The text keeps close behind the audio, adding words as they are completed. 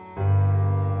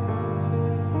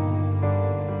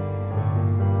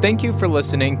Thank you for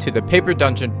listening to the Paper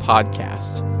Dungeon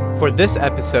podcast. For this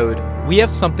episode, we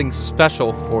have something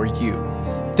special for you.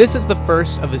 This is the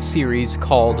first of a series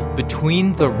called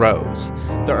Between the Rows.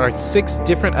 There are 6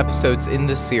 different episodes in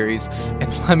this series,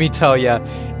 and let me tell ya,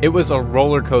 it was a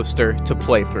roller coaster to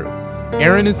play through.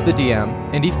 Aaron is the DM,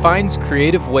 and he finds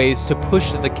creative ways to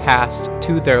push the cast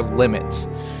to their limits.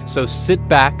 So sit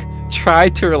back, try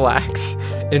to relax,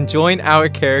 and join our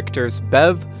characters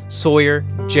Bev, Sawyer,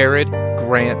 Jared,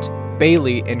 Grant,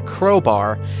 Bailey, and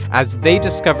Crowbar as they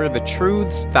discover the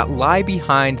truths that lie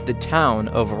behind the town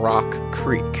of Rock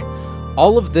Creek.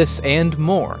 All of this and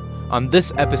more on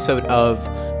this episode of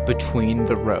Between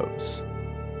the Rows.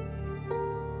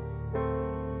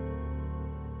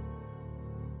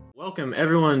 Welcome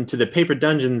everyone to the Paper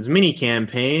Dungeons mini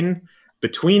campaign,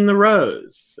 Between the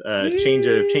Rows. Change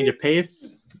of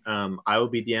pace. I will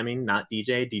be DMing, not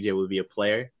DJ. DJ will be a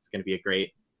player. It's going to be a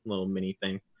great little mini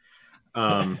thing.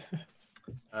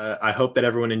 I hope that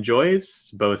everyone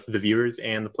enjoys, both the viewers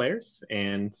and the players,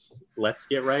 and let's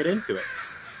get right into it.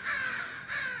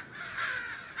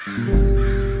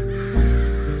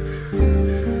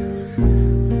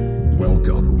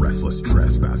 Welcome, restless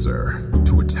trespasser,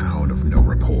 to a town of no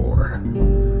rapport.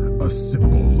 A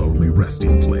simple, lonely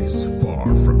resting place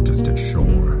far from distant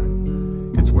shore.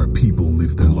 It's where people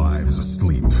live their lives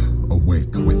asleep,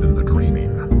 awake within the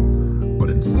dreaming. But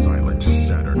in silent,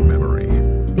 shattered memory,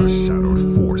 a shadowed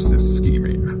force is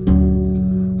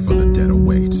scheming. For the dead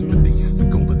await beneath the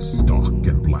golden stalk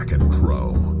and blackened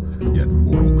crow, yet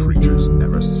mortal creatures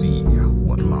never see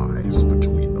what lies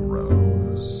between the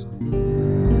rows.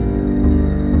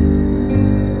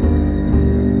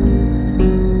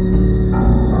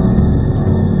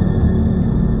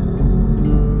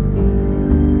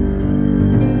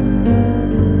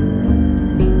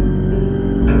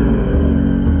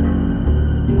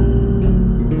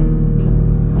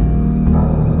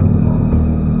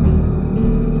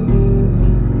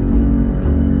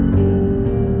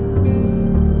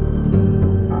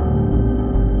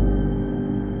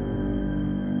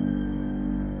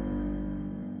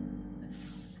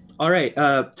 All right,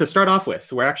 to start off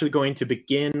with, we're actually going to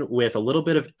begin with a little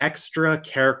bit of extra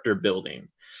character building.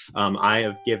 I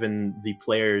have given the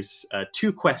players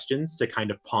 2 questions to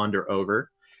kind of ponder over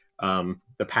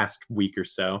the past week or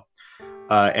so,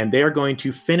 and they are going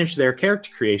to finish their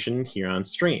character creation here on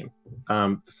stream.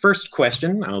 The first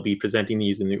question, I'll be presenting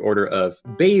these in the order of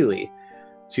Bailey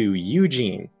to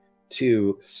Eugene,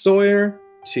 to Sawyer,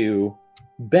 to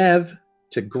Bev,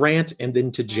 to Grant, and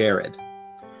then to Jared.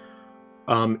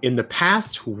 In the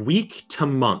past week to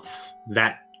month,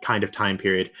 that kind of time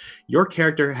period, your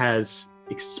character has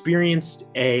experienced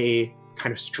a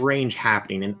kind of strange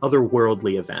happening, an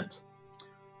otherworldly event.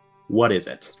 What is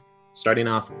it? Starting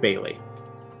off, Bailey.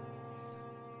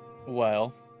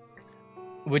 Well,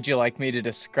 would you like me to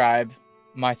describe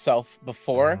myself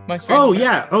before my stream? Oh,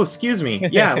 yeah. Oh, excuse me.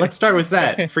 Yeah, let's start with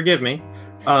that. Forgive me.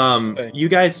 You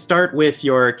guys start with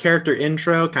your character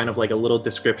intro, kind of like a little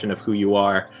description of who you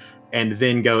are, and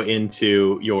then go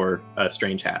into your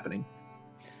strange happening.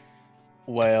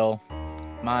 Well,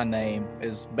 my name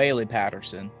is Bailey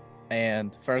Patterson,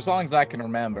 and for as long as I can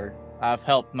remember, I've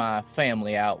helped my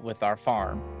family out with our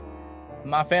farm.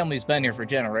 My family's been here for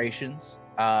generations,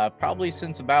 probably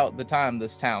since about the time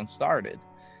this town started.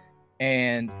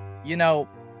 And, you know,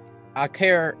 I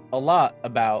care a lot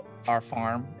about our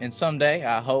farm, and someday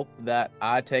I hope that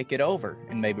I take it over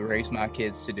and maybe raise my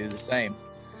kids to do the same.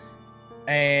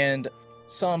 And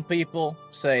some people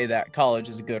say that college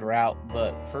is a good route,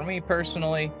 but for me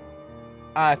personally,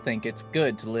 I think it's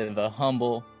good to live a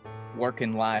humble,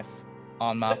 working life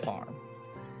on my farm.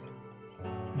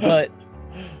 But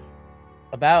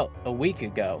about a week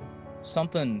ago,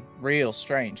 something real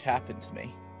strange happened to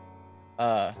me.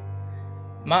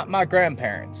 My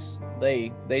grandparents,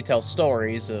 they tell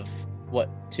stories of what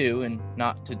to and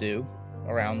not to do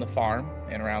around the farm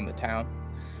and around the town.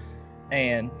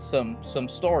 And some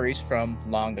stories from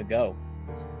long ago.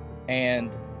 And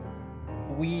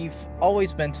we've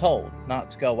always been told not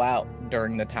to go out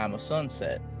during the time of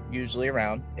sunset, usually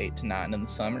around 8 to 9 in the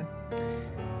summer.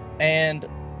 And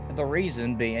the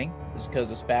reason being is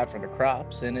because it's bad for the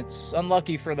crops and it's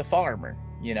unlucky for the farmer.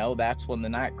 You know, that's when the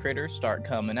night critters start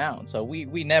coming out. So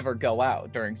we never go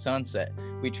out during sunset.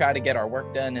 We try to get our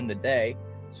work done in the day,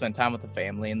 spend time with the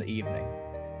family in the evening.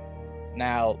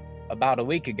 Now, about a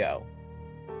week ago,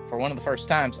 for one of the first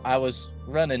times, I was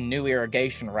running new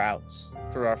irrigation routes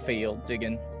through our field,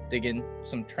 digging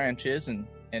some trenches and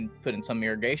putting some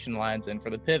irrigation lines in for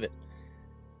the pivot.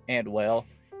 And well,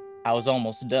 I was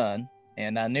almost done,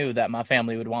 and I knew that my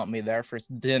family would want me there for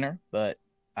dinner, but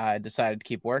I decided to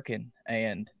keep working,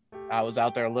 and I was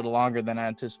out there a little longer than I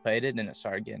anticipated, and it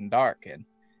started getting dark, and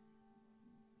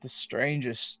the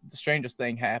strangest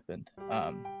thing happened.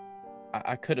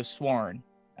 I could have sworn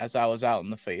as I was out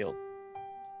in the field,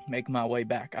 making my way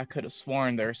back, I could have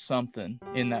sworn there's something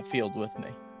in that field with me.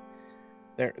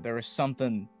 There was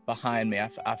something behind me.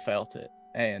 I felt it,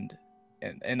 and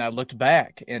I looked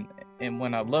back, and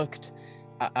when I looked,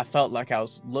 I felt like I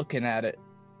was looking at it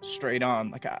straight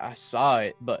on, like I saw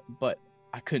it, but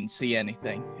I couldn't see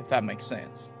anything, if that makes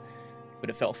sense. But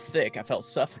it felt thick. I felt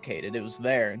suffocated. It was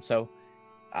there, and so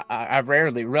I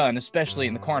rarely run, especially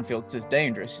in the cornfield, because it's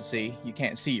dangerous. You see, you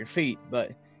can't see your feet.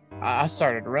 But I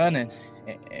started running,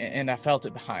 and I felt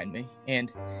it behind me.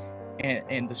 And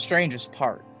the strangest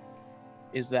part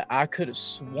is that I could have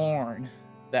sworn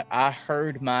that I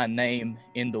heard my name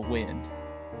in the wind.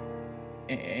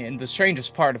 And the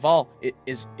strangest part of all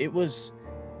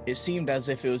it seemed as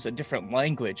if it was a different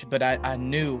language, but I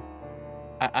knew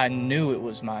it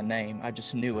was my name. I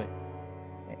just knew it.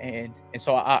 And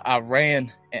so I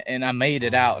ran, and I made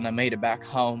it out, and I made it back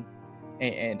home.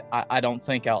 And I don't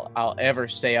think I'll ever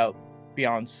stay out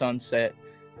beyond sunset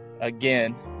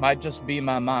again. Might just be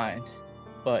my mind,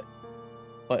 but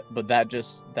that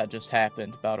just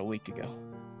happened about a week ago.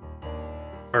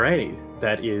 Alrighty,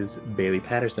 that is Bailey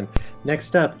Patterson.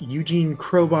 Next up, Eugene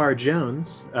Crowbar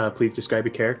Jones. Please describe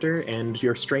your character and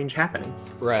your strange happening.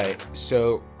 Right.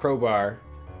 So Crowbar,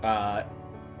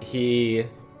 he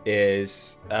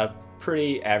is a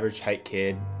pretty average height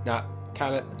kid, not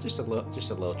just a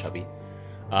little chubby,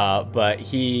 but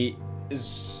he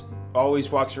always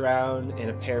walks around in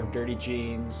a pair of dirty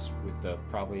jeans with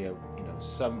probably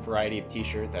some variety of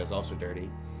t-shirt that is also dirty,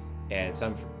 and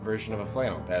some version of a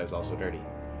flannel that is also dirty.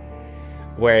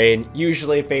 Wearing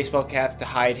usually a baseball cap to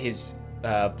hide his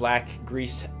black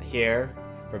grease hair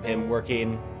from him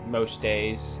working most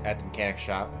days at the mechanic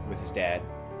shop with his dad.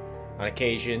 On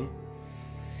occasion,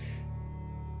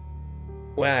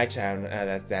 well, actually, I don't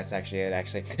know. That's actually it.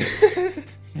 Actually,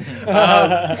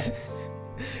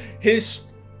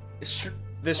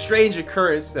 the strange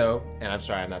occurrence, though, and I'm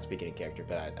sorry, I'm not speaking in character,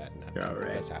 but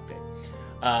that's happening.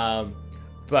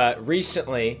 But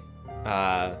recently,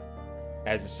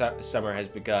 as the summer has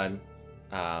begun,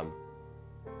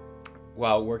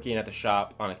 while working at the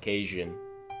shop, on occasion,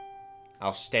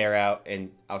 I'll stare out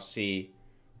and I'll see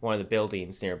one of the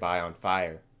buildings nearby on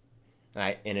fire.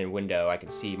 And in a window, I can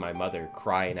see my mother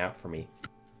crying out for me.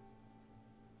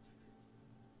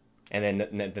 And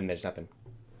then there's nothing.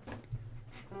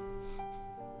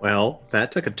 Well,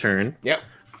 that took a turn. Yep.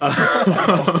 By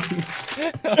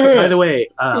the way,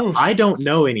 I don't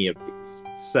know any of these,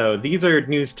 so these are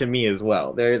news to me as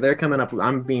well. They're coming up.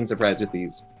 I'm being surprised with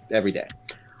these every day.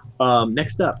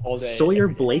 Next up, Sawyer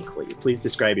Blakely. Please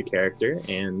describe your character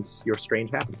and your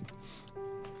strange happening.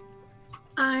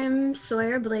 I'm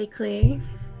Sawyer Blakely,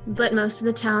 but most of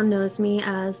the town knows me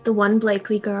as the one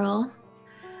Blakely girl.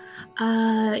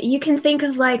 You can think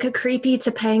of like a creepy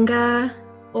Topanga,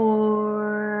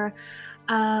 or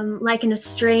like an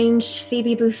estranged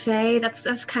Phoebe Buffay.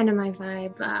 That's kind of my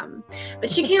vibe.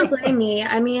 But you can't blame me.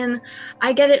 I mean,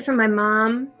 I get it from my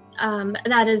mom,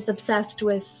 that is obsessed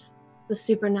with the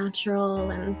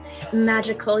supernatural and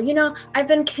magical. You know, I've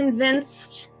been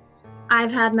convinced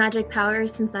I've had magic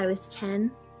powers since I was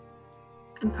 10.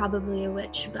 I'm probably a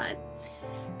witch, but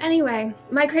anyway,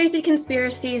 my crazy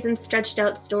conspiracies and stretched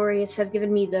out stories have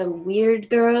given me the weird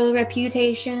girl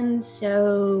reputation,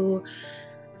 so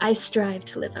I strive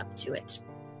to live up to it.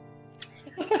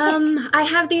 I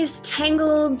have these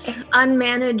tangled,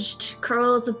 unmanaged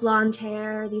curls of blonde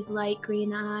hair, these light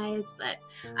green eyes, but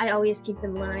I always keep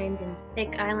them lined in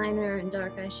thick eyeliner and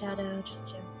dark eyeshadow just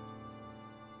to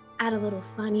add a little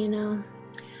fun, you know.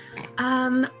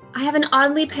 I have an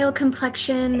oddly pale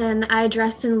complexion, and I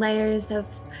dress in layers of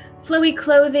flowy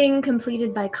clothing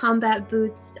completed by combat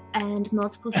boots and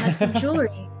multiple sets of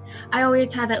jewelry. I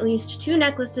always have at least 2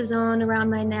 necklaces on around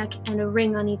my neck and a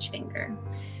ring on each finger.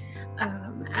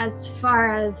 As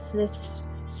far as this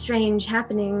strange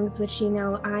happenings, which, you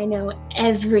know, I know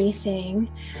everything.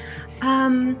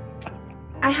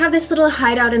 I have this little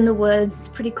hideout in the woods. It's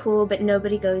pretty cool, but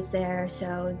nobody goes there,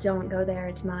 so don't go there.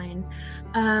 It's mine.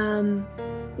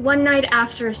 One night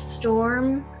after a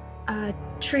storm, a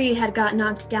tree had got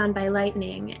knocked down by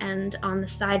lightning, and on the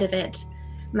side of it,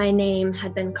 my name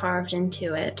had been carved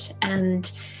into it.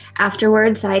 And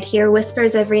afterwards, I'd hear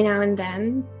whispers every now and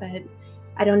then, but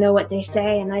I don't know what they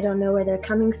say, and I don't know where they're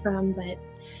coming from, but,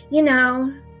 you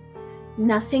know,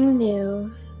 nothing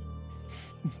new.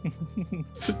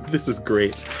 This is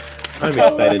great. I'm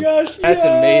excited. Oh my gosh, that's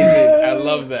amazing. I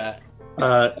love that.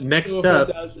 Next up,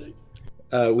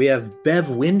 We have Bev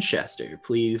Winchester.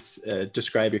 Please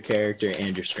describe your character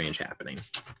and your strange happening.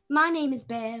 My name is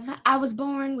Bev. I was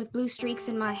born with blue streaks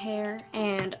in my hair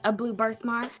and a blue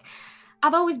birthmark.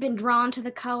 I've always been drawn to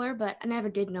the color, but I never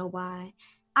did know why.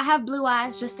 I have blue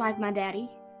eyes just like my daddy.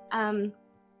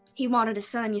 He wanted a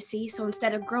son, you see, so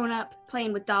instead of growing up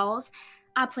playing with dolls,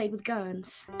 I played with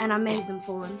guns, and I made them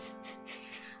for him.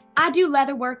 I do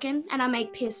leather working, and I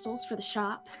make pistols for the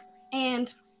shop.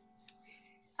 And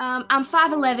I'm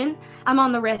 5'11". I'm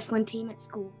on the wrestling team at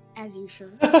school, as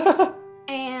usual.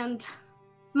 And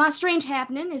my strange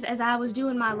happening is as I was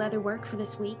doing my leather work for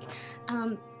this week,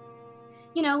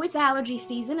 it's allergy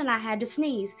season, and I had to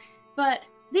sneeze. But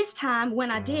this time, when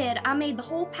I did, I made the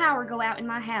whole power go out in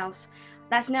my house.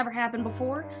 That's never happened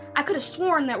before. I could have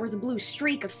sworn there was a blue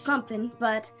streak of something,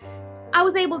 but I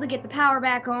was able to get the power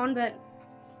back on, but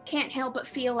can't help but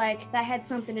feel like that had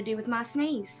something to do with my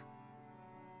sneeze.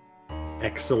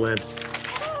 Excellent.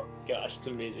 Gosh, it's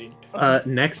amazing.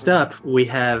 Next up, we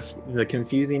have the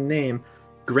confusing name,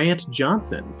 Grant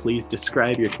Johnson. Please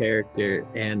describe your character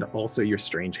and also your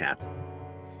strange happening.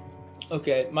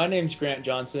 Okay, my name's Grant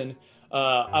Johnson.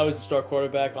 I was the star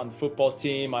quarterback on the football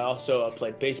team. I also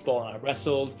played baseball and I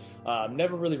wrestled.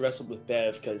 Never really wrestled with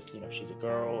Bev because, she's a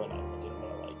girl and I didn't want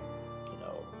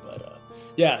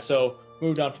to so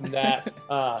moved on from that.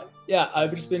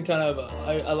 I've just been kind of,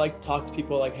 I like to talk to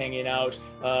people, like hanging out.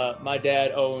 My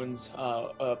dad owns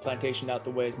a plantation out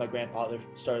the ways. My grandfather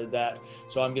started that.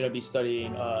 So I'm going to be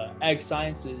studying ag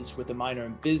sciences with a minor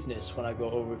in business when I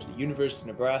go over to the University of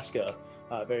Nebraska.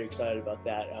 Very excited about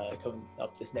that coming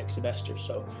up this next semester.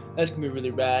 So that's going to be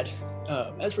really rad.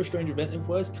 As for Strange Event, it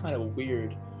was kind of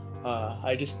weird.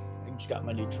 I just got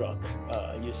my new truck.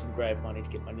 I used some grab money to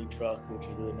get my new truck, which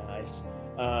was really nice.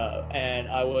 And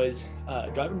I was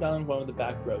driving down one of the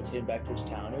back roads, heading back towards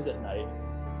town. It was at night.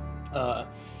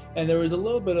 And there was a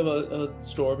little bit of a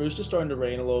storm. It was just starting to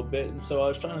rain a little bit. And so I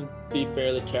was trying to be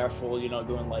fairly careful,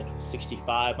 doing like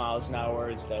 65 miles an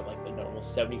hour instead of like the normal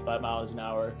 75 miles an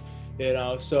hour.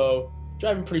 So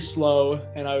driving pretty slow,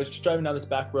 and I was just driving down this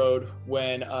back road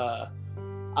when out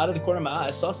of the corner of my eye,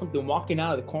 I saw something walking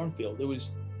out of the cornfield. It was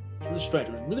really strange.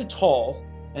 It was really tall,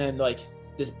 and like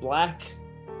this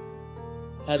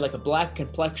had like a black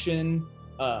complexion.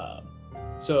 But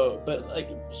like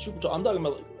super tall. I'm talking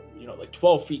about like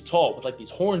 12 feet tall with like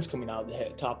these horns coming out of the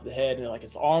head, top of the head, and like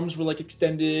its arms were like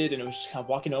extended, and it was just kind of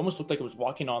walking. It almost looked like it was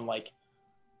walking on like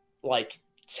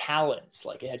talons,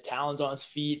 like it had talons on its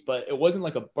feet, but it wasn't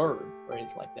like a bird or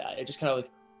anything like that. It just kind of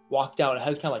like walked out. It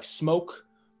had kind of like smoke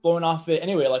blowing off it.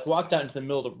 Anyway, like walked out into the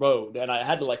middle of the road, and I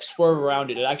had to like swerve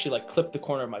around it. It actually like clipped the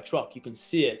corner of my truck. You can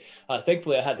see it.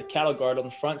 Thankfully, I had the cattle guard on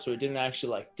the front, so it didn't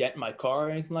actually like dent my car or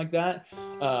anything like that.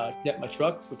 Dent my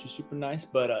truck, which is super nice.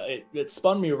 But it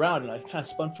spun me around, and I kind of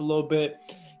spun for a little bit.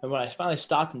 And when I finally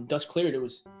stopped and dust cleared, it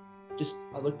was just,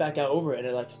 I looked back out over it, and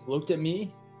it like looked at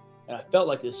me, and I felt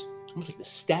like this, almost like the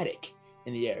static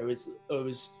in the air. It was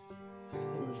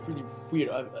really weird.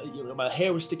 My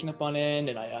hair was sticking up on end,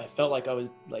 and I felt like I was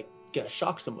like gonna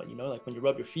shock someone, like when you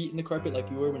rub your feet in the carpet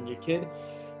like you were when you're a kid. It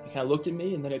kind of looked at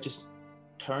me, and then it just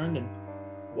turned and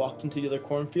walked into the other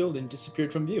cornfield and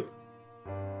disappeared from view.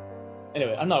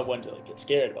 Anyway, I'm not one to like get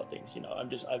scared about things, I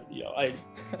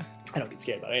don't get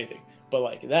scared about anything, but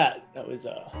like that was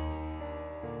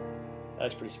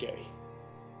pretty scary.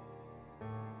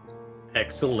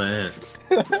 Excellent.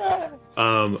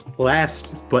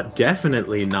 Last but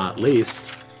definitely not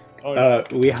least,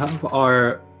 we have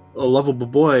our lovable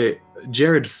boy,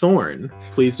 Jared Thorne.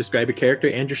 Please describe your character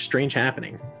and your strange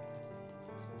happening.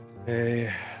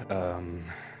 Hey, I'm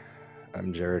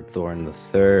Jared Thorne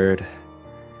III.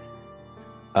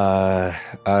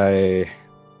 I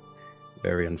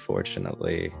very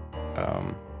unfortunately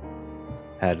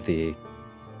had the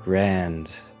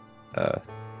grand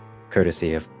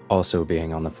courtesy of also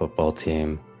being on the football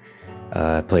team.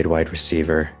 Played wide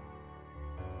receiver.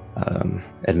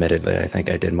 Admittedly, I think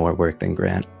I did more work than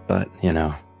Grant, but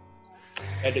And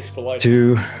it's for life.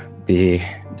 To be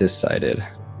decided.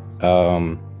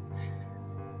 Grant,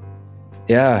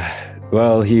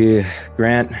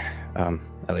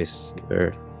 at least,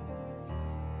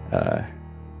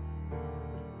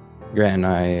 Grant and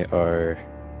I are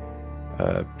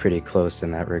pretty close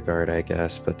in that regard, I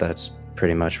guess, but that's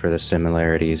pretty much where the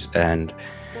similarities end.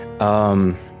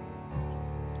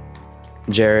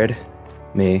 Jared,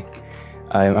 me,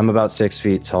 I'm about 6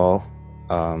 feet tall.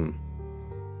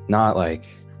 Not like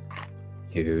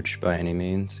huge by any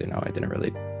means. I didn't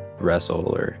really wrestle,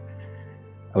 or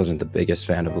I wasn't the biggest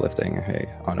fan of lifting.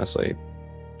 Honestly,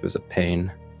 it was a pain.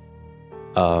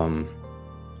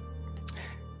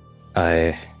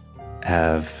 I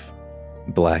have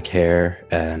black hair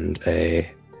and a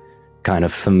kind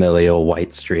of familial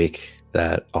white streak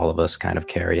that all of us kind of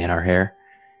carry in our hair.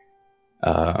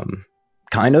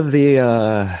 Kind of the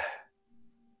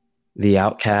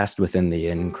outcast within the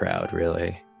in crowd,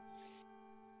 really.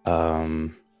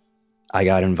 I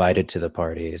got invited to the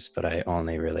parties, but I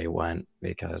only really went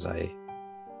because I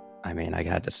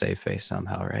had to save face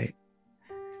somehow, right?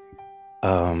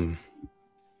 When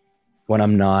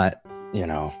I'm not,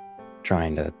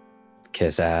 trying to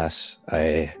kiss ass,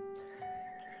 I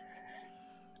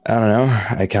don't know.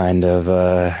 I kind of,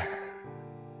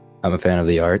 I'm a fan of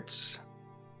the arts.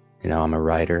 I'm a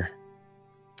writer.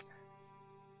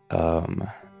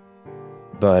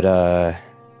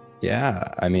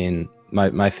 Yeah,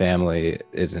 my family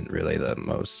isn't really the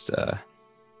most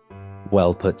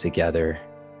well put together,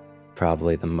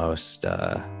 probably the most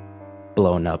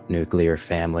blown up nuclear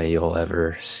family you'll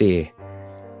ever see.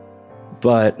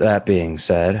 But that being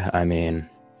said,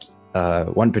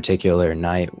 one particular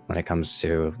night when it comes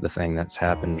to the thing that's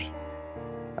happened,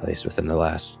 at least within the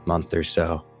last month or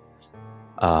so,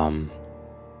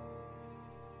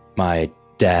 my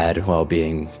dad, while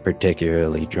being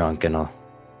particularly drunk and a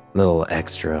little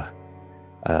extra,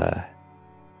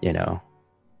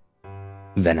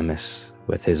 venomous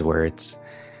with his words,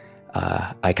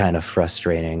 I kind of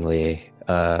frustratingly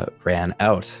ran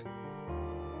out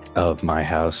of my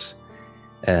house,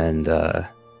 and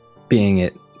being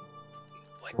at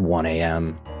like 1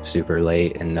 a.m. super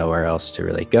late and nowhere else to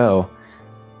really go,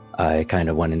 I kind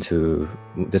of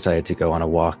decided to go on a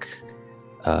walk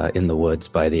in the woods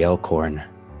by the Elkhorn.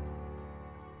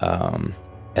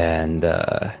 And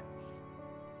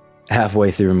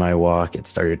halfway through my walk, it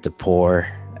started to pour,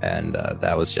 and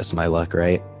that was just my luck,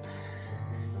 right?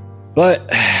 But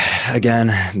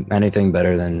again, anything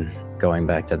better than going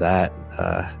back to that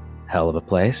hell of a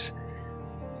place.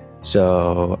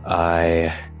 So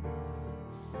I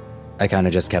kind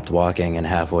of just kept walking, and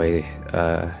halfway,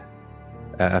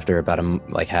 after about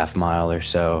a half mile or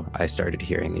so, I started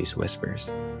hearing these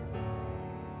whispers.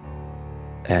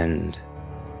 And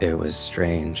it was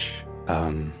strange.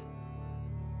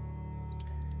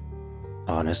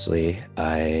 Honestly,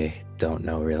 I don't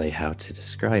know really how to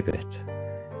describe it.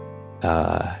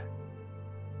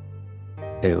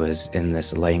 It was in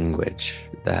this language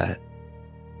that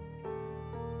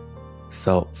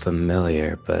felt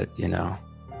familiar, but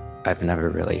I've never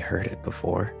really heard it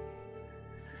before.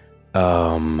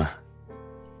 I'm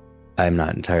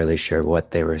not entirely sure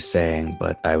what they were saying,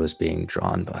 but I was being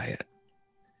drawn by it.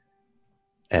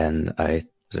 And I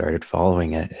started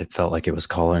following it. It felt like it was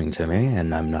calling to me,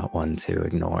 and I'm not one to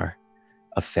ignore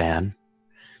a fan.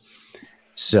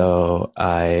 So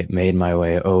I made my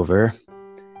way over,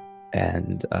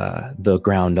 and the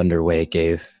ground underway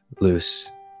gave loose,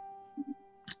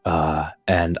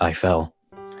 and I fell.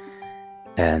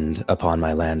 And upon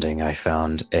my landing, I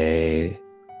found a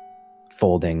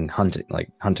folding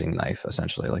hunting knife,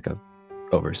 essentially like a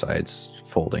oversized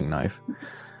folding knife.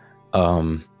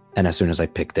 And as soon as I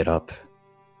picked it up,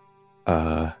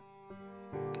 the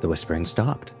whispering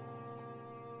stopped.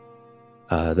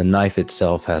 The knife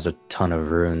itself has a ton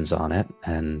of runes on it,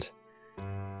 and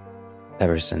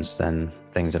ever since then,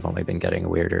 things have only been getting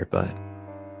weirder, but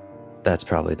that's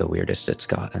probably the weirdest it's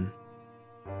gotten.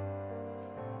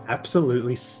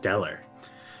 Absolutely stellar.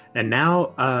 And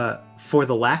now, for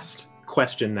the last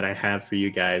question that I have for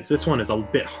you guys, this one is a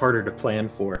bit harder to plan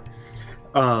for.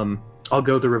 I'll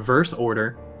go the reverse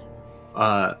order.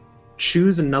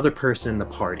 Choose another person in the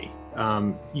party.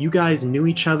 You guys knew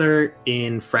each other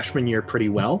in freshman year pretty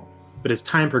well, but as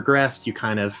time progressed, you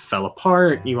kind of fell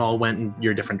apart. You all went in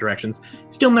your different directions.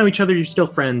 Still know each other, you're still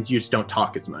friends, you just don't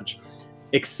talk as much.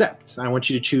 Except, I want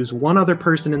you to choose one other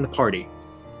person in the party,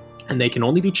 and they can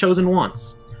only be chosen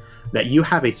once, that you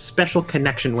have a special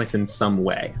connection with in some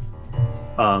way.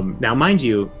 Now, mind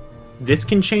you, this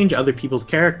can change other people's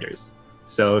characters.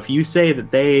 So if you say that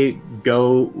they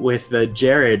go with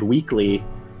Jared weekly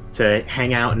to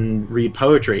hang out and read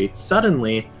poetry,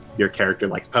 suddenly your character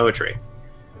likes poetry.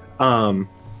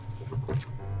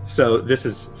 So this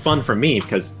is fun for me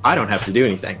because I don't have to do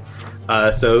anything.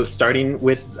 So starting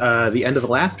with the end of the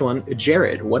last one,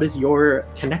 Jared, what is your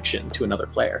connection to another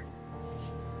player?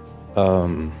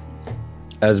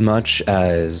 As much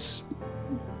as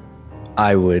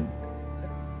I would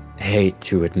hate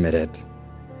to admit it,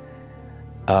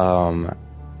 to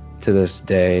this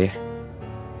day,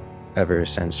 ever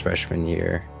since freshman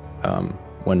year,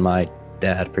 when my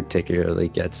dad particularly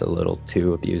gets a little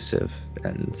too abusive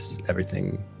and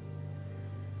everything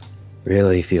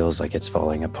really feels like it's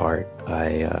falling apart,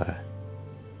 I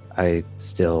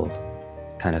still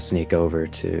kind of sneak over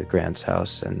to Grant's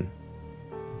house and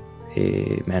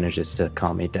he manages to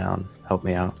calm me down, help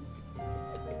me out.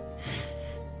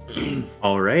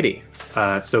 Alrighty.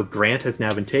 So Grant has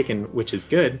now been taken, which is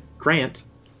good. Grant,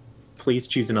 please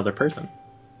choose another person.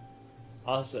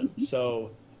 Awesome.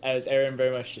 So, as Aaron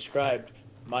very much described,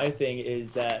 my thing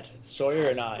is that Sawyer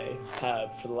and I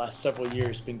have, for the last several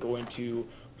years, been going to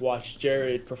watch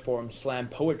Jared perform slam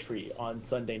poetry on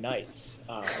Sunday nights.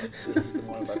 This has been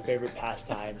one of our favorite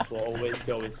pastimes. We'll always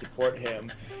go and support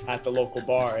him at the local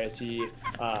bar, as he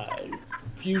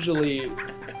usually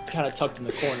kind of tucked in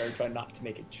the corner, try not to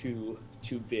make it too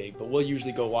big. But we'll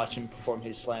usually go watch him perform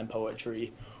his slam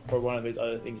poetry or one of his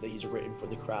other things that he's written for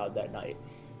the crowd that night.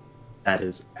 That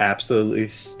is absolutely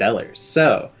stellar.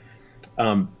 So,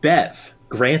 Bev,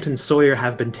 Grant and Sawyer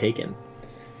have been taken.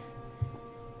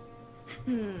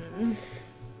 Oh,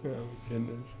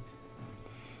 goodness.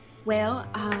 Well,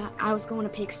 I was going to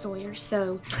pick Sawyer,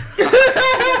 so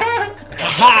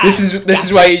This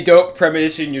is why you don't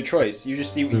premonition your choice. You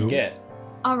just see what you get.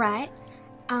 all right.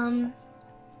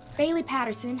 Bailey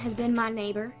Patterson has been my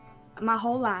neighbor my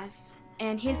whole life,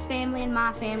 and his family and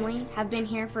my family have been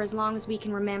here for as long as we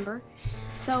can remember.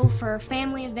 So for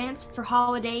family events, for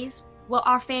holidays, well,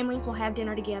 our families will have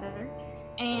dinner together.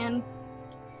 And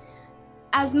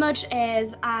as much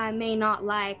as I may not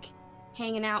like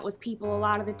hanging out with people a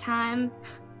lot of the time,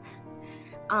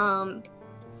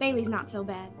 Bailey's not so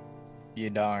bad. You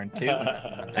darn too.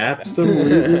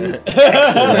 Absolutely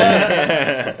excellent.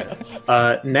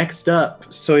 Next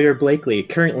up, Sawyer Blakely.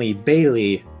 Currently,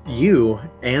 Bailey, you,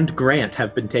 and Grant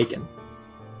have been taken.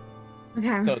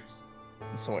 Okay. So it's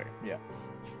Sawyer, yeah.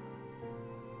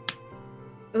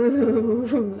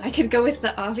 Ooh, I could go with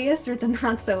the obvious or the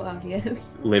not so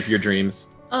obvious. Live your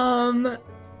dreams. You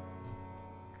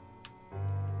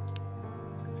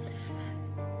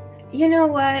know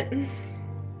what?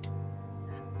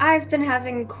 I've been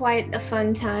having quite a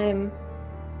fun time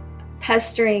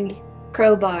pestering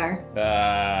Crowbar,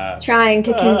 trying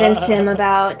to convince him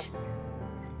about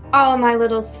all my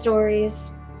little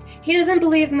stories. He doesn't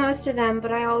believe most of them,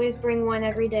 but I always bring one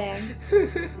every day.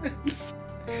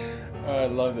 Oh, I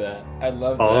love that. I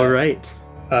love that. All right.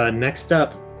 Next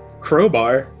up,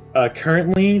 Crowbar.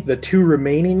 Currently, the two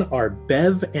remaining are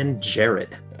Bev and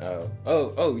Jared.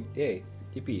 Oh, yay.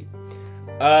 Yippee.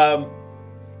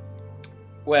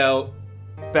 Well,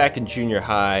 back in junior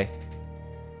high,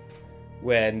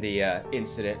 when the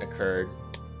incident occurred,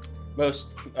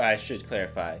 I should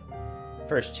clarify,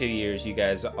 first 2 years, you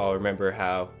guys all remember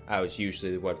how I was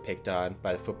usually the one picked on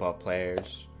by the football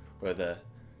players or the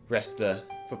rest of the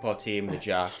football team, the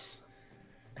jocks.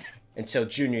 Until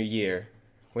junior year,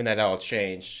 when that all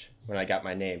changed, when I got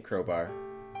my name, Crowbar.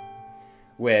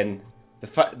 When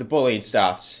the bullying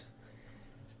stopped.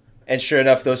 And sure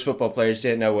enough, those football players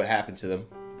didn't know what happened to them.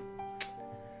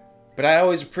 But I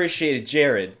always appreciated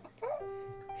Jared.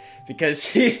 Because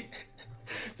he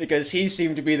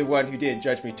seemed to be the one who didn't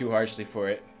judge me too harshly for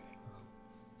it.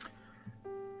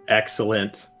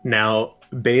 Excellent. Now,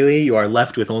 Bailey, you are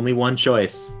left with only one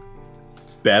choice.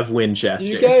 Bev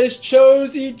Winchester. You guys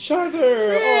chose each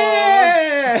other.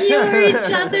 Yeah! You're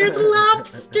each other's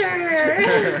lobster!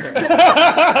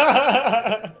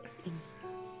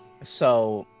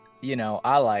 So,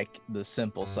 I like the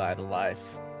simple side of life.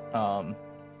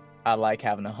 I like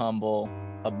having a humble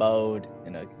abode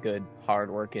and a good,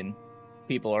 hardworking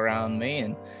people around me.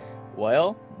 And,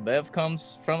 well, Bev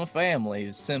comes from a family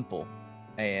who's simple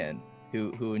and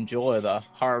who enjoy the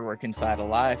hardworking side of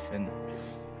life. And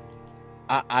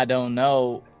I don't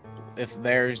know if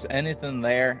there's anything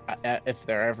there, if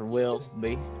there ever will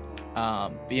be.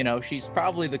 She's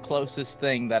probably the closest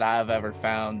thing that I've ever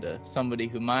found to somebody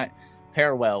who might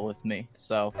pair well with me.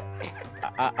 So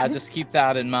I just keep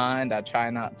that in mind. I try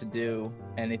not to do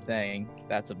anything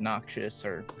that's obnoxious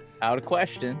or out of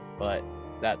question, but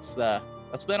that's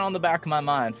been on the back of my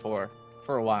mind for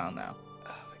a while now.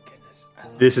 Oh my goodness.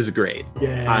 This is great.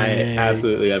 Yay. I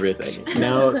absolutely everything.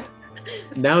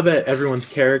 Now that everyone's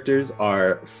characters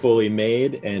are fully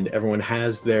made and everyone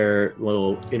has their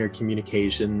little inner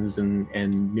communications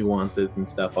and nuances and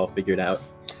stuff all figured out,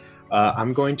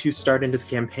 I'm going to start into the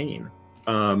campaign.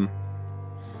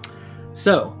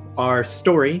 So our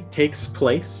story takes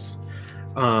place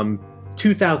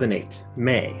 2008,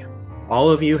 May. All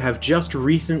of you have just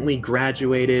recently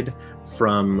graduated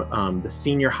from the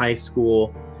senior high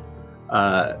school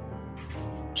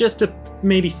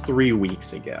maybe 3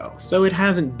 weeks ago. So it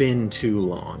hasn't been too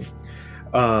long.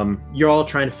 You're all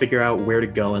trying to figure out where to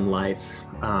go in life.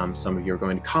 Some of you are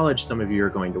going to college, some of you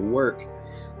are going to work.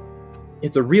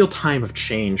 It's a real time of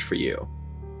change for you.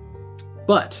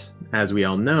 But, as we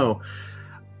all know,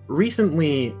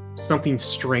 recently something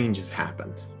strange has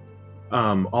happened.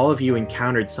 all of you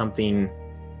encountered something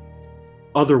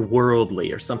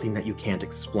otherworldly or something that you can't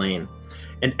explain.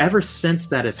 And ever since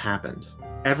that has happened,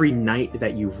 every night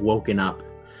that you've woken up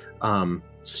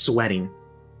sweating,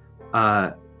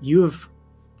 you have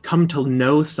come to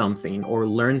know something or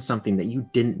learn something that you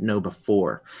didn't know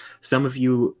before. Some of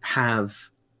you have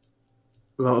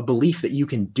a belief that you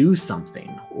can do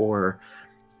something or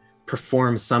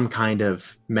perform some kind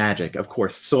of magic. Of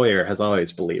course, Sawyer has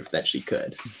always believed that she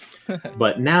could,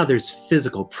 but now there's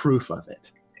physical proof of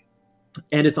it.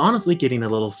 And it's honestly getting a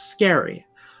little scary.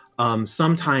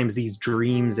 Sometimes these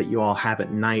dreams that you all have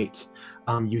at night,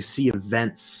 you see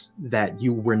events that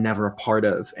you were never a part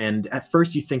of. And at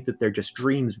first you think that they're just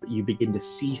dreams, but you begin to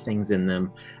see things in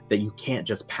them that you can't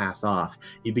just pass off.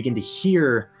 You begin to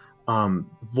hear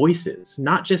voices,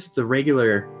 not just the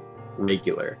regular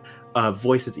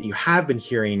voices that you have been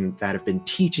hearing that have been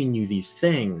teaching you these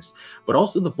things, but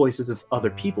also the voices of other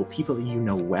people that you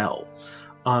know well.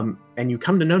 And you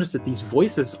come to notice that these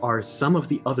voices are some of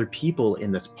the other people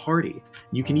in this party.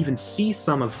 You can even see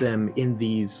some of them in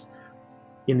these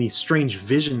strange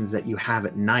visions that you have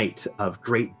at night of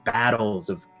great battles,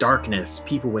 of darkness,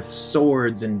 people with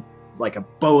swords and like a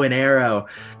bow and arrow,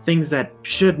 things that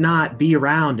should not be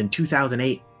around in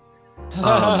 2008.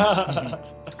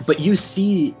 But you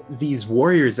see these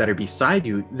warriors that are beside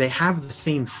you, they have the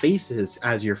same faces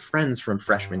as your friends from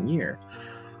freshman year.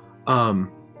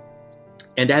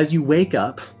 And as you wake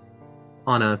up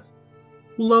on a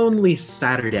lonely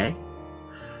Saturday,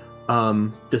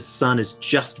 the sun is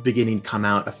just beginning to come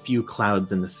out, a few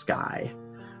clouds in the sky.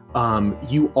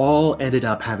 You all ended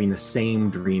up having the same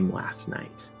dream last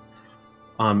night.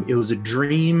 It was a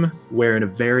dream where, in a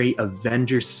very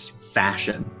Avengers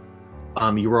fashion,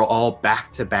 you were all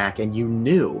back to back, and you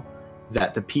knew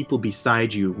that the people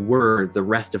beside you were the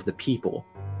rest of the people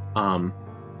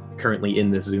currently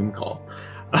in this Zoom call.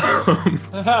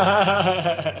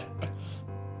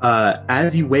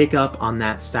 As you wake up on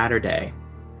that Saturday,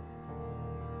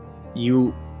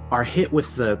 you are hit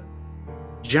with the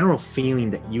general feeling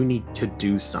that you need to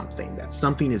do something, that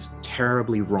something is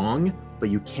terribly wrong, but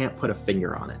you can't put a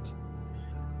finger on it.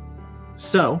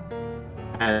 So,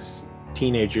 as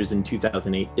teenagers in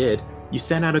 2008 did, you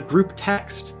sent out a group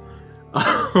text.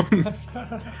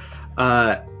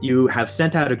 You have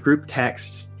sent out a group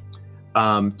text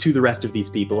to the rest of these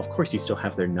people. Of course, you still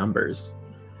have their numbers.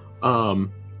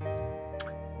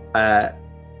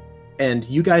 And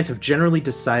you guys have generally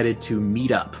decided to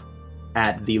meet up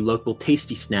at the local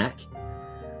Tasty Snack,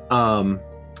 a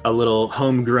little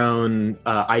homegrown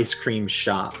ice cream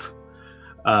shop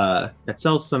that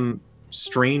sells some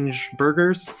strange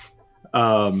burgers.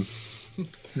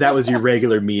 That was your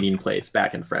regular meeting place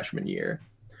back in freshman year.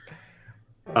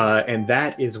 And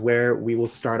that is where we will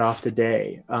start off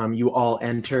today. You all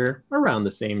enter around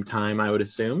the same time, I would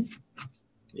assume.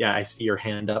 Yeah, I see your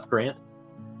hand up, Grant.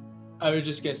 I was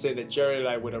just going to say that Jared and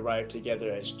I would arrive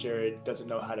together, as Jared doesn't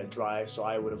know how to drive, so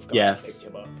I would have gone and picked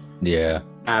him up. Yeah.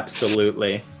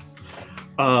 Absolutely.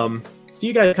 So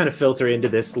you guys kind of filter into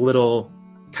this little,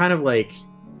 kind of like,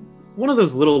 one of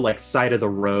those little like side of the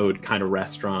road kind of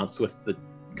restaurants with the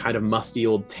kind of musty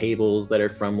old tables that are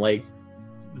from like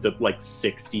the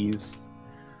 60s.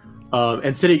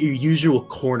 And sit at your usual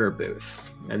corner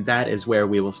booth. And that is where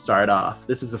we will start off.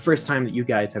 This is the first time that you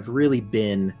guys have really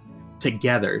been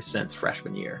together since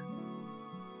freshman year.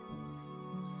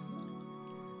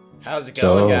 How's it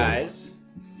going, guys?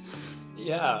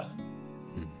 Yeah.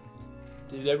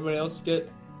 Did everybody else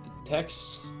get the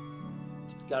text?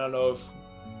 I don't know.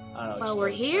 Well, we're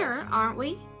here, aren't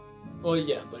we? Well,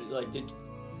 yeah, but like, did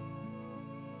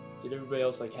everybody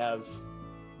else like have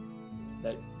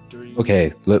that dream?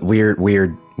 Okay,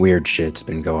 weird shit's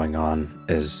been going on,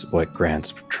 is what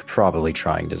Grant's probably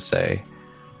trying to say.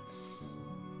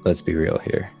 Let's be real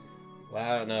here. Well,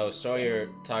 I don't know. Sawyer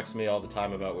talks to me all the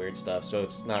time about weird stuff, so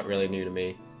it's not really new to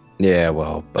me. Yeah,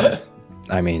 well, but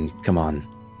I mean, come on.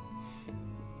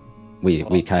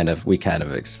 We kind of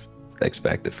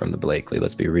expect it from the Blakely.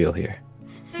 Let's be real here.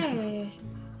 Hey.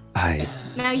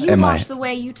 Now you watch the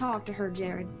way you talk to her,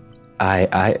 Jared.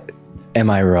 Am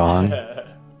I wrong?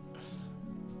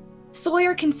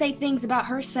 Sawyer can say things about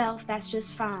herself, that's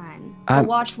just fine. But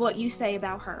watch what you say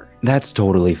about her. That's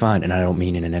totally fine, and I don't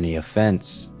mean it in any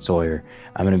offense, Sawyer.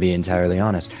 I'm going to be entirely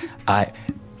honest.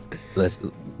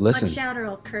 Listen. One shouter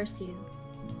will curse you.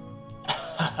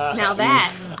 Now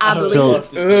that, I believe.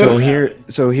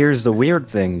 So here's the weird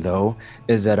thing, though,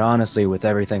 is that honestly, with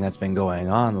everything that's been going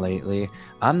on lately,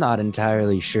 I'm not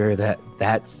entirely sure that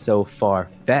that's so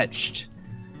far-fetched.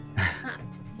 I've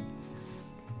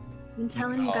been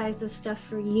telling you guys this stuff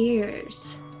for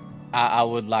years. I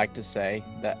would like to say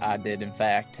that I did in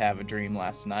fact have a dream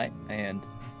last night, and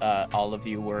all of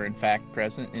you were in fact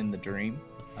present in the dream.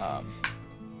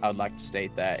 I would like to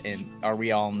state that. And are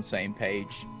we all on the same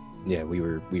page? Yeah, we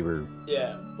were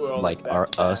Yeah, we're all like back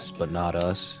to us, back. but not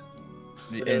us.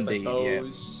 But there's like Indeed, yeah.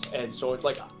 bows and swords.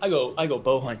 Like I go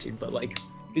bow hunting, but like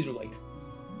these are like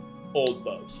old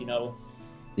bows, you know.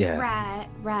 Yeah.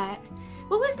 Right.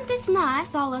 Well, isn't this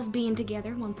nice, all us being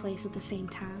together in one place at the same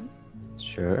time?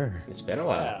 Sure. It's been a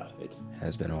while. Yeah, it's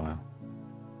Has been a while.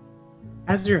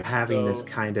 As you're having this So-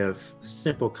 kind of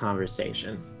simple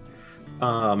conversation,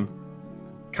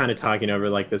 kind of talking over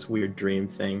like this weird dream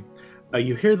thing,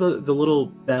 you hear the little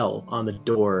bell on the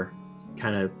door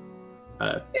kind of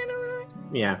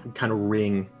kind of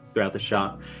ring throughout the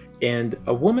shop, and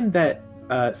a woman that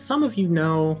some of you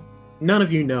know, none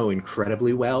of you know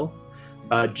incredibly well.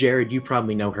 Jared, you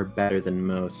probably know her better than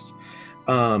most.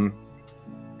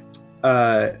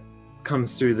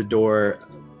 Comes through the door,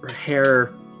 her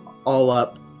hair all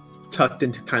up, tucked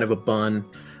into kind of a bun,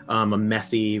 a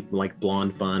messy, like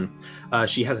blonde bun.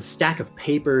 She has a stack of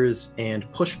papers and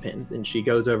push pins, and she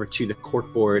goes over to the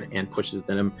corkboard and pushes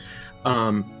them.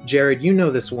 Jared, you know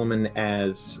this woman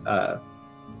as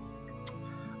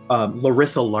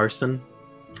Larissa Larson.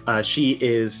 She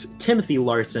is Timothy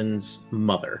Larson's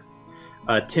mother.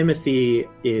 Timothy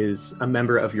is a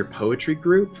member of your poetry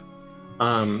group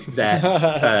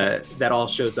that all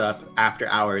shows up after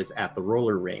hours at the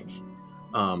roller rink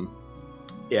on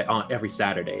every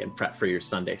Saturday and prep for your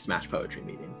Sunday Smash Poetry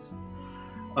meetings.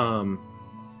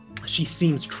 She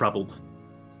seems troubled.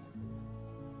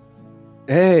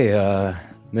 Hey,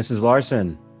 Mrs.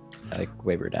 Larson. I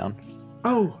wave her down.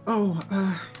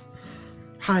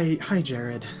 Hi,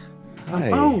 Jared.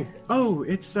 Hi.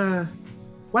 It's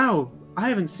wow. I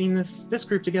haven't seen this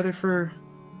group together for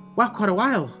quite a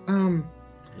while.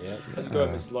 Yeah. How's it going,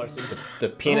 Mrs. Larson? The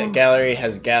peanut gallery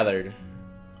has gathered.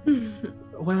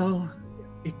 Well,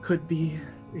 it could be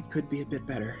a bit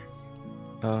better.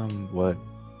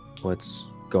 What's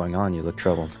going on? You look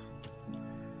troubled.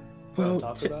 Well,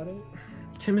 Talk about it.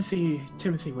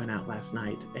 Timothy went out last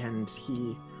night, and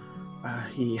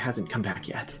he hasn't come back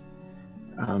yet.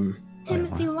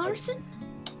 Timothy Larson?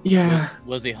 Yeah,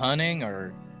 Was he hunting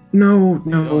or no,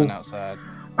 going outside?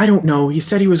 I don't know. He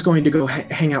said he was going to go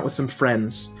hang out with some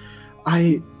friends.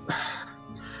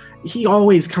 He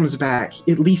always comes back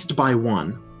at least by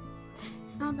one.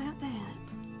 How about that?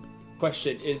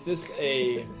 Question: Is this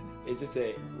a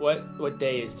what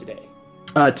day is today?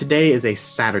 Today is a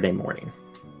Saturday morning.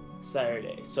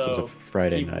 Saturday. So it's So a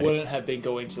Friday he night. wouldn't have been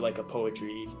going to like a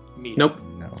poetry meeting. Nope.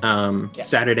 No. Yeah.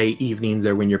 Saturday evenings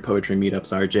are when your poetry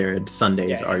meetups are, Jared. Sundays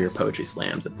Yeah. are your poetry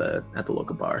slams at the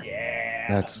local bar.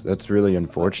 Yeah. That's really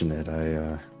unfortunate.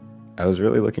 I was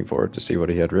really looking forward to see what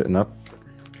he had written up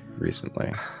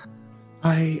recently.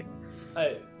 I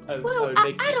I Well, would I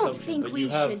make don't something, think but we you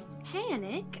have- should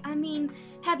panic. I mean,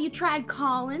 have you tried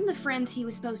calling the friends he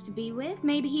was supposed to be with?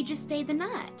 Maybe he just stayed the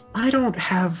night. I don't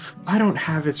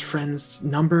have his friends'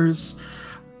 numbers.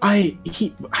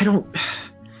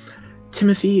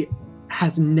 Timothy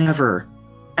has never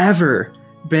ever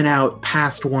been out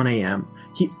past 1 a.m.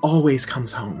 He always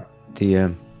comes home.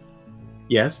 DM,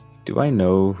 Yes? do I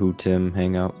know who Tim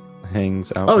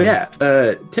hangs out Oh with?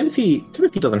 yeah. Timothy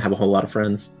doesn't have a whole lot of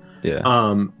friends.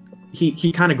 Yeah.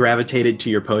 He kind of gravitated to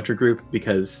your poetry group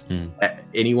because Hmm.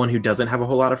 anyone who doesn't have a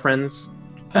whole lot of friends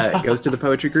goes to the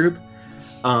poetry group.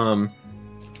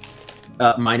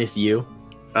 Minus you.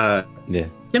 Yeah.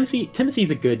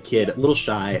 Timothy's a good kid, a little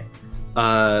shy.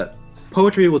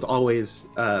 Poetry was always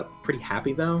pretty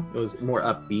happy though. It was more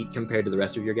upbeat compared to the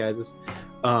rest of your guys's.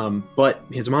 But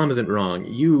his mom isn't wrong.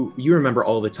 You remember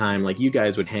all the time, like you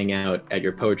guys would hang out at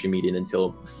your poetry meeting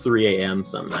until 3 a.m.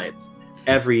 some nights.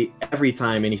 Every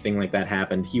time anything like that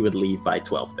happened, he would leave by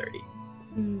 12:30.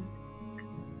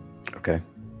 Okay.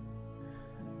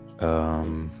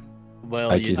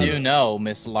 Well, I you can- do know,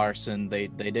 Miss Larson, they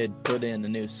did put in a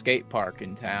new skate park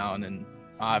in town, and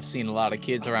I've seen a lot of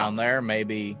kids around there.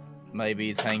 Maybe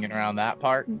he's hanging around that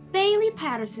park. Bailey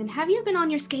Patterson, have you been on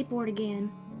your skateboard again?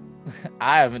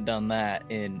 I haven't done that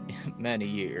in many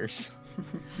years.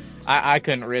 I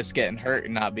couldn't risk getting hurt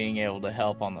and not being able to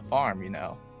help on the farm, you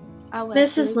know. I'll let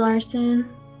Mrs. you. Larson.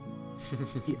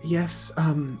 Yes.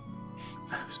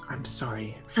 I'm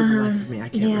sorry for the life of me. I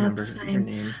can't yeah, remember it's your fine.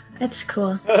 name. It's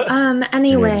cool. Her name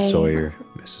Anyway. is Sawyer,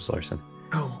 Mrs. Larson.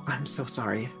 Oh, I'm so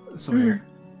sorry, Sawyer.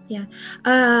 You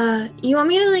want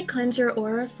me to like cleanse your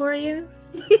aura for you?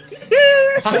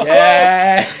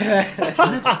 Yeah.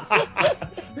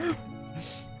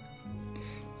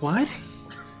 What?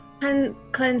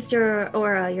 cleansed your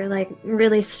aura. You're like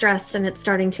really stressed and it's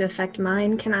starting to affect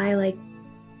mine. Can I like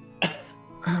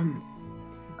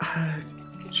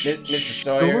Mrs.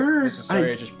 Sawyer, Mrs.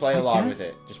 Sawyer, just play along with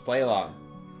it. Just play along.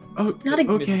 Oh, not a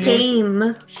okay.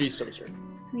 game? She's so sure.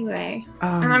 Anyway,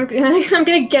 and I'm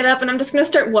gonna get up and I'm just gonna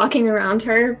start walking around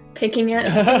her, picking at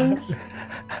things.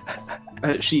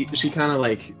 She kind of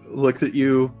like looks at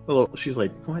you a little. She's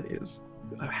like, "What is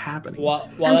happening?" While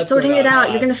I'm that's sorting going it on,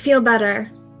 out. You're gonna feel better.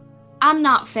 I'm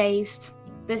not phased.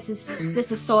 This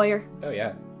is Sawyer. Oh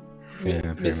yeah. Yeah,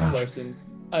 pretty Mrs. much. Larson,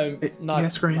 I'm not,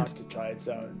 yes, Grant? not to try and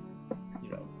sound,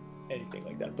 anything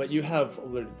like that, but you have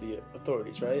alerted the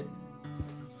authorities, right?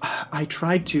 I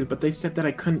tried to, but they said that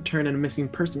I couldn't turn in a missing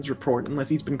persons report unless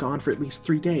he's been gone for at least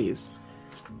 3 days.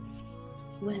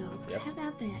 Well, Yep. how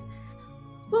about that?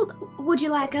 Well, would you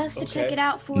like us to check Okay. it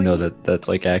out for No, you? that's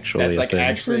like actually That's a like thing. It's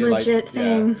a actually like legit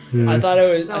thing. I thought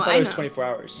it was. No, I thought I it was know. 24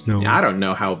 hours. No. Yeah, I don't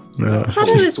know how. No. I thought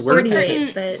it was work.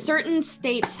 48, but Certain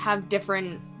states have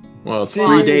different. Well, it's See,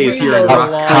 3 days we here know in the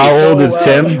Rock law Creek. How old is so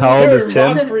Tim? well. How old is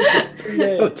Tim? Rock Creek is 3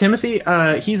 days. Oh, Timothy,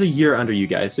 he's a year under you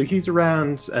guys, so he's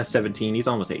around 17. He's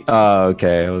almost 8. Oh,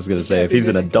 okay. I was gonna say if he's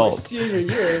an adult. Senior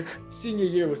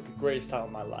year was the greatest time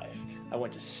of my life. I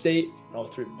went to state in all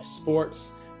 3 of my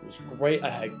sports. It was great.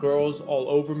 I had girls all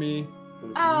over me. It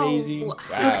was amazing. Wow.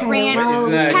 Okay, Grant, well,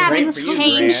 Isn't that haven't great for you,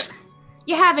 changed. Grant?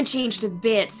 You haven't changed a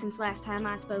bit since last time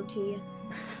I spoke to you.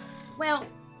 Well,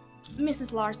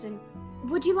 Mrs. Larson,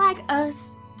 would you like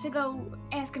us to go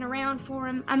asking around for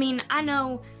him? I mean, I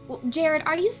know. Well, Jared,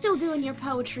 are you still doing your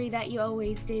poetry that you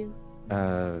always do?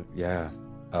 Yeah.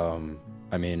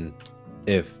 I mean,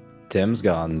 if Tim's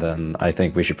gone, then I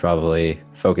think we should probably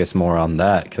focus more on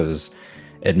that because,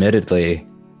 admittedly,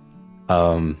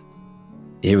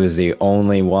 he was the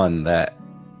only one that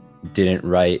didn't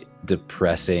write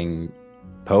depressing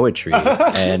poetry,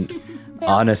 and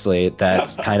honestly,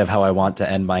 that's kind of how I want to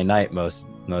end my night most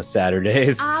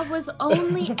Saturdays. I was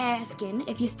only asking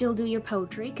if you still do your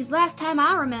poetry, because last time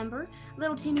I remember,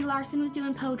 little Timmy Larson was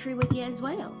doing poetry with you as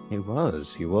well. He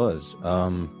was.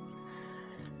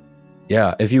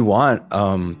 Yeah, if you want,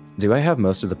 do I have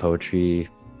most of the poetry?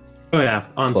 Oh yeah,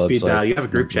 on Clubs, speed dial. like- You have a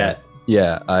group chat.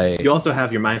 Yeah, You also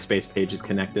have your MySpace pages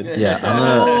connected. Yeah, I'm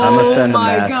gonna send a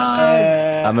my mass.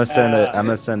 God. I'm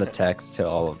gonna send a text to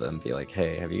all of them, be like,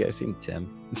 "Hey, have you guys seen Tim?"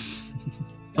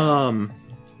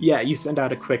 Yeah, you send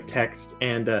out a quick text,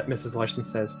 and Mrs. Larson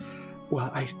says,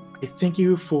 "Well, I thank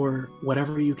you for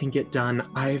whatever you can get done.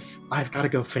 I've got to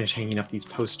go finish hanging up these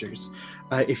posters.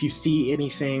 If you see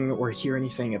anything or hear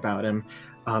anything about him,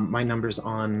 my number's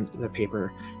on the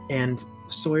paper. And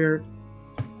Sawyer,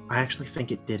 I actually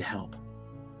think it did help.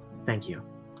 Thank you.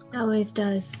 it always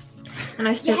does. And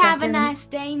I You sit have back a down. nice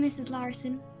day, Mrs.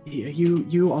 Larson. Yeah,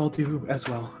 you all do as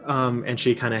well." And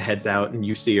she kind of heads out, and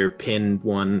you see her pin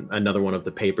another one of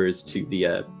the papers to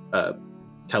the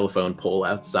telephone pole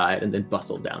outside, and then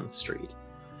bustle down the street.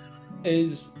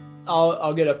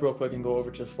 I'll get up real quick and go over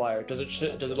to the flyer. Does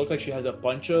it look like she has a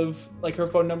bunch of like her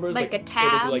phone numbers? Like a able to,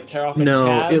 tab? like tear off in No,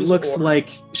 tabs, it looks or- like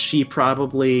she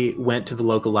probably went to the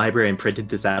local library and printed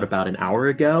this out about an hour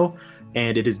ago,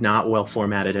 and it is not well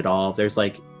formatted at all. There's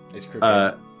like, It's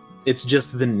crooked. it's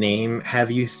just the name.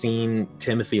 Have you seen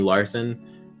Timothy Larson?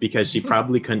 Because she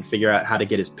probably couldn't figure out how to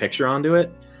get his picture onto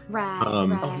it. Right, right. Oh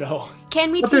no.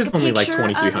 Can we But take there's a only like picture of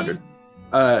 2,300.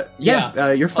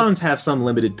 it? Your phones have some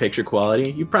limited picture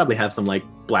quality. You probably have some like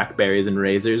Blackberries and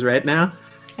Razors right now.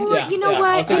 Or Yeah, you know yeah, what?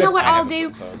 I'll You take know it. what I I'll have a do?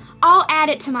 flip phone. I'll add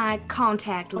it to my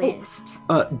contact list.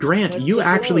 Grant, That's you just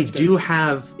actually what I was do gonna-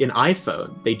 have an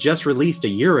iPhone. They just released a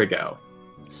year ago.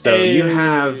 So you Hey.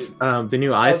 have the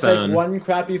new I'll iPhone. take one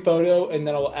crappy photo and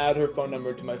then I'll add her phone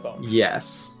number to my phone.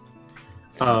 Yes.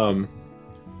 And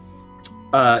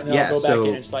then I'll Yeah, go back so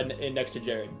in and slide in next to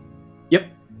Jared. yep.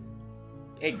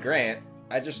 Hey Grant,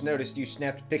 I just noticed you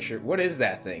snapped a picture. What is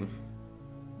that thing?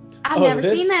 I've Oh, never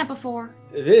this- seen that before.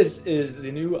 This is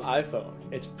the new iPhone.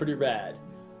 It's pretty rad.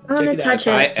 I want to Check it touch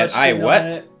out. it. Touch I screen what? on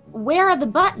it. Where are the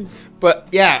buttons? But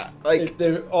yeah, like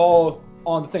They're all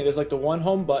on the thing. There's like the one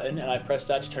home button, and I press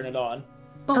that to turn it on.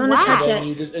 But I wanna why? touch Then it.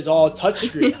 you just it's all touch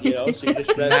screen, you know. So you just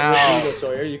press Now. Windows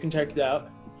Sawyer. You can check it out.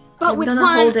 But I'm with gonna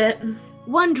one hold it.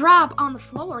 one drop on the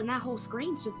floor, and that whole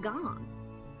screen's just gone.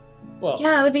 Well,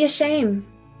 Yeah, it would be a shame.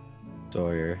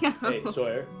 Sawyer, hey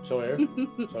Sawyer, Sawyer.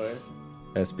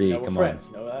 SB, Yeah, we're come on. friends.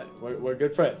 You know that? We're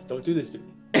good friends. Don't do this to me.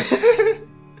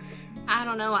 I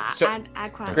don't know. So- I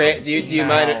quite. Grant, do you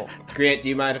mind? Now. Grant, do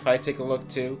you mind if I take a look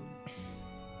too?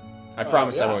 I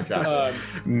promise I Yeah. won't drop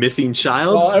it. Missing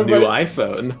child, Well, new everybody-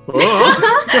 iPhone.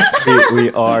 Oh. We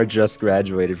are just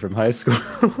graduated from high school.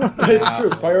 It's true.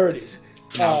 Priorities.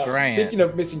 Now, Grant. Speaking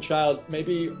of missing child,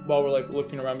 maybe while we're like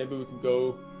looking around, maybe we can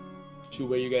go to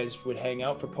where you guys would hang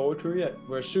out for poetry.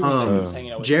 We're assuming that he was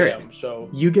hanging out with Jared, them, so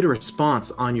you get a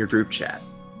response on your group chat.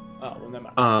 oh, well,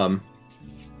 never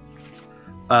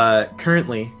mind.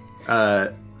 Currently,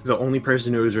 the only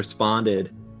person who has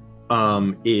responded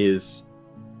is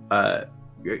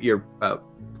you're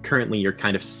currently your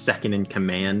kind of second in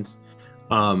command,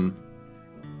 good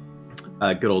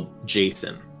old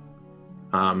Jason.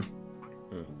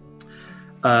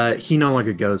 He no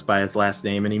longer goes by his last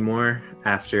name anymore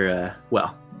after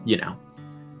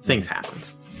things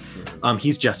happened.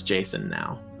 He's just Jason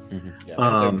now.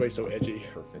 Yeah. Everybody's so edgy.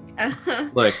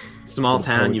 Perfect. Look, small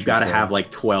town, Poetry you've got to club. have like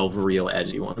 12 real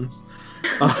edgy ones. You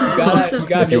gotta If make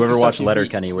you ever yourself watch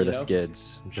Letterkenny, unique, we're you the know?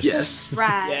 Skids. Just- Yes.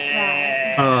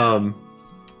 Right.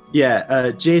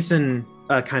 Yeah. Jason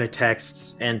kind of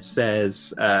texts and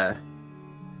says,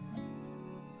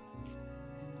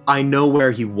 I know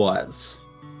where he was.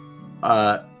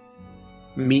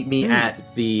 Meet me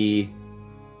at the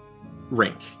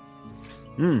rink.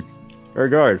 Very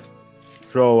good.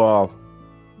 So,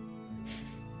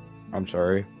 I'm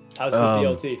sorry. How's the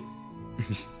BLT?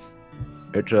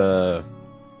 It's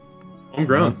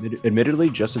Homegrown. admittedly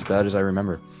just as bad as I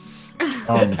remember.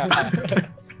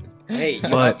 Hey,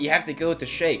 But- you have to go with the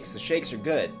shakes. The shakes are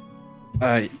good.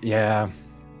 Yeah.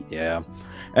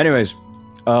 Anyways,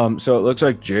 so it looks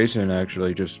like Jason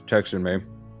actually just texted me.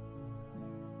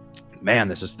 Man,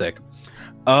 this is thick.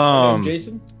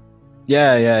 Jason?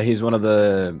 Yeah, he's one of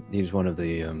the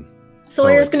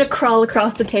Sawyer's Poets. gonna crawl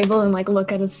across the table and like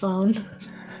look at his phone.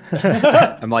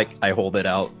 I'm like, I hold it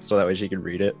out so that way she can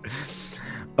read it.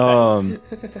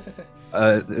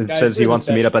 It Guys, says he we're the wants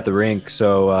to meet best up at the friends. rink,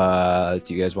 so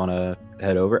do you guys want to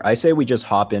head over? I say we just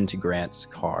hop into Grant's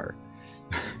car.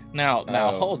 Now,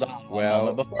 Oh, hold on.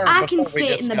 well, Moment. I can we sit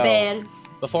just in the go- bed.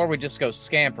 Before we just go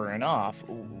scampering off,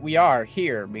 we are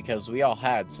here because we all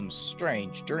had some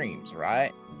strange dreams,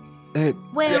 right? Well,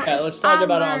 Yeah, let's talk I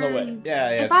about it on the way. learned- Yeah,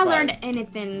 If it's I fine. learned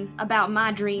anything about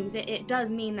my dreams, it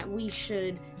does mean that we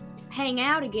should hang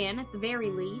out again at the very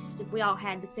least. If we all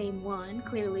had the same one,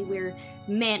 clearly we're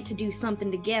meant to do something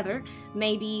together.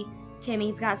 Maybe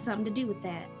Timmy's got something to do with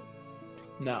that.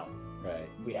 No, Right.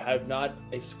 we have not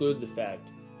excluded the fact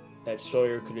that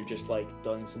Sawyer could have just like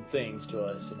done some things to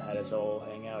us and had us all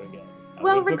hang out again. I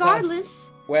Well, wouldn't put past-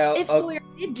 regardless, Well, if Sawyer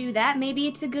did do that, maybe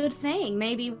it's a good thing.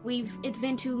 Maybe it's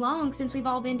been too long since we've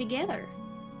all been together.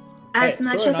 As Hey,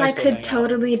 much Sawyer as and I I still could hang out.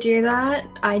 totally do that,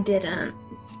 I didn't.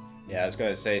 yeah, I was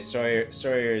gonna say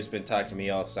Sawyer's been talking to me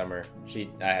all summer.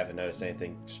 I haven't noticed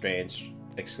anything strange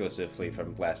exclusively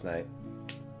from last night.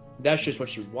 That's just what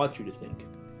she wants you to think.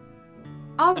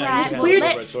 All I right, understand. well, Weird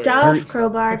Let's- stuff,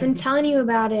 Crowbar. I've been telling you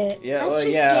about it. Yeah, let's well,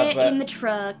 just yeah, get but in the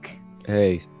truck.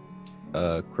 Hey,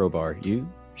 Crowbar, you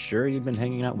sure you've been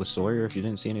hanging out with Sawyer if you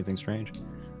didn't see anything strange?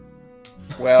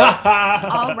 well,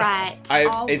 All right.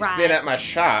 it's been at my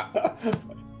shop.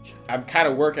 I'm kind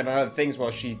of working on other things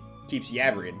while she keeps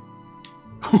yabbering.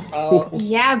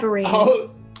 Yabbering.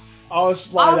 I'll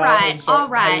slide out and start all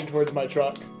right. heading towards my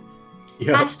truck.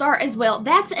 I start as well.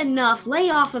 That's enough. Lay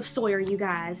off of Sawyer, you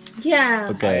guys. Yeah.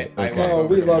 Okay, I okay. walk Oh, over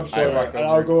we to love him. I Sawyer, walk and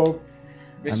I'll over. go.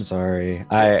 I'm sorry.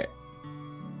 I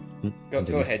Go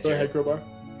Continue. ahead, Go Jared. ahead, Crowbar.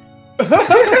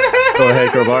 Go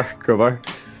ahead, Crowbar,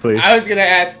 please. I was gonna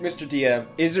ask Mr. DM,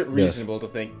 is it reasonable to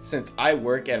think, since I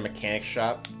work at a mechanic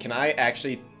shop, can I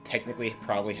actually technically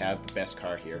probably have the best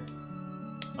car here?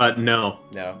 No.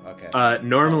 No? Okay.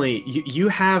 Normally, you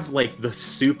have like the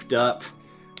souped up,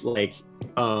 like,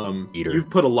 Eater. you've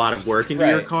put a lot of work into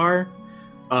your Right. car.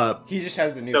 He just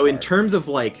has the new So in car. terms of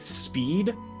like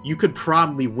speed, you could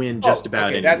probably win just about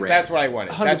okay, any that's race. what I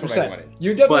wanted. 100%. That's what I wanted.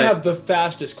 You definitely But- have the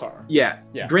fastest car. Yeah.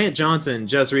 Yeah. Grant Johnson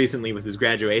just recently with his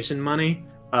graduation money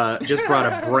just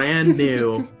brought a brand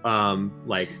new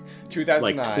like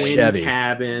 2009. twin Chevy.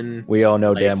 cabin. We all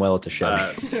know like, damn well it's a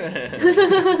Chevy.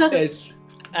 It's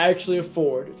actually a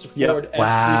Ford. It's a Yep. Ford F-350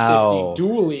 Wow.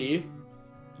 dually.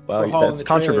 Wow, for hauling that's the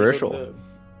trailers controversial. over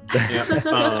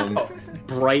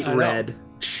Bright I know. red,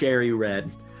 cherry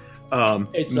red.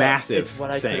 It's Massive It's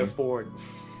what I thing. could afford.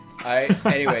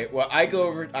 Anyway, well, I go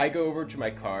over to my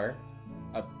car,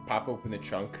 I pop open the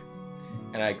trunk,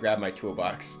 and I grab my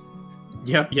toolbox.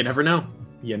 Yep, you never know.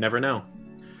 You never know.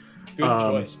 Good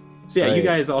choice. So yeah, you Right.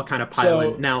 guys all kind of pile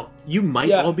So- in. Now you might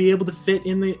Yeah. all be able to fit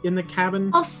in the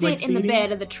cabin. I'll sit like, in the seating.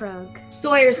 bed of the trunk.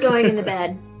 Sawyer's going in the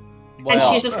bed, and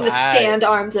Well, she's just gonna I- stand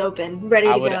arms open, ready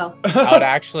I to would- go. I would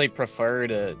actually prefer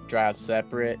to drive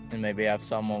separate and maybe have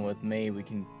someone with me. We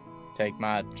can take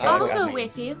my truck. I'll I go mean,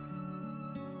 with you.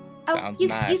 Oh, Sounds you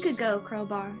nice. could go,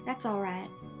 Crowbar. That's all right.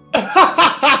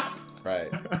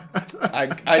 Right. I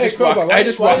Hey, just Crowbar, walk. I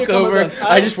just why are you walk coming over. with us?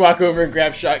 I just walk over and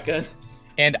grab shotgun.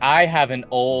 And I have an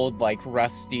old, like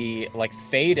rusty, like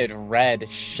faded red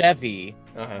Chevy,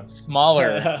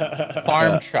 smaller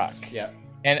farm truck. Yeah.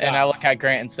 And I look at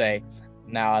Grant and say,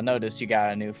 "Now I notice you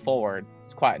got a new Ford.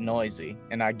 It's quite noisy."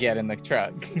 And I get in the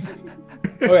truck.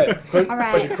 Okay, quick All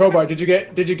right. question. Crowbar, did you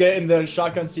get in the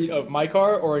shotgun seat of my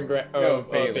car or in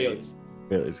Bailey's?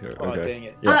 Bailey's car. Oh, Okay. dang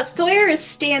it. Yeah. Sawyer is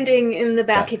standing in the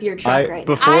back of your truck right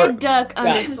now. I duck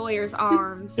under Sawyer's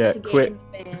arms Yeah, to get quick.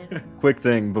 in bed. Quick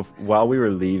thing, while we were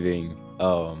leaving,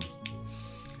 I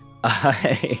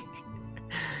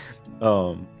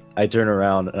turn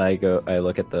around and I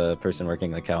look at the person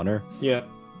working the counter. Yeah.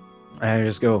 And I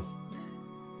just go,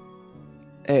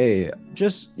 "Hey,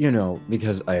 just,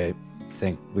 because I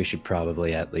think we should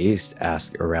probably at least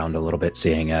ask around a little bit,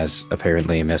 seeing as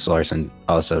apparently Miss Larson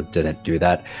also didn't do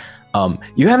that.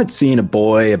 You haven't seen a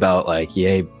boy about like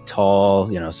yay tall,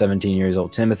 17 years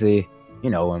old, Timothy. You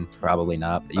know him, probably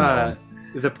not. But you know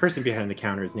him. The person behind the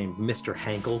counter is named Mr.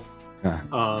 Hankel.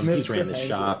 Huh. He's Mr. ran the Hankel.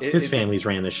 shop. Is His it- family's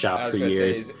ran the I shop was for gonna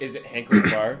years. say, is it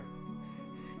Hankel's bar?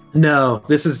 No,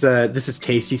 this is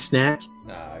Tasty Snack.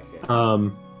 I see.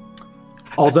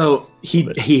 Although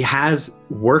he has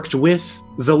worked with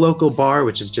the local bar,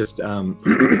 which is just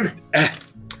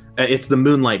it's the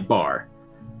Moonlight Bar,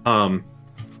 and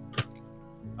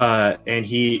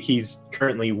he's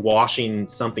currently washing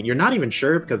something. You're not even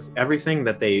sure because everything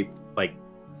that they like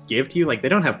give to you, like they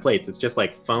don't have plates. It's just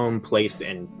like foam plates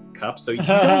and cups, so you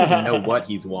don't even know what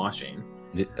he's washing.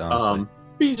 Honestly.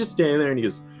 He's just standing there and he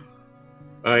goes,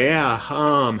 "Oh yeah,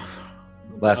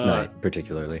 Last night,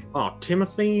 particularly. oh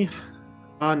Timothy,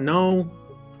 no,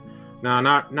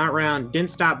 not round.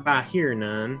 Didn't stop by here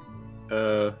none.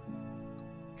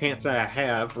 Can't say I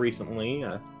have recently.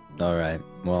 All right.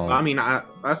 Well, I mean, I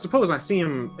suppose I see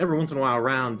him every once in a while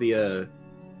around the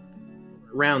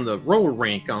roller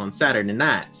rink on Saturday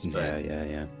nights. But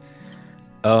yeah.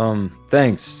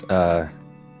 Thanks.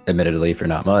 Admittedly for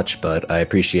not much, but I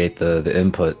appreciate the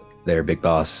input there, big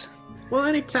boss. well,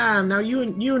 anytime. Now you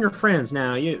and your friends.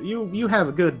 Now you have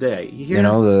a good day. You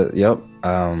hear?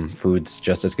 Food's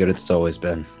just as good as it's always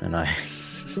been, and I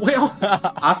Well,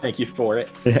 I thank you for it.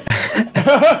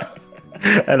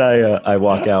 and I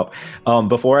walk out.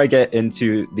 Before I get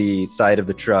into the side of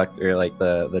the truck or like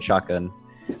the shotgun,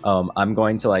 I'm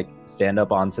going to like stand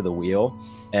up onto the wheel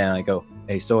and I go,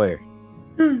 "Hey Sawyer,"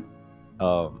 and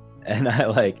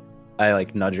I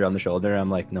nudge her on the shoulder. I'm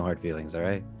like, "No hard feelings, all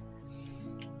right?"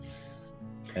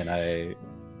 And I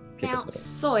kick Now, it.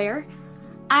 Sawyer,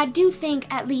 I do think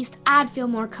at least I'd feel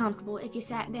more comfortable if you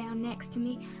sat down next to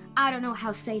me. I don't know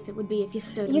how safe it would be if you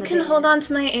stood in You the can bed. hold on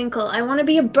to my ankle. I want to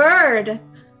be a bird.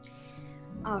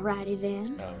 Alrighty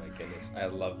then. Oh my goodness, I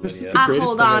love This is Lydia. the I greatest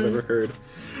hold thing on. I've ever heard.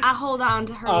 I hold on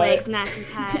to her legs nice and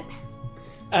tight.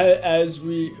 As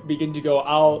we begin to go,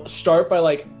 I'll start by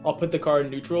I'll put the car in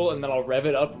neutral and then I'll rev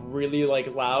it up really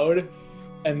loud,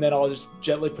 and then I'll just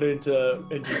gently put it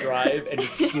into drive and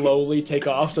just slowly take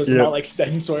off so it's Yeah. not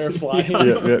sending Sawyer flying.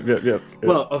 Yep.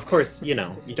 Well, of course, you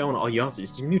don't. You also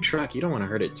it's a new truck. You don't want to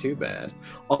hurt it too bad.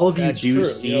 All of you That's do true.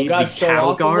 see gotta the show cow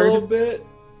off a little guard. bit.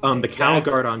 The cow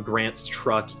Exactly. guard on Grant's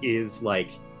truck is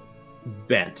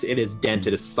bent. It is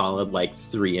dented a solid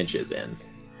 3 inches in.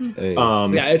 Hey.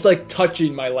 Yeah, it's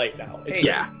touching my light now. It's Hey,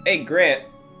 Yeah. Hey Grant,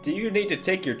 do you need to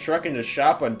take your truck into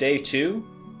shop on day 2?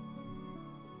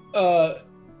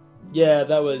 Yeah,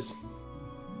 that was.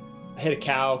 I hit a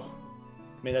cow.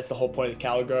 I mean, that's the whole point of the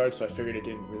cow guard, so I figured it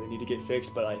didn't really need to get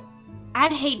fixed. But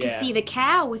I'd hate to Yeah. see the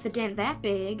cow with a dent that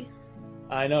big.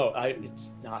 I know,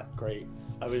 it's not great.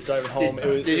 I was driving home.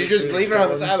 Did you just leave it on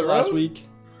the side of the last road? week?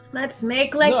 Let's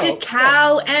make like No, a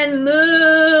cow and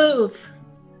move.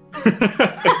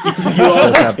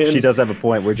 She does have a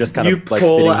point. We're just kind You of pull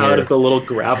sitting out here. of the little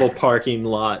gravel parking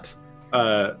lot,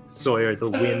 Sawyer. The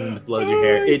wind blows your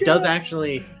hair. It does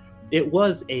actually. It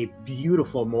was a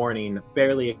beautiful morning,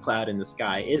 barely a cloud in the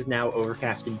sky. It is now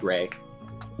overcast and gray.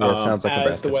 Yeah, it sounds like As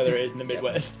Nebraska. the weather is in the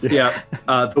Midwest. Yeah,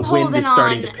 the wind Holding is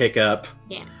starting on. to pick up.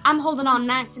 Yeah, I'm holding on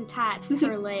nice and tight to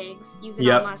her legs, using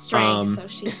Yep, all my strength so um,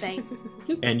 she's safe.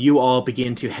 And you all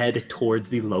begin to head towards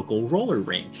the local roller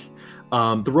rink.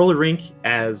 The roller rink,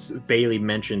 as Bailey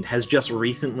mentioned, has just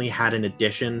recently had an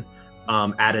addition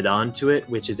added on to it,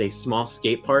 which is a small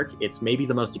skate park. It's maybe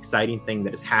the most exciting thing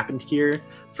that has happened here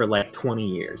for 20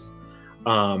 years.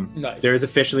 Nice. There's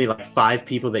officially 5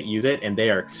 people that use it, and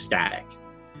they are ecstatic.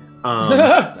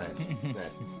 Nice.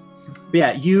 But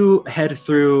yeah, you head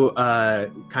through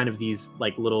kind of these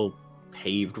little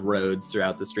paved roads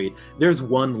throughout the street. There's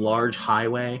one large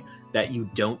highway that you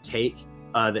don't take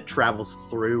that travels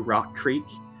through Rock Creek.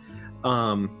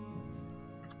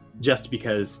 just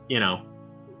because,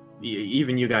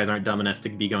 even you guys aren't dumb enough to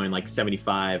be going like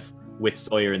 75 with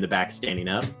Sawyer in the back standing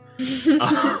up.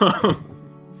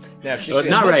 Now, if she's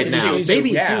Not right now. Maybe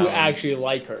we do actually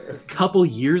like her. a couple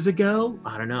years ago,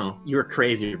 I don't know. You were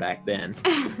crazier back then.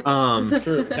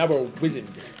 True. Now we're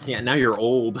wizened. Yeah, now you're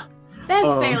old.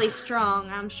 Bev's fairly strong.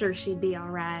 I'm sure she'd be all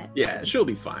right. Yeah, she'll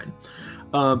be fine.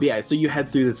 But yeah, so you head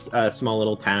through this small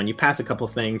little town. You pass a couple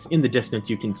things. In the distance,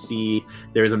 you can see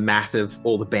there's a massive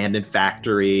old abandoned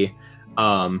factory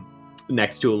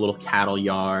next to a little cattle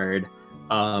yard.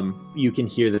 You can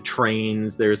hear the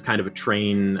trains. There's kind of a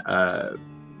train,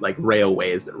 like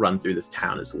railways that run through this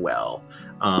town as well.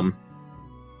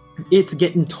 It's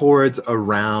getting towards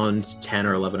around 10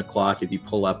 or 11 o'clock as you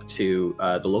pull up to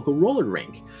the local roller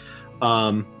rink.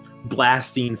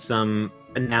 Blasting some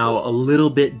now a little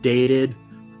bit dated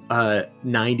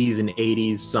 90s and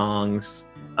 80s songs,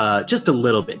 just a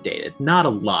little bit dated, not a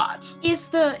lot. Is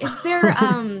there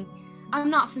I'm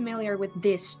not familiar with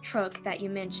this truck that you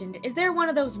mentioned. Is there one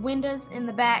of those windows in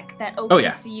the back that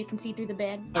opens so you can see through the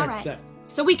bed? All right.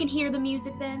 So we can hear the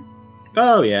music then?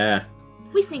 Oh yeah.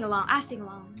 We sing along. I sing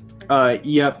along.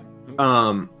 Yep.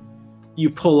 You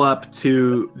pull up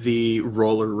to the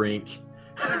roller rink,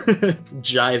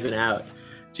 jiving out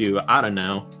to, I don't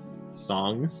know,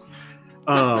 songs.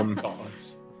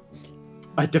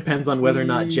 It depends on whether or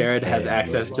not Jared has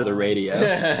access to the radio.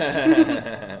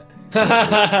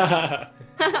 I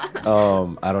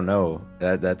don't know.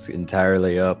 That's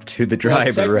entirely up to the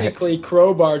driver, right? Technically,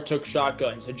 Crowbar took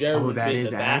shotgun, so Jared would that be in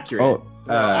is the back. accurate.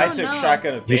 I took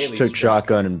shotgun of You Bailey's. took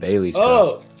shotgun and Bailey's.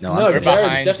 Oh, No, no, I'm Jared's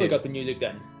sorry. definitely got the music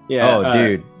then. Yeah. Oh,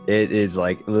 dude, it is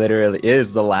like literally it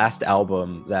is the last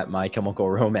album that My Chemical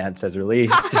Romance has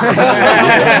released.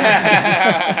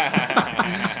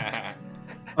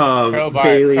 Crowbar.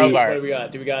 Bailey, What do we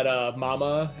got? Do we got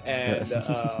Mama and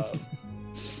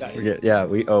nice.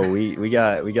 we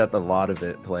got the lot of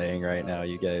it playing right now.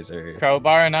 You guys are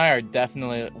Crowbar and I are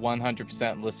definitely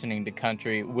 100% listening to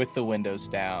country with the windows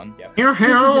down.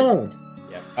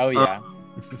 Oh yeah.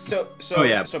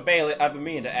 So Bailey, I've been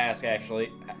meaning to ask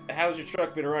actually, how's your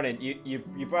truck been running?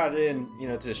 You brought it in,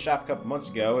 to the shop a couple months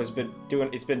ago. It's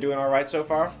been doing all right so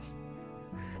far?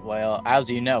 Well, as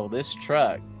you know,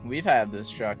 we've had this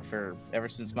truck ever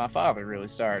since my father really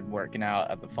started working out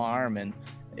at the farm, and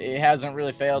it hasn't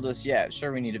really failed us yet.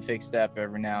 Sure, we need to fix it up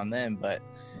every now and then, but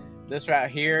this right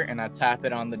here, and I tap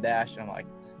it on the dash, and I'm like,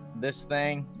 this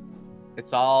thing,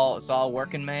 it's all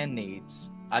working man needs.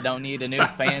 I don't need a new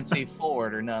fancy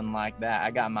Ford or nothing like that.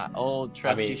 I got my old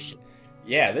trusty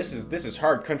Yeah, this is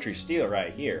hard country steel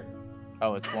right here.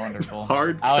 Oh, it's wonderful.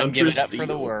 Hard I wouldn't give it country up for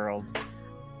the steel. world.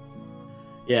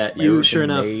 Yeah, you sure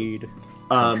American enough.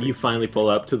 made. You finally pull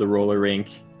up to the roller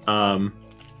rink.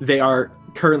 They are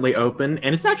currently open,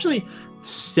 and it's actually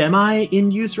semi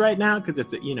in use right now because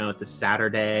it's a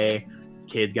Saturday.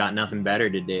 Kids got nothing better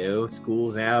to do.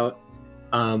 School's out.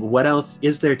 What else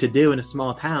is there to do in a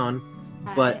small town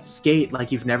but skate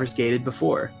like you've never skated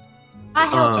before? I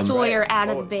help Um, Sawyer out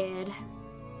Oh. of bed.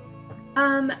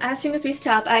 As soon as we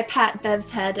stop, I pat Bev's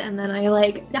head and then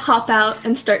I hop out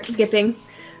and start skipping.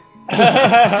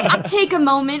 I take a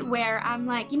moment where I'm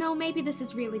like, maybe this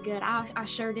is really good. I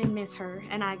sure did miss her,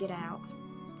 and I get out.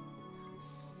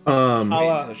 Oh,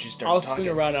 Until she starts I'll talking.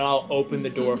 swing around and I'll open the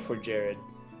door for Jared.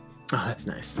 that's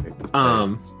nice.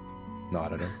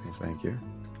 Not at all. Thank you.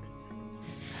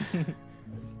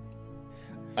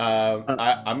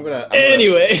 I'm gonna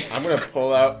Anyway. I'm gonna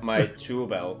pull out my tool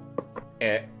belt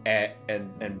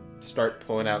and start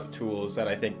pulling out tools that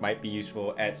I think might be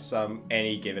useful at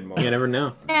any given moment. You never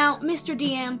know. Now, Mr.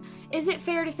 DM, is it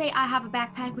fair to say I have a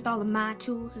backpack with all of my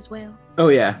tools as well? Oh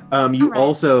yeah. You Alright.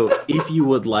 also, if you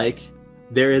would like,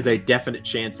 there is a definite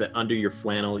chance that under your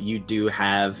flannel you do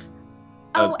have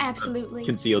Oh, absolutely.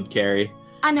 concealed carry.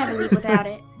 I never leave without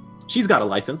it. She's got a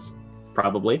license,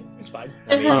 probably. It's fine.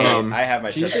 I mean, Um, I have my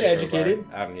she's trusty been crowbar. educated.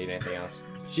 I don't need anything else.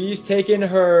 She's taken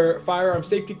her firearm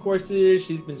safety courses.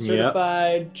 She's been Yep.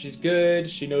 certified. She's good.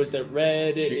 She knows that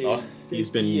red She- is She's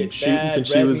been safety, it's shooting bad, since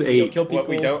she red was means you don't 8. kill people. What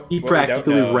we don't He what we don't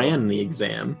practically know- ran the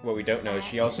exam. What we don't know is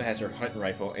she also has her hunting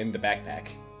rifle in the backpack.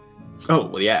 Oh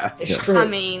well, yeah. It's Yeah. true. I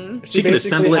mean, She can basically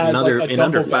assemble it in has, under- like, a in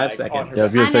under duffel 5 bag seconds. on her Yeah, I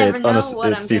was back. gonna say I it's never know what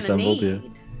I'm gonna assembled, yeah.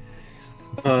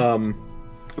 need.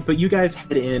 But you guys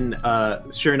head in.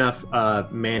 Sure enough,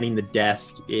 manning the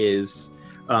desk is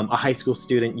a high school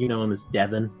student. You know him as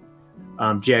Devin.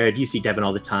 Jared, you see Devin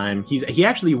all the time. He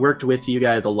actually worked with you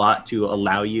guys a lot to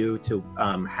allow you to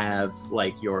have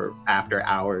like your after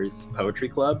hours poetry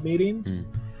club meetings.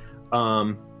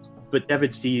 But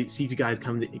Devin sees you guys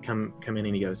come in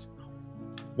and he goes,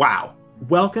 "Wow,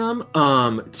 welcome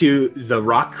to the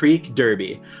Rock Creek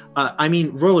Derby.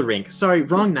 Roller rink. Sorry,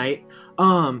 wrong night.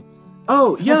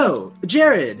 Oh, yo,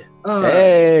 Jared.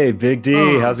 Hey, Big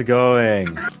D, how's it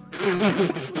going?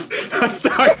 I'm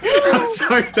sorry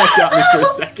that got me for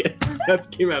a second.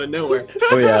 That came out of nowhere.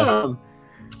 Oh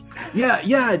yeah.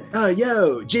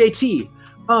 Yo, JT.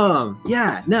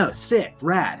 Yeah, no, sick,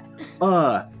 rad.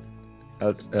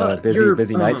 That's you're,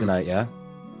 busy night tonight, yeah?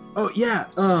 Oh yeah.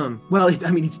 Well,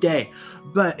 it's day,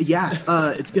 but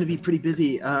yeah, it's gonna be pretty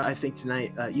busy. I think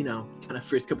tonight. Kind of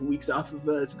first couple weeks off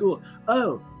of school.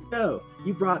 Oh, yo,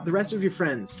 you brought the rest of your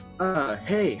friends.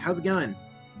 Hey, how's it going?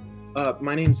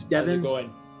 My name's Devin. How's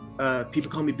it going? People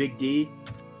call me Big D.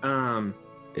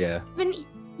 Yeah. Devin,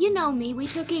 you know me. We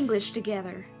took English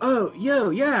together. Oh, yo,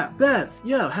 yeah, Bev.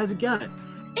 Yo, how's it going?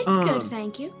 It's good,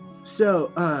 thank you.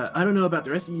 So, I don't know about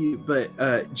the rest of you, but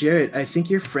Jared, I think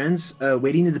your friend's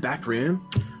waiting in the back room.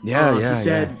 Yeah, He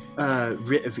said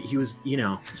he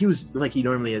was like he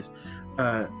normally is.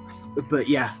 But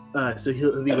yeah, so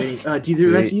he'll be waiting. Do the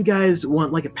rest of you guys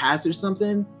want like a pass or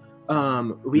something?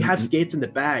 We have skates in the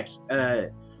back.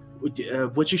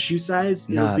 What's your shoe size?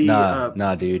 Nah,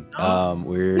 dude. No?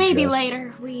 We're Maybe just...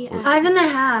 later.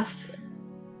 5.5.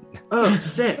 Oh,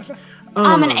 sick.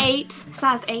 I'm an 8,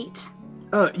 size 8.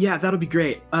 Oh, yeah, that'll be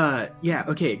great. Yeah,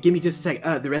 okay, give me just a sec.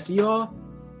 The rest of you all?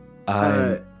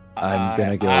 I'm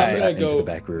gonna go into the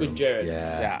back room. With Jared.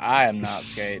 Yeah, I am not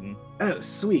skating. Oh,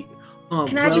 sweet.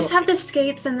 Can I just have the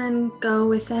skates and then go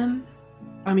with them?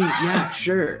 Yeah,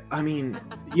 sure.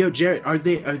 Yo, Jared, are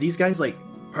these guys like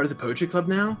part of the poetry club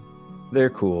now? They're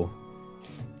cool.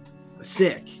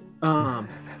 Sick. Well,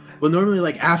 normally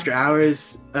like after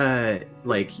hours,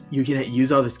 like you can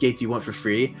use all the skates you want for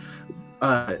free.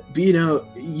 But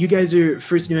you guys are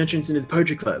first new entrants into the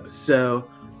poetry club, so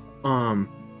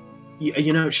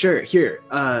sure, here.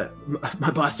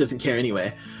 My boss doesn't care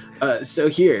anyway. So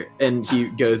here, and he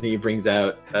goes and he brings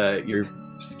out your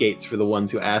skates for the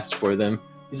ones who asked for them.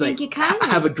 He's Thank like, you kindly.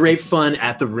 have a great fun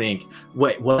at the rink.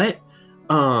 Wait, what?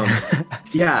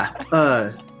 Yeah.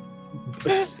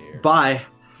 Bye.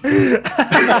 And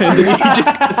then he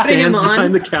just stands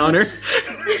behind the counter.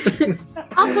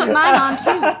 I'll put mine on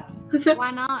too.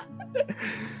 Why not?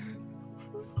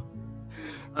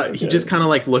 He just kind of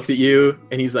like looks at you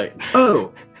and he's like,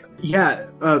 oh, yeah.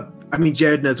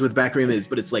 Jared knows where the back room is,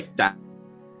 but it's like that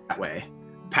way.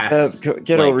 Past. Get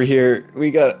like, over here.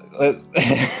 We got.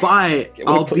 Bye.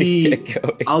 I'll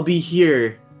be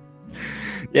here.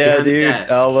 Yeah, dude.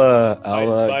 I'll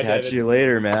Bye, catch David. you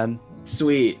later, man.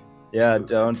 Sweet. Yeah,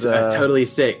 don't totally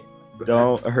sick.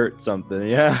 don't hurt something.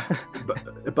 Yeah.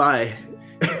 Bye.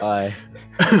 Bye.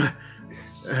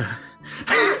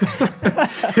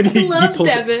 And he pulls,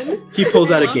 Devin. He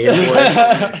pulls out a Game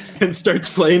Boy and starts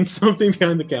playing something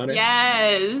behind the counter.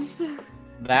 Yes.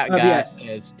 That guy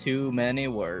says too many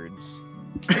words.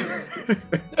 I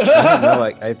don't know,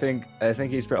 I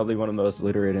think he's probably one of the most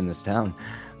literate in this town.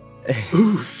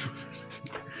 Oof.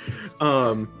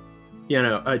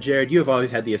 Jared, you have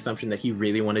always had the assumption that he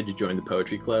really wanted to join the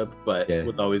poetry club, but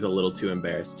was always a little too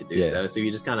embarrassed to do so. So he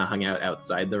just kind of hung out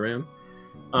outside the room.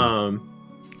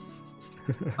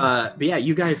 But yeah,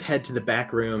 you guys head to the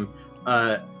back room.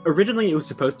 Originally, it was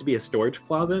supposed to be a storage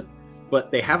closet,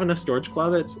 but they have enough storage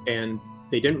closets, and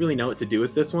they didn't really know what to do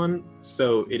with this one.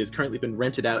 So it has currently been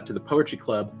rented out to the poetry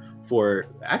club for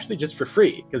just for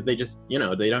free, because they just,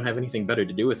 they don't have anything better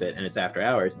to do with it, and it's after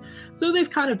hours. So they've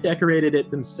kind of decorated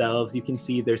it themselves. You can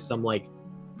see there's some like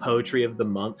poetry of the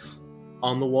month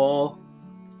on the wall.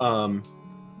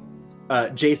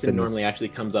 Jason normally actually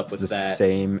comes up with the that.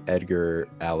 Same Edgar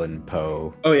Allan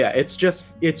Poe. Oh yeah, it's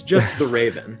just the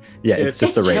Raven. Yeah, it's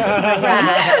just the Raven.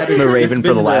 The Raven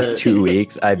for the last 2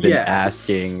 weeks. I've been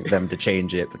asking them to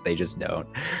change it, but they just don't.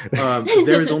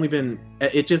 There has only been,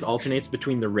 it just alternates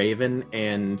between the Raven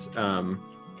and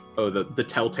the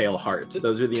Telltale Heart.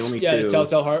 Those are the only two. Yeah, the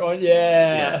Telltale Heart one.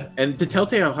 Yeah. And the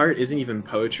Telltale Heart isn't even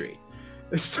poetry.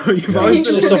 So you've always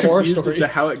been a little confused as to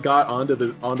how it got onto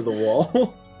the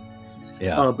wall.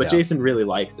 But Jason really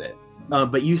likes it.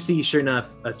 But you see, sure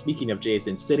enough, speaking of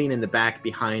Jason, sitting in the back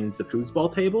behind the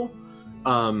foosball table,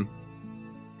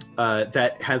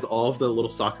 that has all of the little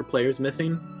soccer players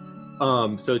missing.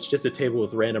 So it's just a table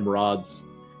with random rods.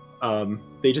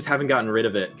 They just haven't gotten rid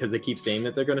of it because they keep saying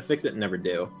that they're going to fix it and never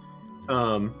do.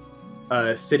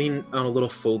 Sitting on a little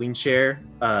folding chair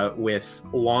with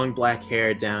long black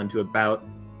hair down to about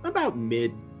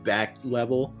mid back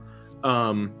level.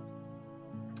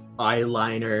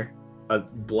 Eyeliner, a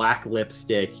black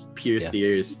lipstick, pierced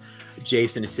ears.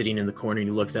 Jason is sitting in the corner and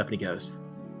he looks up and he goes,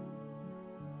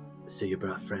 "So you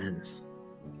brought friends?"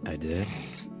 I did.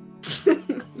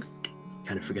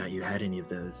 kind of forgot you had any of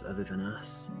those other than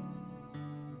us.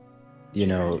 You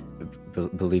know,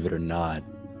 believe it or not,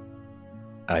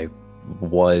 I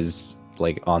was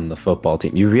like on the football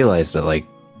team. You realize that like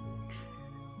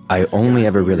I only forgot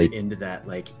ever you were really into that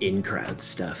like in-crowd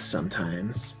stuff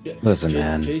sometimes. Listen,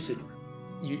 man. Jason,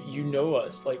 you know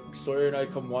us. Like Sawyer and I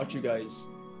come watch you guys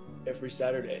every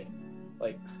Saturday,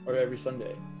 like, or every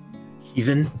Sunday.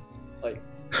 Even Like,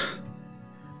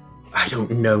 I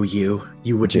don't know you.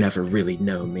 You would never really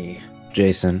know me.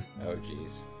 Jason. Oh,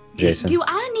 jeez. Jason. Do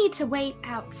I need to wait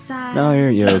outside? No,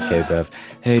 you're okay, Bev.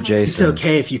 Hey, It's Jason.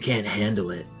 okay if you can't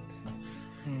handle it.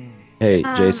 Hey,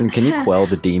 Jason, can you quell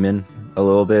the demon a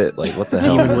little bit? Like, what the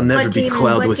hell? Demon will never What be demon?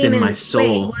 quelled What within demon? my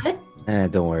soul. Wait,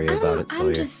 what? Don't worry about it,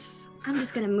 Sawyer. I'm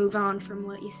just gonna move on from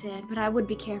what you said, but I would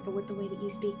be careful with the way that you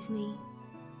speak to me.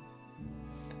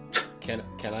 Can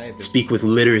I at this Speak with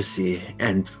literacy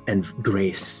and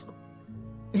grace.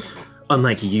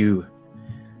 Unlike you.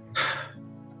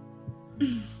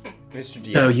 Mr.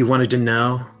 DM? Oh, you wanted to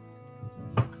know?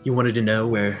 You wanted to know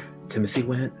where Timothy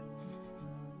went?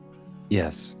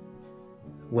 Yes.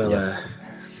 Well, Yes.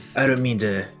 I don't mean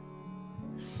to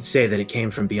say that it came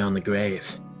from beyond the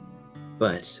grave,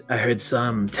 but I heard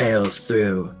some tales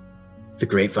through the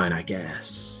grapevine, I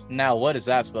guess. Now, what is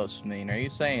that supposed to mean? Are you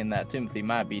saying that Timothy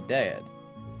might be dead?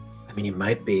 I mean, he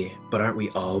might be, but aren't we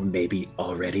all maybe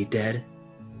already dead?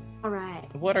 All right.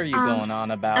 What are you Um, going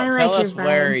on about? I like Tell your us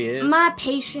where vibe. he is. My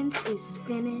patience is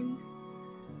thinning.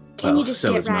 Can Well, you just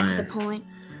so get is right to the mine. point?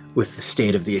 With the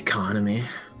state of the economy.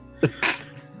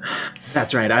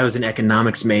 That's right, I was an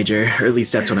economics major, or at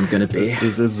least that's what I'm gonna be.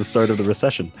 This is the start of the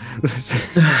recession.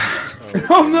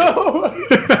 Oh no!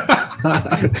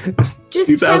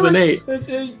 Just tell us. 2008. This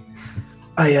is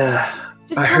I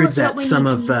Just I tell heard us what that we some need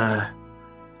of to know.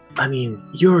 I mean,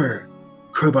 you're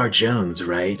Crowbar Jones,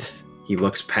 right? He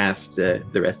looks past the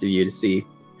rest of you to see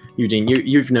Eugene.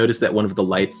 You've noticed that one of the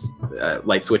light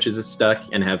switches is stuck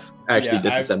and have actually Yeah,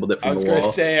 disassembled it I from was the gonna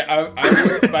wall. say I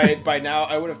would, by now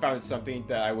I would have found something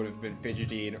that I would have been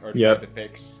fidgeting or Yep. trying to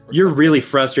fix. or You're something. really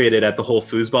frustrated at the whole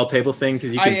foosball table thing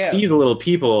because you I can am. see the little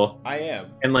people, I am.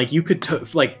 and like you could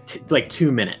like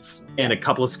 2 minutes and a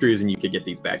couple of screws, and you could get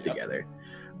these back Yep. together.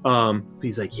 But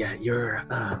he's like, yeah,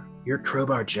 you're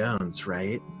Crowbar Jones,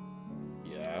 right?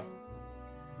 Yeah.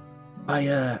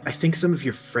 I think some of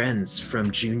your friends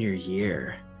from junior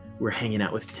year were hanging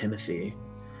out with Timothy.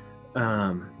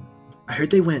 I heard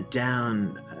they went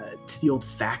down to the old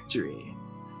factory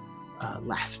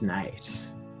last night.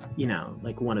 You know,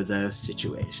 like one of those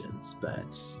situations.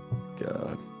 But,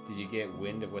 God. Did you get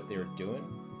wind of what they were doing?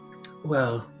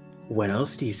 well, what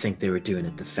else do you think they were doing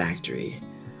at the factory?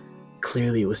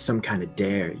 Clearly it was some kind of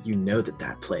dare. You know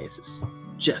that place is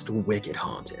just wicked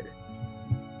haunted.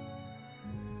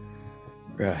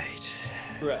 Right.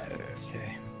 right.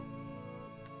 Okay.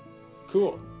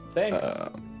 Cool. Thanks.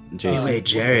 Jason. Anyway, We're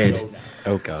Jared, gonna go now.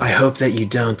 Oh God. I hope that you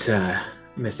don't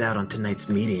miss out on tonight's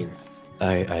meeting.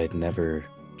 I'd never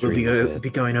We'll dreamed of it. be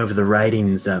going over the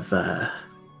writings of,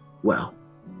 well,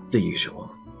 the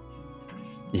usual.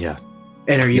 Yeah.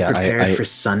 And are you Yeah, prepared I- for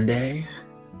Sunday?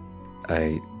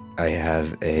 I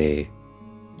have a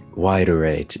wide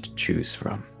array to choose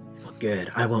from. Well,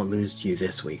 good. I won't lose to you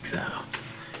this week,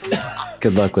 though.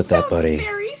 Good luck with that, Sounds buddy.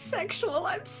 very sexual.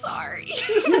 I'm sorry.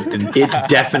 It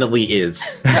definitely is.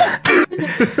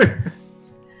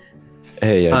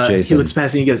 Hey, He Jason. looks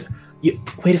past and he goes,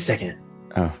 wait a second.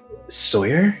 Oh.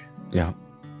 Sawyer? Yeah.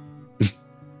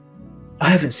 I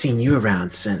haven't seen you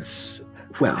around since,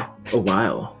 well, a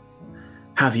while.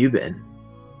 How have you been?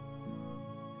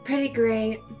 Pretty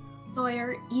great.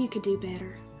 Sawyer, you could do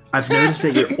better. I've noticed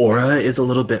that your aura is a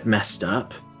little bit messed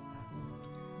up.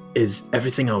 Is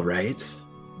everything all right?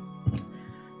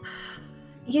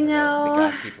 You The know,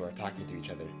 god people are talking to each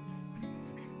other.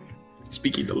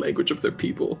 Speaking the language of their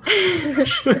people.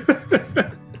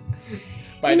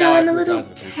 By you now, know, I've I'm a moved little on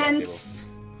to the foosball table. tense,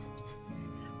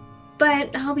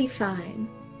 but I'll be fine.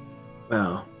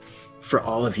 Well, for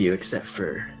all of you except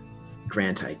for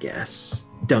Grant, I guess.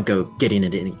 Don't go getting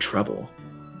into any trouble.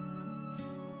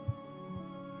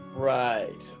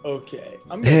 Right. Okay.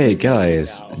 I'm gonna Hey, take a leave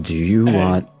guys. now. Do you Hey.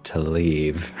 want to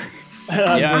leave?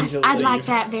 I'm Yeah. going to I'd like leave.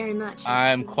 that very much.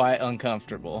 I'm actually. quite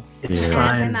uncomfortable. It's Yeah. As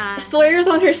fine. am I. Sawyer's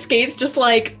on her skates, just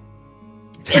like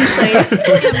in place.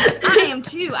 I am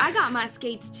too. I got my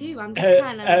skates too. I'm just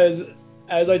kind of.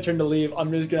 As I turn to leave, I'm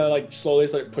just gonna like slowly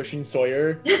start pushing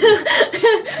Sawyer.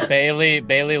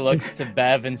 Bailey looks to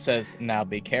Bev and says, "Now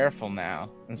be careful now,"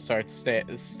 and starts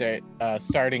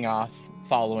starting off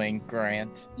following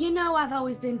Grant. You know, I've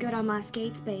always been good on my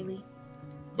skates, Bailey.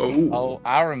 Oh, Oh,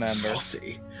 I remember.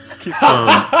 saucy.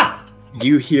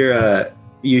 You hear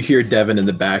You hear Devin in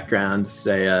the background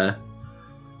say,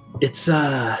 "It's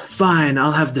fine.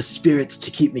 I'll have the spirits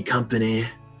to keep me company.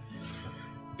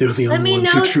 They're the Let only me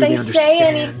ones know who if truly they understand." say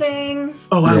anything.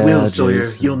 Oh, I Yeah, will, Sawyer.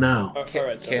 Jason. You'll know. All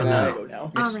right, so Can I I- go now?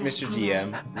 All right, Mr. all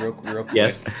GM, right. real quick.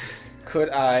 Yes. Could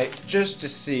I, just to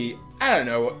see, I don't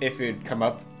know if it'd come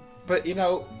up, but you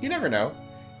never know.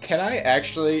 Can I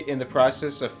actually, in the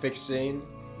process of fixing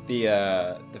the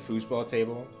foosball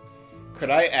table, could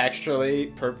I actually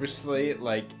purposely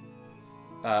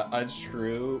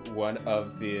unscrew one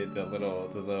of the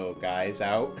little guys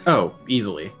out? Oh,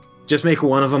 easily. Just make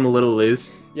one of them a little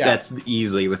loose. Yeah. That's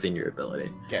easily within your ability.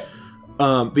 Okay.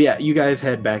 But yeah, you guys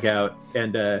head back out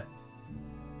and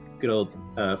good old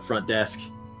front desk.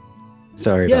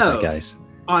 Sorry about Yo. that, guys.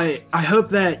 I hope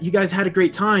that you guys had a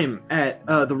great time at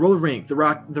the roller rink, the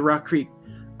Rock Creek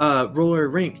roller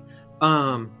rink.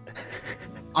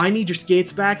 I need your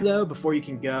skates back though before you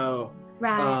can go.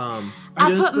 Right. I I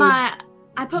don't put my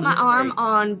suppose- arm Right.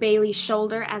 on Bailey's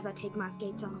shoulder as I take my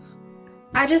skates off.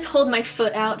 I just hold my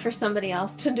foot out for somebody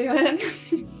else to do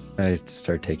it. I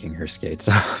start taking her skates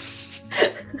off.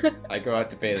 I go out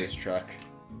to Bailey's truck.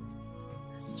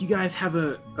 You guys have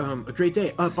a great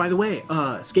day. By the way,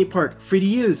 skate park free to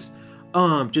use.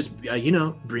 Just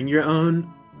bring your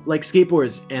own like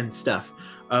skateboards and stuff.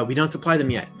 We don't supply them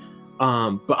yet,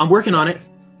 but I'm working on it.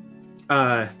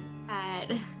 Right.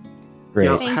 Great.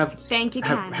 Yeah. Thank you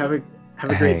kindly. Have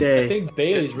a great I day. think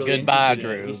Bailey's really Goodbye,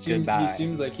 interested in it. Drew. Goodbye. He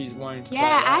seems like he's wanting to Yeah,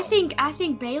 try it I out.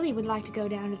 think Bailey would like to go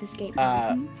down to the skate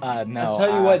park. No. I'll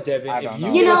tell you what, Devin, I if don't you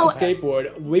know. give You us a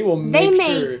skateboard, we will They make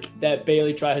make- sure that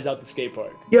Bailey tries out the skate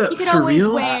park. Yeah, You could for always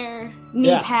real. wear knee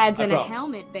Yeah, pads I and a promise.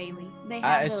 helmet, Bailey. They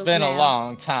have It's those been now. a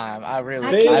long time. I really.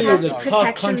 I Bailey can is a cast tough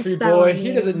protection country spell boy. on He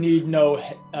you. doesn't need no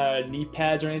knee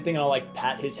pads or anything. I'll like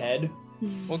pat his head.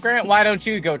 Well, Grant, why don't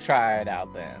you go try it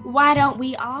out then? Why don't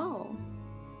we all?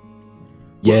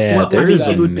 Yeah, Well, there I mean, is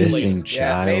a it would be- missing Yeah,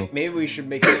 child. maybe we should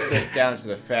make a trip down to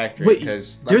the factory Wait,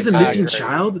 because There's a like, missing I-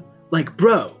 child. Like,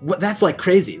 bro, what? That's like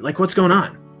crazy. Like, what's going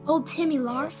on? Old Timmy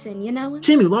Larson, you know him?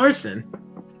 Timmy Larson.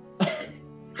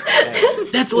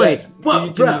 That's like, Yes, whoa,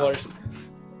 Timmy bro. Larson.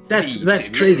 That's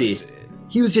crazy.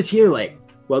 He was just here,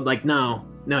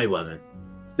 no, he wasn't.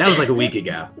 That was like a week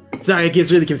ago. Sorry, it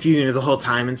gets really confusing with the whole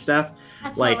time and stuff.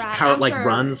 That's Like all right. how it I'm like sure-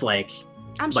 runs, like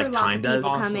I'm sure like lots time of does.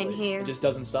 people come in Constantly. here. It just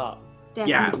doesn't stop. yeah,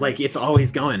 Definitely. like it's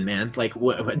always going, man. Like,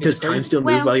 what does time crazy. still move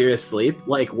Well- while you're asleep?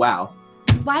 Like, wow.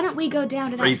 Why don't we go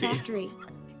down to that Crazy. factory?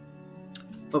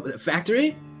 Oh, the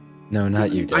factory? No,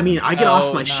 not you, I Devin. mean, I get No,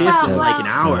 off my no. shift in Well, like an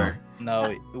well- hour.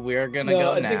 No, we're gonna No,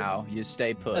 go I think- now. You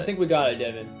stay put. I think we got it,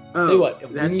 Devin. Oh, Tell you what, if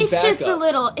we that's- need It's just a backup,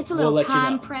 little, we'll let you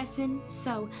time know. pressing,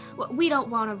 so we don't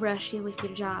want to rush you with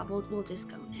your job. We'll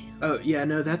just go now. Oh yeah,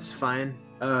 no, that's fine.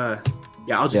 Yeah,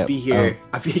 I'll just Yep, be here.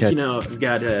 I think okay. I've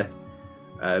got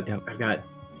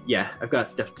Yep. I've got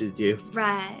stuff to do.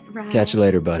 Right. Catch you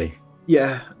later, buddy.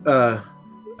 Yeah,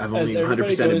 I've only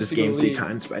everybody 100% of goes this to go game 3 leave.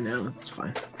 times by now. That's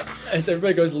fine. As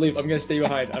everybody goes to leave, I'm gonna stay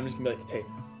behind. I'm just gonna be like,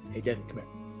 hey, Devin, come here.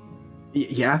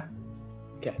 Yeah.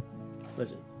 Okay,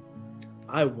 listen.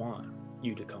 I want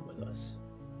you to come with us.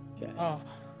 Okay. Oh,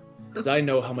 Because I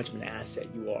know how much of an asset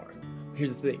you are.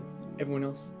 Here's the thing. Everyone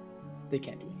else, they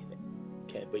can't do anything.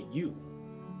 Okay, but you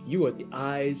are the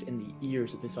eyes and the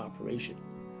ears of this operation.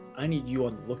 I need you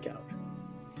on the lookout.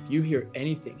 If you hear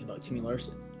anything about Timmy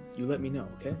Larson, you let me know,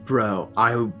 okay? Bro,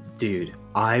 I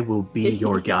will be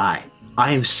your guy.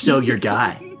 I am so your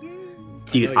guy.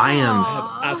 Dude, No, I you am have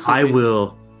I absolutely-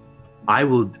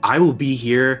 will be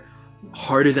here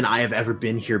harder than I have ever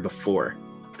been here before.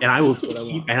 And I will That's what I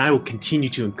want. and I will continue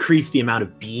to increase the amount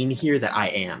of being here that I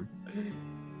am.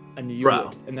 I knew you Bro.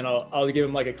 would. And then I'll give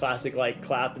him like a classic like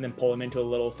clap and then pull him into a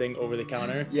little thing over the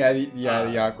counter. Yeah,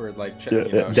 the awkward like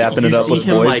dapping You it up see with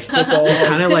him voice. like Football.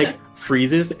 kind of like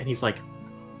freezes and he's like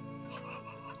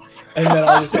And then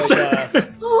I'll just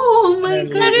like Oh my And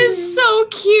god, then That is so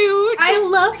cute. I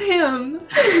love him.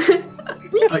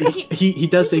 We can take- he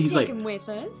does say we he's can like, take him with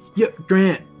us. yeah,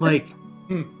 Grant, like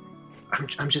Hmm.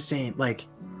 I'm just saying, like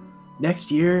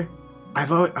next year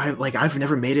I've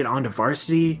never made it onto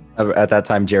varsity. At that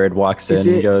time, Jared walks Is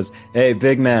in and it- goes, "Hey,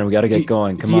 big man, we got to get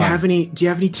going. Come do you on." have any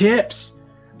tips?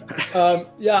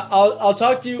 yeah, I'll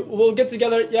talk to you. We'll get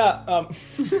together. Yeah.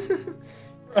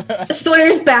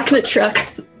 Sawyer's back in the truck.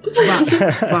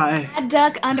 Bye. I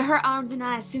duck under her arms and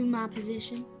I assume my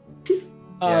position.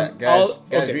 Yeah, guys,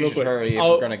 okay, we real should quick. hurry if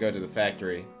I'll- we're gonna go to the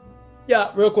factory.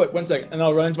 Yeah, real quick, 1 second. And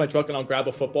I'll run into my truck and I'll grab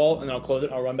a football and then I'll close it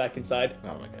and I'll run back inside.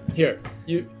 Oh my goodness. Here,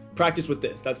 you practice with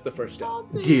this. That's the first step.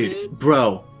 Dude,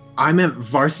 bro, I'm at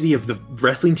varsity of the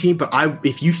wrestling team, but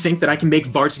if you think that I can make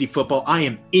varsity football, I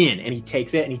am in. And he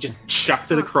takes it and he just chucks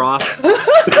it across.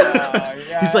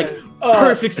 He's like,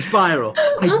 perfect spiral.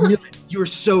 I knew it. You were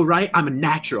so right. I'm a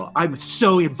natural. I was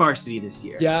so in varsity this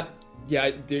year. Yeah,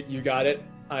 dude, you got it.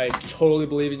 I totally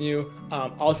believe in you.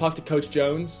 I'll talk to Coach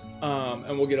Jones,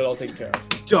 and we'll get it all taken care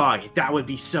of. Dog, that would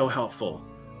be so helpful.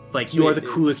 Like, you are the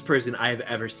coolest person I have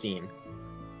ever seen.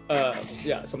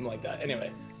 Yeah, something like that.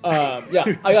 Anyway. Yeah,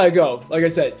 I gotta go. Like I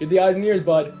said, you're the eyes and ears,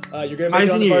 bud. You're gonna make it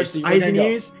on the varsity. Eyes and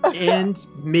ears, and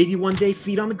maybe one day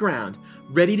feet on the ground,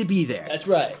 ready to be there. That's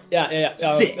right. Yeah.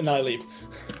 Sick. And then I leave.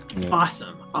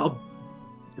 Awesome.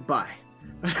 Goodbye.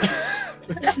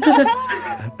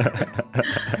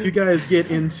 You guys get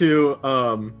into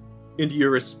your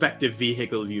respective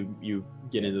vehicles. You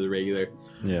get into the regular.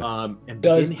 Yeah. And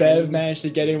does Bev manage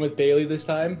to get in with Bailey this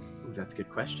time? Ooh, that's a good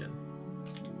question.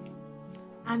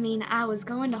 I mean, I was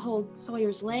going to hold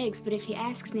Sawyer's legs, but if he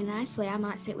asks me nicely, I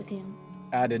might sit with him.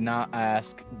 I did not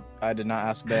ask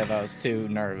Bev. I was too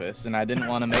nervous, and I didn't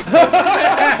want to make.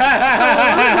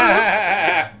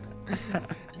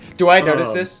 Do I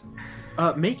notice this?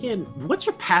 Macon, what's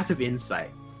your passive insight?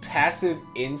 Passive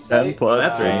insight. 10 plus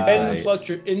That's your right. insight. 10 plus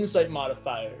your insight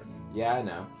modifier. Yeah, I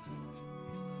know.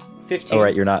 15. Oh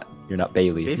right, you're not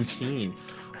Bailey. 15.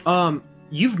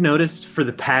 You've noticed for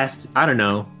the past, I don't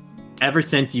know, ever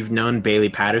since you've known Bailey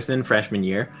Patterson freshman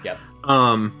year. Yep.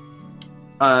 For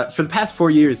the past 4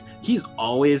 years, he's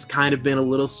always kind of been a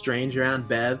little strange around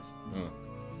Bev.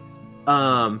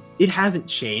 It hasn't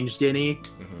changed any.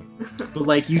 But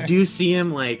like you do see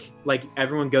him like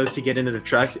everyone goes to get into the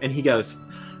trucks and he goes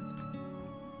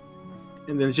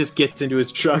and then just gets into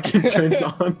his truck and turns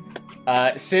on.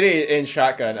 Sitting in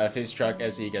shotgun of his truck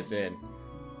as he gets in.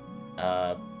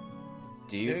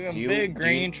 Do you big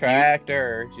green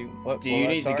tractor? Do you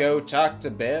need to go talk to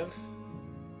Bev?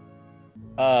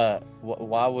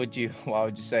 Why would you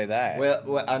say that?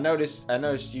 Well, I noticed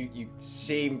you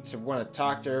seemed to want to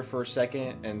talk to her for a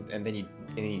second, and then you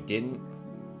didn't.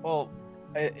 Well,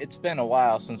 it's been a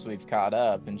while since we've caught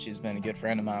up, and she's been a good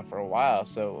friend of mine for a while.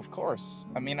 So of course,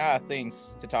 I mean, I have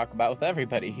things to talk about with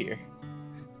everybody here.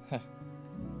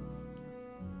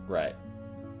 Right.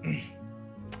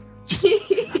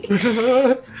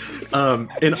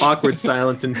 An awkward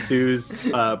silence ensues,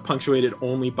 punctuated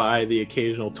only by the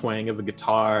occasional twang of a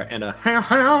guitar and a how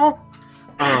how.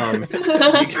 You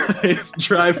guys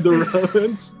drive the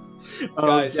roads.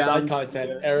 Guys, side down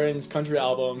content. Aaron's country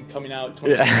album coming out.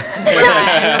 Tractor.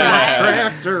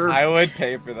 I would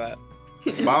pay for that.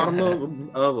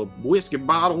 Bottom of a whiskey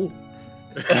bottle,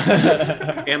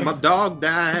 and my dog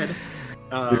died.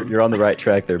 You're on the right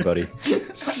track there, buddy.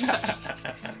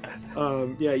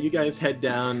 Yeah, you guys head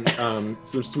down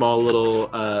some small little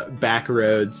back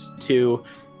roads to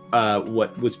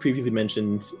what was previously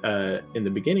mentioned in the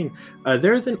beginning.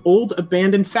 There's an old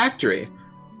abandoned factory.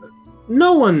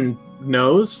 No one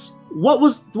knows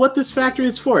what this factory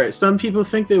is for. Some people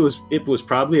think that it was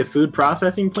probably a food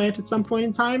processing plant at some point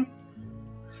in time.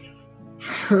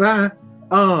 The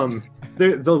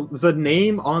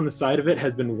name on the side of it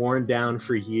has been worn down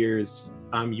for years.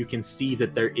 You can see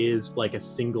that there is like a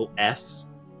single S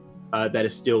that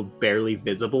is still barely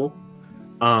visible.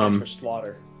 That's for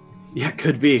slaughter. Yeah,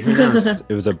 could be. Who knows? It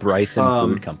was a Bryson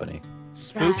food company.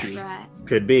 Spooky. Right.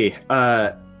 Could be.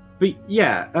 But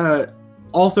yeah.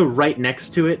 Also, right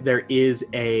next to it, there is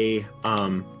a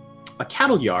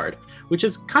cattle yard, which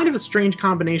is kind of a strange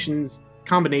combination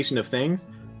of things.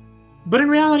 But in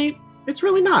reality, it's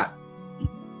really not.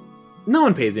 No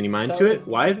one pays any mind to it.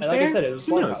 Why is it Like there? I said, it was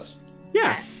a Who knows? slaughterhouse.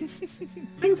 Yeah,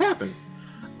 things happen.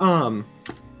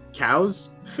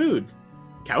 Cows, food.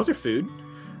 Cows are food.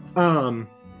 But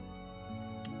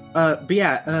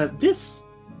yeah, this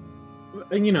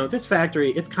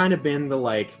factory, it's kind of been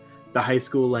the high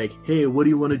school, hey, what do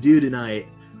you want to do tonight?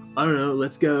 I don't know,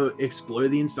 let's go explore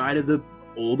the inside of the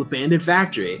old abandoned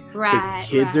factory. Right.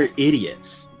 Kids are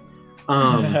idiots.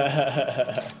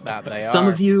 That they Some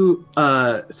are. of you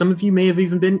may have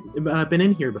even been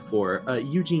in here before.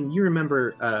 Eugene, you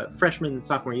remember freshman and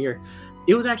sophomore year,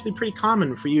 it was actually pretty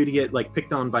common for you to get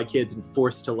picked on by kids and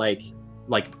forced to like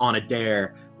on a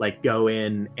dare go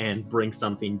in and bring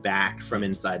something back from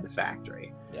inside the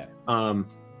factory. Yeah.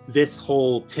 This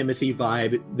whole Timothy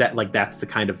vibe, that's the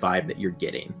kind of vibe that you're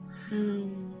getting.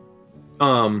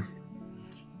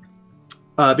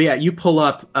 But yeah, you pull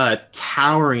up a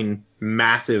towering,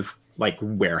 massive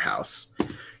warehouse,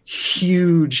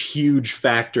 huge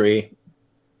factory.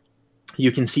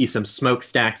 You can see some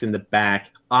smokestacks in the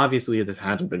back. Obviously, this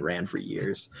hasn't been ran for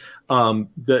years.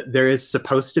 There is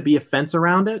supposed to be a fence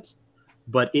around it,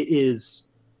 but it is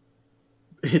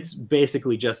it's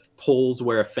basically just poles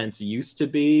where a fence used to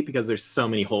be because there's so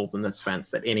many holes in this fence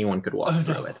that anyone could walk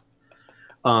through it.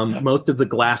 Most of the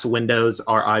glass windows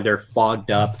are either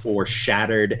fogged up or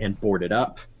shattered and boarded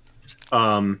up.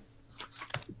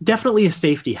 Definitely a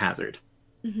safety hazard.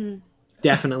 Mm-hmm.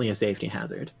 Definitely a safety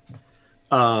hazard.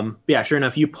 Yeah, sure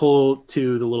enough, you pull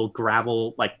to the little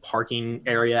gravel like parking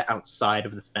area outside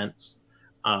of the fence,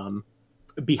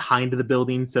 behind the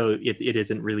building, so it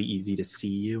isn't really easy to see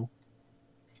you.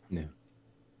 Yeah.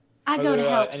 I Are go to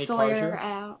there, help any cars Sawyer here?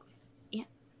 out.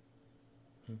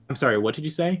 I'm sorry, what did you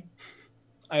say?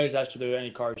 I just asked if there are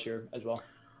any cars here as well.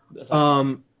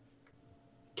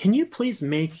 Can you please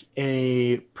make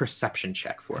a perception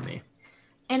check for me?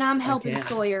 And I'm helping can.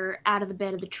 Sawyer out of the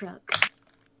bed of the truck.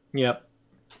 Yep.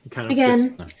 Kind of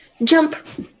Again, just- jump.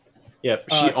 yep.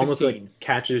 She almost 15. like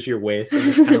catches your waist and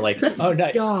just kind of like Oh,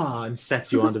 nice. yaw, and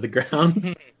sets you onto the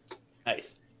ground.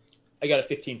 Nice. I got a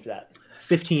 15 for that.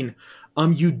 15.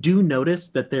 You do notice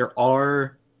that there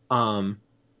are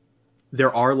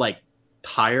like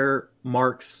tire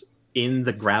marks in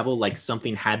the gravel, like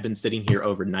something had been sitting here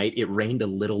overnight. It rained a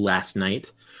little last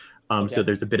night. So Okay.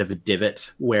 there's a bit of a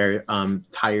divot where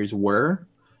tires were,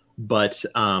 but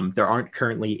there aren't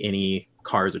currently any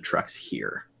cars or trucks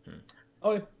here.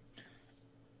 Okay.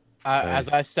 As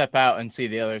I step out and see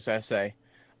the others, I say,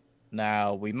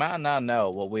 now, we might not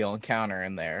know what we'll encounter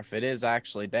in there. If it is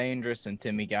actually dangerous and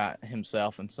Timmy got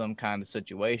himself in some kind of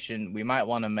situation, we might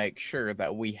want to make sure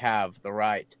that we have the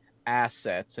right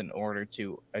assets in order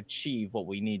to achieve what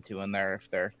we need to in there if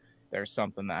there's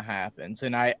something that happens.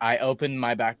 And I open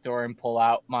my back door and pull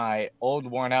out my old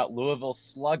worn out Louisville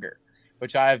Slugger,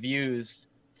 which I have used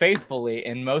faithfully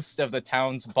in most of the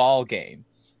town's ball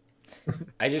games.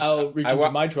 I'll reach into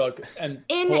my truck and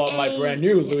pull out my brand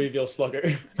new Louisville Slugger.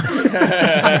 In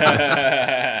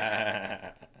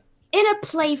a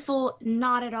playful,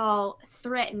 not at all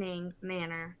threatening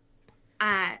manner,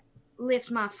 I lift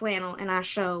my flannel and I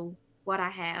show what I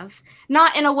have.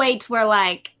 Not in a way to where,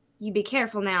 like, you be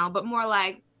careful now, but more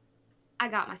like, I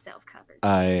got myself covered.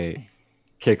 I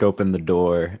kick open the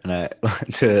door and I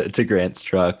to Grant's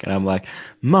truck and I'm like,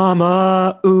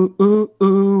 "Mama, ooh ooh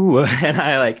ooh," and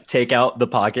I like take out the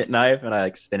pocket knife and I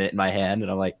like spin it in my hand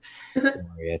and I'm like, "Don't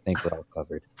worry, I think we're all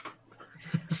covered."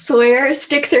 Sawyer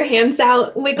sticks her hands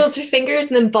out, wiggles her fingers,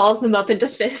 and then balls them up into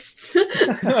fists.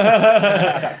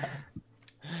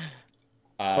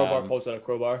 Crowbar pulls out a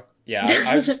crowbar. Yeah,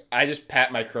 I just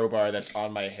pat my crowbar that's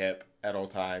on my hip at all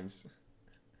times.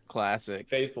 Classic.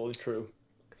 Faithful and true.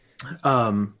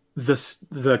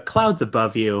 The clouds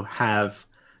above you have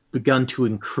begun to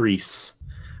increase.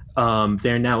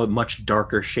 They're now a much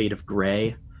darker shade of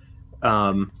gray.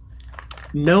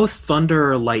 No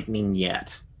thunder or lightning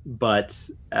yet, but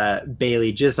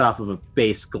Bailey, just off of a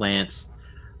base glance,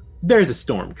 there's a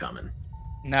storm coming.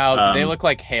 Now, do they look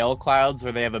like hail clouds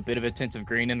where they have a bit of a tint of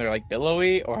green and they're like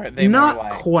billowy, or are they not more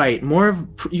like... quite? More of,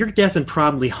 you're guessing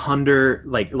probably thunder,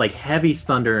 like heavy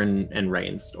thunder and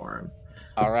rainstorm.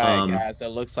 All right, guys, it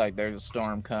looks like there's a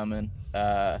storm coming.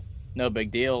 No big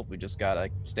deal. We just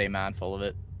gotta stay mindful of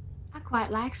it. I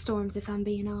quite like storms, if I'm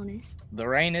being honest. The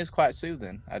rain is quite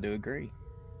soothing. I do agree.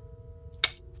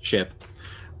 Chip.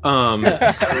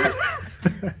 I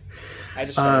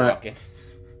just started walking.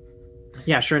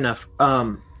 Yeah, sure enough.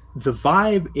 The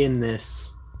vibe in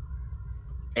this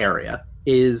area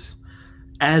is,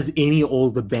 as any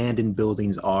old abandoned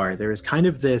buildings are, there is kind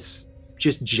of this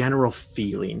just general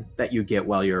feeling that you get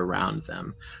while you're around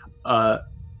them.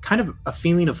 Kind of a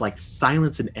feeling of like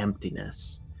silence and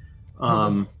emptiness.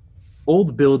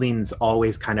 Old buildings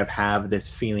always kind of have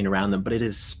this feeling around them, but it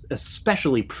is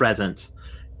especially present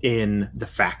in the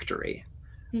factory.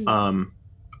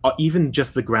 Even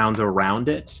just the grounds around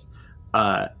it,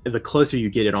 the closer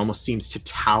you get, it almost seems to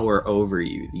tower over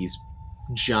you, these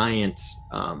giant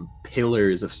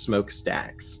pillars of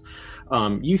smokestacks.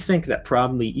 You think that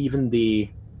probably even the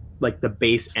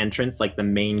base entrance, like the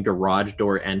main garage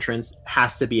door entrance,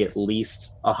 has to be at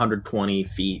least 120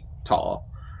 feet tall,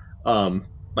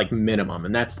 like minimum,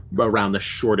 and that's around the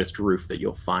shortest roof that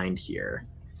you'll find here.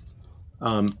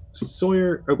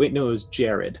 Sawyer, or wait, no, it was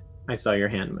Jared. I saw your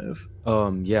hand move.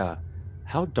 Yeah.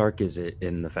 How dark is it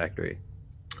in the factory?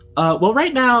 Well,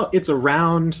 right now it's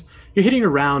around, you're hitting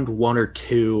around 1 or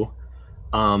 2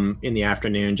 in the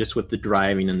afternoon, just with the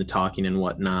driving and the talking and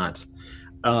whatnot.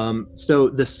 So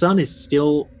the sun is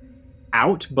still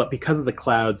out, but because of the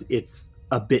clouds, it's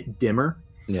a bit dimmer.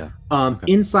 Yeah.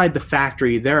 Okay. Inside the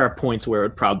factory, there are points where it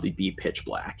would probably be pitch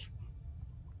black.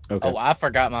 Okay. Oh, I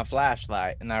forgot my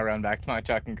flashlight, and I run back to my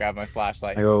truck and grab my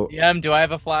flashlight. I go, Do I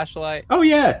have a flashlight? Oh,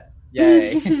 yeah.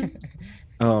 Yay.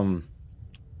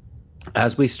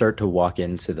 As we start to walk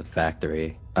into the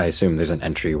factory, I assume there's an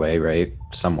entryway, right?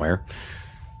 Somewhere.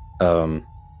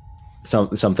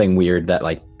 Something weird that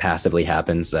like passively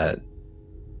happens that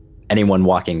anyone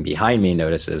walking behind me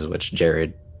notices, which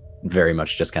Jared very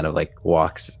much just kind of like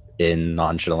walks in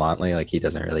nonchalantly, like he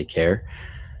doesn't really care.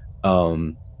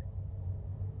 For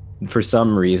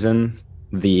some reason,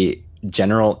 the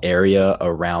general area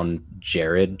around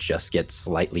Jared just gets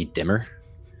slightly dimmer.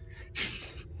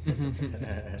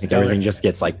 Like everything just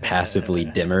gets like passively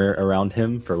dimmer around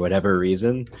him for whatever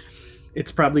reason.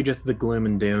 It's probably just the gloom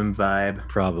and doom vibe.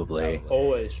 Probably.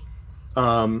 Always.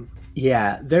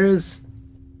 Yeah, there's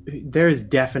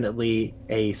definitely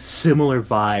a similar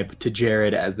vibe to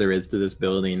Jared as there is to this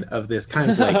building, of this kind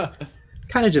of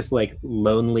like just like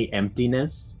lonely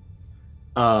emptiness.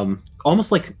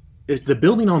 Almost like the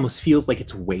building almost feels like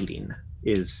it's waiting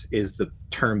is the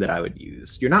term that I would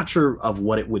use. You're not sure of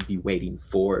what it would be waiting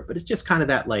for, but it's just kind of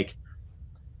that like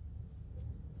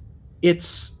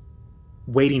it's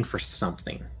waiting for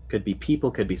something. Could be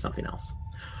people, could be something else.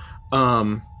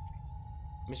 Mr.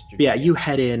 Yeah, you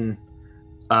head in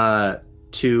to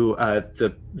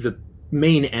the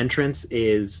main entrance.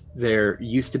 Is there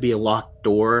used to be a locked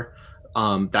door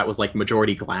that was like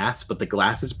majority glass, but the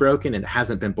glass is broken and it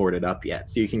hasn't been boarded up yet.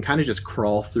 So you can kind of just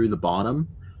crawl through the bottom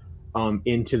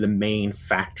into the main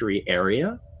factory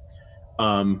area,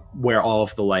 where all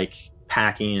of the like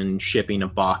packing and shipping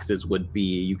of boxes would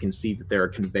be. You can see that there are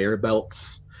conveyor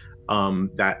belts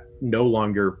that no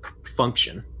longer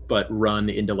function, but run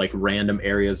into like random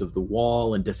areas of the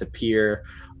wall and disappear.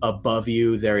 Above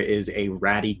you, there is a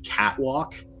ratty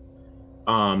catwalk.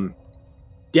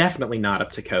 Definitely not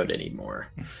up to code anymore.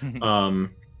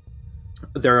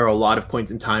 There are a lot of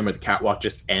points in time where the catwalk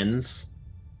just ends.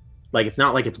 Like, it's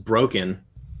not like it's broken.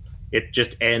 It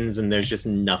just ends and there's just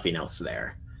nothing else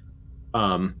there.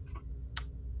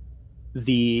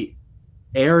 The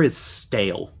air is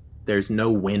stale. There's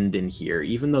no wind in here.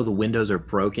 Even though the windows are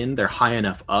broken, they're high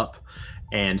enough up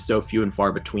and so few and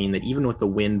far between that even with the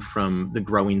wind from the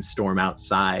growing storm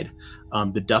outside,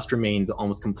 the dust remains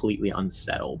almost completely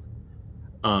unsettled.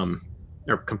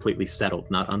 Or completely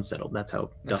settled, not unsettled. That's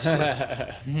how dust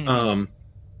works.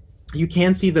 You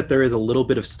can see that there is a little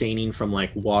bit of staining from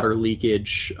like water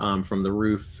leakage from the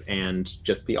roof and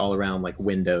just the all around like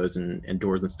windows and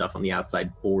doors and stuff on the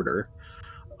outside border.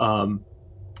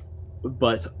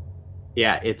 But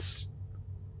yeah, it's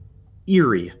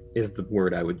eerie is the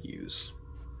word I would use.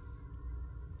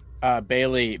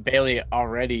 Bailey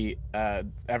already,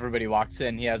 everybody walks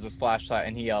in, he has his flashlight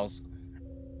and he yells,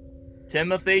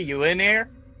 "Timothy, you in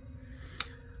here?"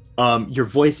 Your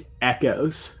voice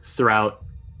echoes throughout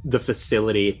the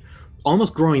facility,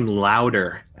 almost growing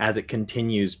louder as it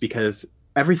continues because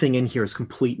everything in here is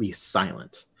completely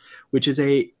silent, which is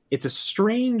it's a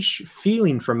strange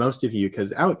feeling for most of you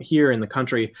because out here in the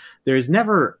country, there's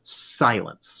never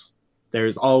silence.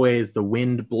 There's always the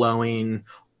wind blowing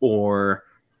or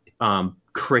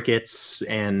crickets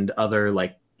and other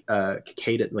like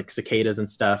cicadas and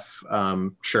stuff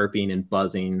chirping and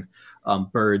buzzing,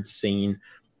 birds singing.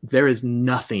 There is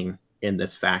nothing in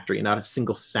this factory. Not a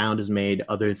single sound is made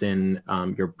other than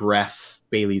your breath,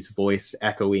 Bailey's voice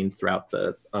echoing throughout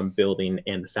the building,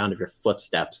 and the sound of your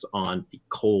footsteps on the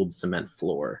cold cement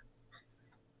floor.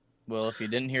 Well, if he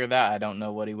didn't hear that, I don't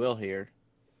know what he will hear.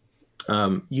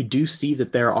 You do see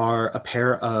that there are a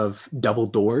pair of double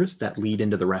doors that lead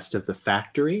into the rest of the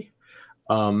factory.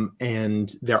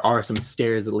 And there are some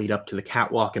stairs that lead up to the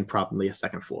catwalk and probably a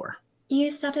second floor.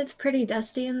 You said it's pretty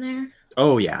dusty in there?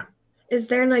 Oh, yeah. Is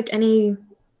there like any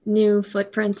new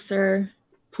footprints or...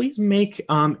 Please make,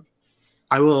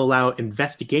 I will allow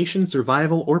investigation,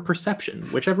 survival, or perception,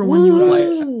 whichever one you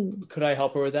would like. Could I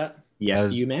help her with that?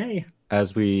 Yes, you may.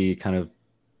 As we kind of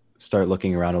start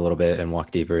looking around a little bit and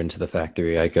walk deeper into the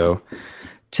factory, I go,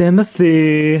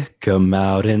 "Timothy, come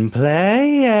out and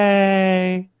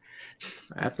play."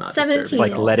 That's not 17. disturbing.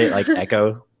 Like, let it like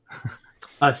echo.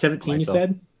 17, you Myself.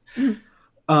 said?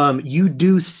 You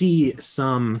do see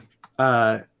some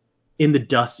in the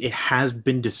dust. It has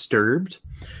been disturbed,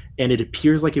 and it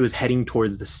appears like it was heading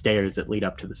towards the stairs that lead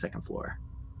up to the second floor.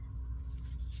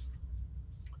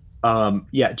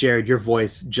 Yeah, Jared, your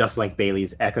voice, just like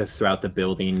Bailey's, echoes throughout the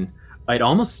building. It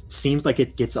almost seems like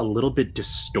it gets a little bit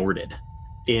distorted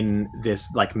in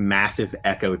this like massive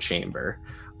echo chamber.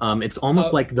 It's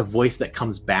almost like the voice that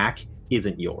comes back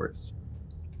isn't yours.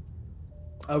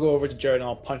 I'll go over to Jared and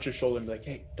I'll punch his shoulder and be like,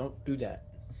 "Hey, don't do that."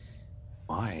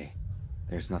 Why?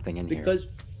 There's nothing in here. Because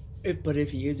if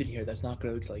he is in here, that's not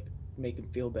going to like make him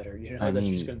feel better. You know, I that's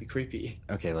mean- just going to be creepy.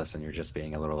 Okay, listen, you're just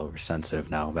being a little oversensitive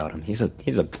now about him. He's a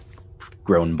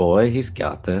grown boy. He's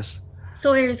got this.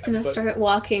 Sawyer's gonna But- start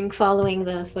walking, following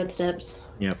the footsteps.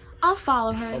 I'll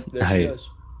follow her. Oh, there she I- goes.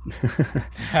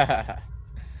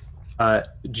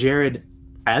 Jared,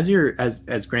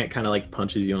 as Grant kind of like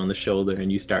punches you on the shoulder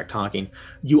and you start talking,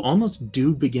 you almost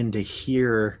do begin to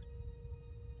hear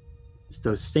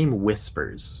those same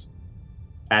whispers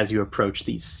as you approach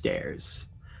these stairs.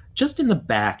 Just in the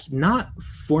back, not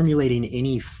formulating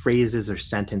any phrases or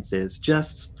sentences,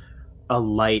 just a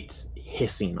light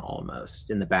hissing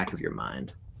almost in the back of your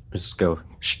mind. Just go.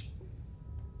 Shh.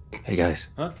 Hey guys,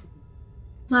 Huh?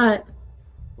 What?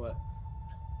 What?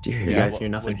 do you hear You that? guys hear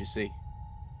nothing? What'd you see?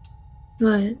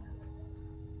 What? Did you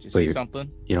Wait, see you're- something?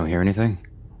 You don't hear anything?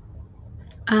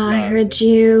 I No. heard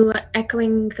you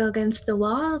echoing against the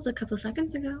walls a couple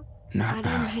seconds ago. No. I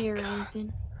didn't hear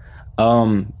anything.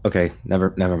 Okay.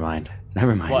 Never mind.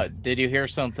 Never mind. What? Did you hear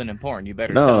something important? You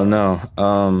better No, tell no.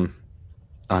 us.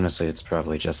 Honestly, it's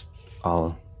probably just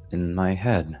all in my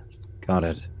head. Got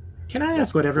it. Can I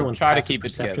ask what everyone's try to passive keep it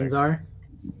perceptions together.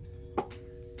 are?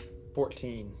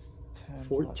 14.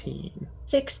 14.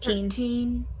 16.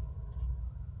 13.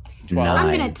 12.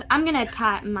 Nine. I'm gonna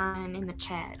type mine in the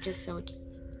chat just so it's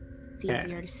Okay.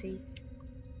 easier to see.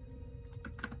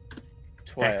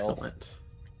 12. Excellent.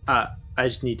 I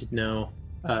just need to know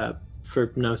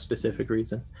for no specific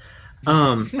reason.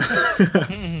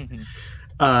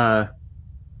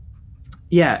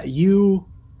 Yeah, you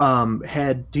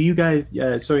do you guys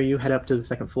sorry, you head up to the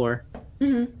second floor?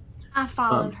 Hmm. I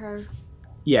followed her.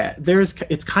 Yeah,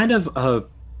 it's kind of a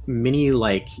mini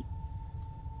like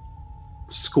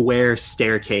square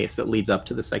staircase that leads up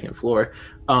to the second floor.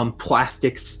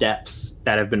 Plastic steps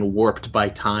that have been warped by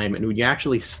time, and when you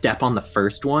actually step on the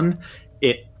first one,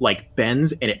 it like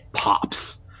bends and it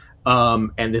pops.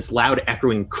 And this loud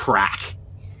echoing crack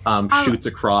shoots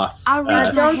across. I'll reach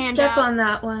my Don't hand step out on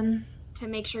that one. to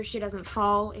make sure she doesn't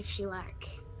fall if she like.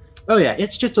 Oh yeah,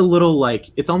 it's just a little like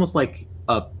it's almost like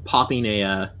popping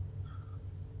a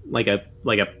like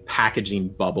a packaging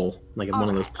bubble, like one of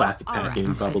those Alright, plastic alright.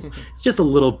 packaging bubbles. It's just a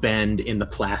little bend in the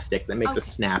plastic that makes a Okay.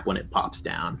 snap when it pops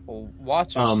down. Well,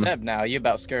 watch your Um, step now. You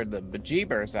about scared the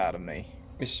bejeebers out of me.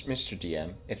 Mr.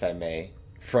 DM, if I may,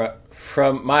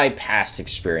 from my past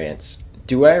experience,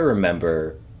 do I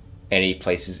remember any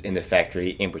places in the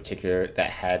factory in particular that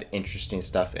had interesting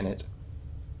stuff in it?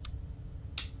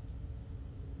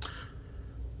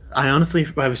 I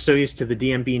was so used to the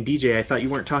DM being DJ, I thought you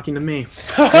weren't talking to me.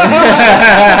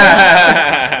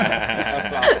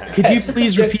 Could you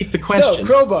please Yes. repeat the question? So,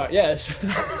 crowbar, yes.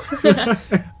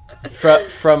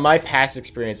 From my past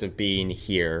experience of being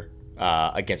here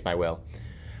against my will,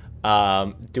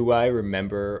 do I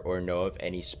remember or know of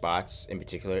any spots in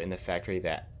particular in the factory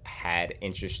that had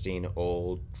interesting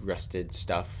old rusted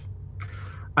stuff?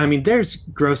 I mean, there's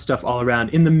gross stuff all around.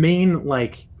 In the main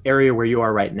like area where you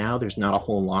are right now, there's not a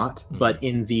whole lot. But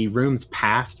in the rooms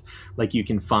past, like you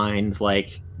can find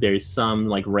like there's some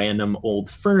like random old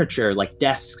furniture, like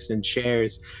desks and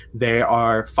chairs. There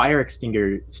are fire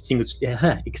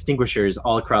extinguishers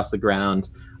all across the ground,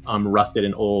 rusted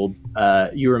and old.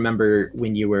 You remember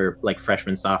when you were like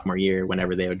freshman, sophomore year,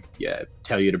 whenever they would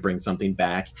tell you to bring something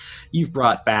back. You've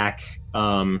brought back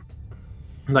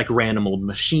like random old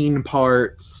machine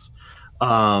parts,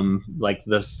 like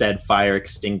the said fire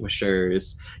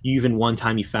extinguishers. You even one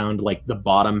time you found like the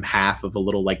bottom half of a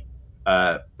little like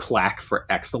plaque for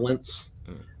excellence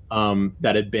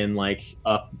that had been like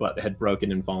up but had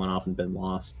broken and fallen off and been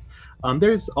lost.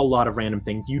 There's a lot of random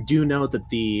things. You do know that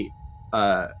the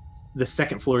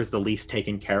second floor is the least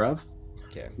taken care of,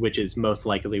 Okay. which is most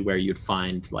likely where you'd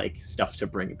find like stuff to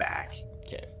bring back.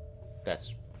 Okay,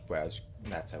 that's what I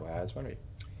was wondering.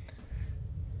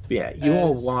 Yeah, you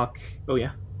all As- walk. Oh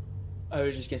yeah. I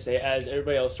was just gonna say, as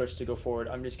everybody else starts to go forward,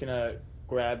 I'm just gonna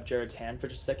grab Jared's hand for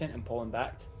just a second and pull him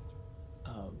back.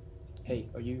 Hey,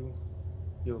 are you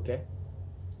okay?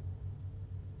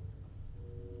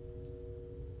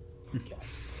 Okay.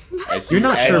 As You're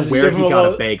not as- sure where give he him a got a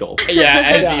little- bagel. Yeah,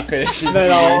 as Yeah. he finishes.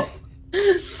 Then I'll,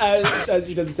 as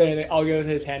he doesn't say anything, I'll give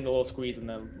his hand a little squeeze and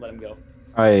then let him go.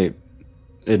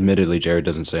 Admittedly, Jared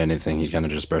doesn't say anything. He kind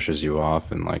of just brushes you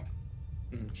off and like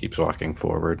Mhm. keeps walking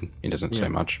forward. He doesn't Yeah. say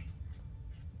much.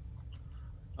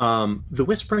 The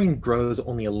whispering grows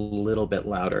only a little bit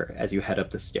louder as you head up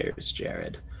the stairs,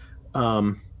 Jared.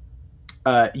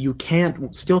 You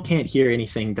still can't hear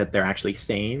anything that they're actually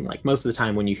saying. Like most of the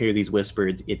time when you hear these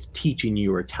whispers, it's teaching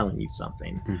you or telling you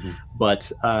something. Mhm.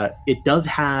 But it does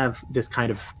have this kind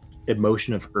of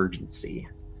emotion of urgency.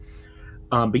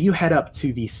 But you head up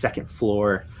to the second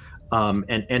floor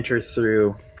and enter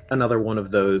through another one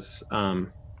of those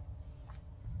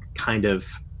kind of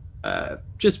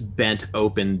just bent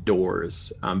open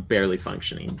doors, barely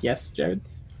functioning. Yes, Jared?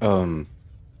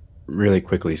 Really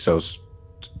quickly, so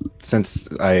since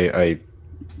I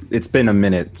it's been a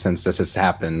minute since this has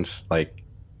happened, like,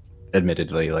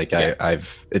 admittedly, like, Yeah.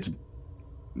 I've it's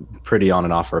pretty on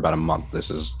and off for about a month. This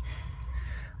has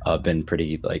been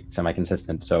pretty, like,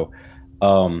 semi-consistent. So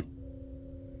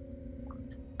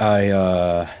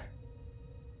I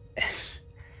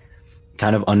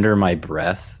kind of under my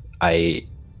breath,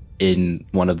 in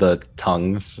one of the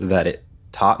tongues that it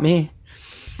taught me,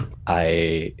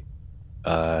 I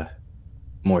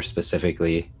more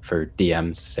specifically for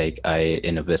DM's sake,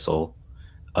 in Abyssal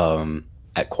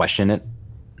I question it,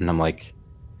 and I'm like,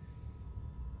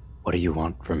 what do you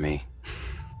want from me?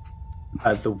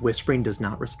 The whispering does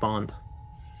not respond.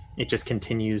 It just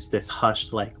continues this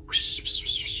hushed, like, whoosh, whoosh,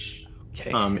 whoosh, Okay,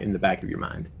 in the back of your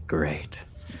mind. great.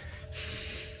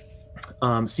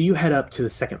 So you head up to the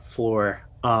second floor.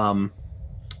 The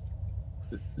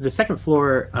second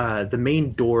floor, the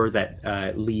main door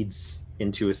that leads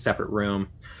into a separate room.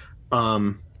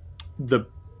 The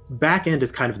back end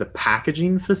is kind of the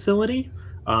packaging facility,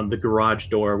 the garage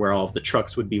door where all of the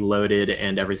trucks would be loaded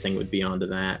and everything would be onto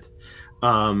that.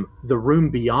 The room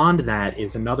beyond that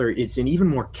is it's an even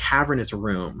more cavernous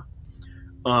room.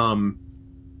 The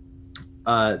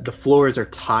floors are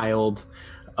tiled.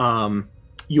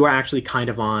 You are actually kind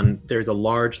of there's a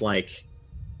large, like,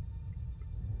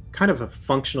 kind of a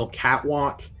functional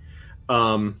catwalk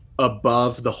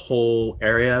above the whole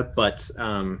area, but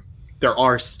there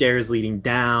are stairs leading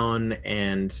down,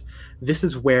 and this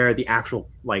is where the actual,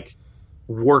 like,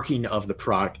 working of the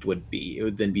product would be. It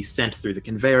would then be sent through the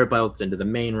conveyor belts into the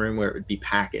main room where it would be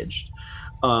packaged.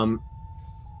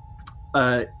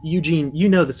 Eugene, you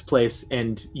know this place,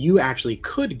 and you actually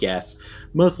could guess,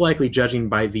 most likely judging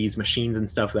by these machines and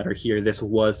stuff that are here, this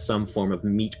was some form of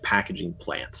meat packaging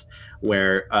plant,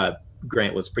 where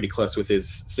Grant was pretty close with his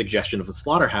suggestion of a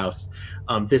slaughterhouse.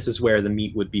 This is where the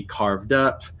meat would be carved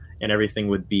up, and everything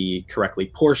would be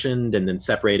correctly portioned and then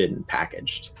separated and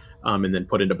packaged, and then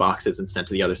put into boxes and sent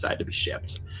to the other side to be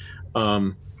shipped.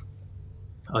 Oh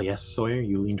yes, Sawyer,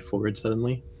 you leaned forward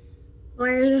suddenly.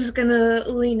 Sawyer's gonna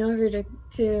lean over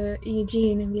to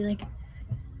Eugene and be like,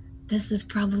 this is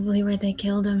probably where they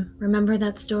killed him. Remember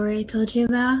that story I told you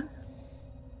about?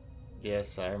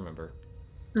 Yes, I remember.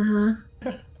 Uh-huh.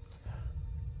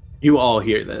 You all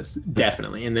hear this,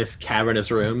 definitely. In this cavernous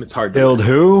room, it's hard to... Killed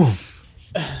who?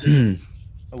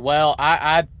 Well,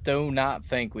 I do not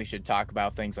think we should talk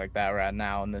about things like that right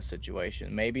now in this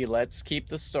situation. Maybe let's keep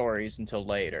the stories until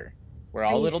later. We're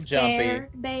all a little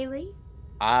scared, jumpy. Bailey?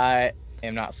 I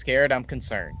am not scared, I'm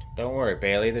concerned. Don't worry,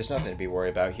 Bailey. There's nothing to be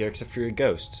worried about here except for your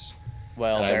ghosts.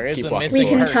 Well, And I there is keep a walking missing We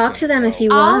can person, talk to them if so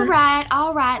you All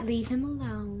want. right, leave him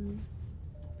alone.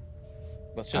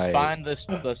 Let's just find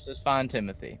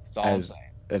Timothy. That's all I'm saying.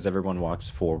 As everyone walks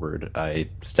forward, I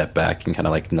step back and kind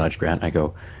of, like, nudge Grant. I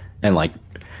go, and, like,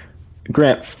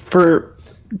 Grant, for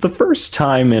the first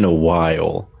time in a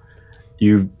while,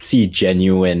 you see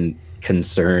genuine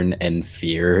concern and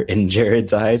fear in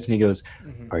Jared's eyes, and he goes,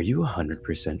 are you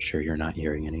 100% sure you're not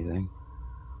hearing anything?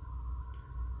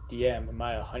 DM, am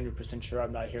I 100% sure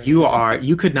I'm not hearing?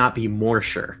 You could not be more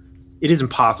sure. It is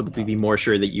impossible to be more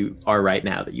sure that you are right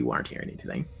now that you aren't hearing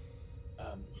anything.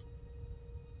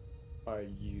 Are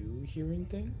you hearing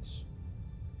things?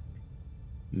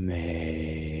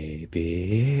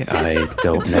 Maybe. I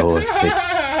don't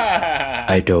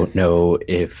know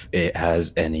if it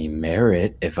has any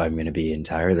merit, if I'm going to be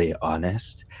entirely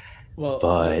honest. Well,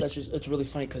 But- it's really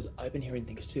funny because I've been hearing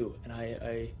things too, and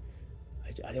I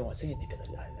didn't want to say anything because I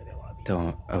didn't want to be.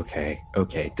 Don't. Okay.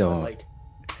 But, Don't. like.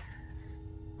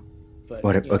 But,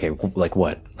 What? you know, Okay. Like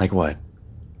what? Like what?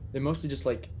 They're mostly just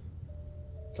like,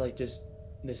 it's like just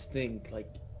this thing. Like,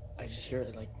 I just hear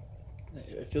it. Like,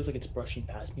 it feels like it's brushing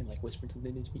past me and like whispering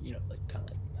something to me. You know, like kind of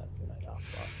like not you and I talk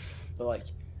about. But like,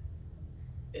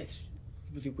 it's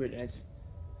really weird, and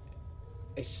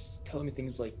it's telling me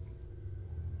things like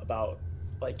about,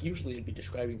 like, usually it'd be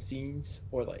describing scenes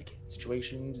or like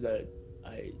situations that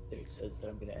it says that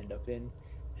I'm gonna end up in,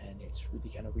 and it's really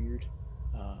kind of weird.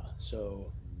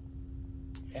 So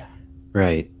yeah.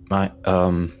 Right. My.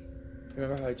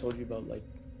 Remember how I told you about like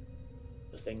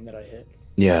the thing that I hit?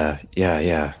 Yeah.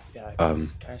 Yeah. I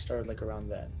Um. kind of started like around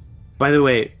then. By the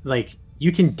way, like,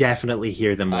 you can definitely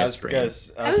hear them I was whispering. I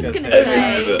was gonna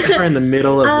They say. are in the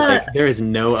middle of, like, there is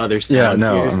no other sound Yeah,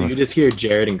 no, here, so I'm- you just hear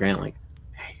Jared and Grant like,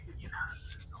 hey, you know, it's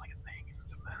just like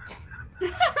a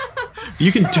thing.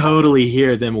 You can totally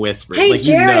hear them whispering. Hey, like,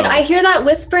 Jared, you know. I hear that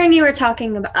whispering you were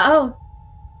talking about. Oh,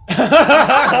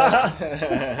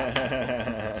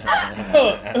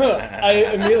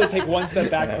 I immediately take one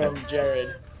step back from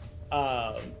Jared.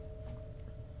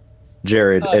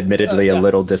 Jared, admittedly yeah. a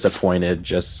little disappointed,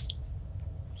 just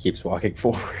keeps walking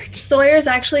forward. Sawyer's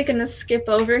actually gonna skip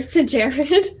over to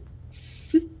Jared.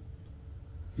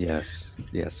 Yes,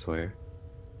 Sawyer.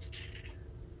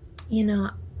 You know,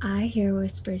 I hear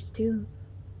whispers too.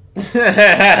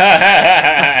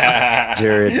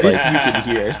 Jared, This like, you can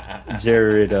hear.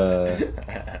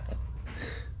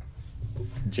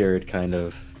 Jared kind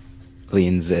of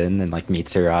leans in and like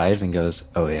meets her eyes and goes,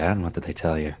 "Oh yeah, and what did they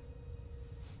tell you?"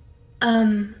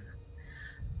 I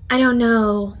don't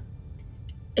know.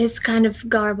 It's kind of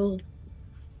garbled.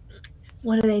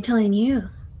 What are they telling you?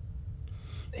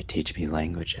 They teach me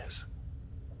languages.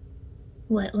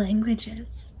 What languages?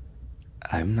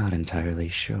 I'm not entirely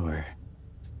sure.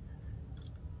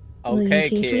 Will you Okay,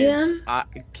 teach me kids. them?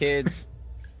 Kids,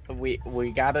 we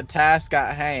got a task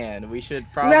at hand. We should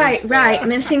probably Right.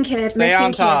 Missing kid. Stay on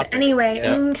Missing kid. topic. Anyway,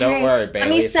 Don't okay. worry, Let Bailey.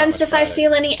 me it's not sense much if I farther.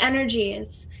 feel any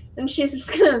energies. And she's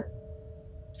just gonna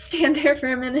stand there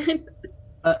for a minute.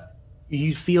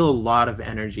 You feel a lot of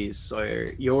energies,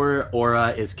 Sawyer. Your aura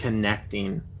is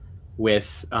connecting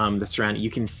with the surrounding. You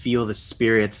can feel the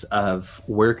spirits of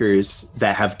workers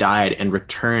that have died and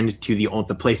returned to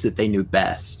the place that they knew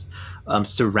best,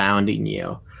 surrounding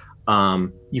you.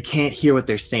 You can't hear what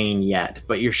they're saying yet,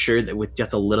 but you're sure that with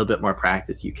just a little bit more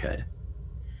practice, you could.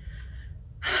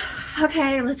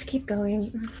 Okay, let's keep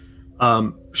going.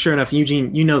 Sure enough,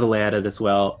 Eugene, you know the layout of this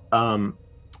well.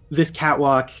 This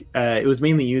catwalk, it was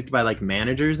mainly used by like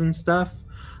managers and stuff.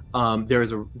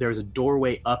 There's a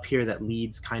doorway up here that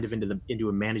leads kind of into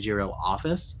a managerial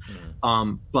office.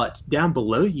 But down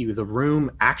below you, the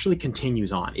room actually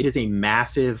continues on. It is a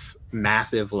massive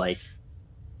like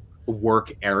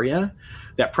work area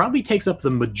that probably takes up the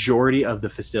majority of the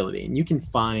facility, and you can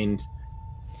find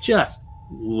just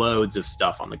loads of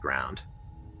stuff on the ground.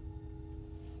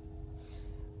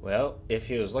 Well, if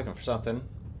he was looking for something,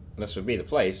 this would be the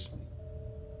place.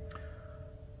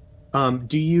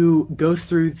 Do you go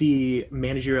through the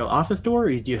managerial office door,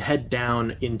 or do you head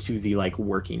down into the like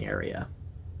working area?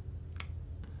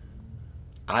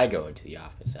 I go into the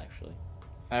office, actually.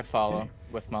 I follow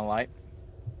with my light.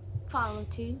 Follow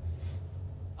too.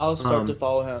 I'll start to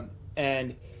follow him,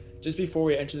 and just before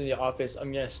we enter the office,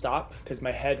 I'm gonna stop because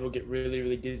my head will get really,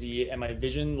 really dizzy, and my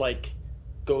vision like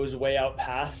goes way out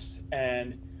past,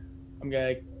 and I'm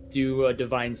gonna do a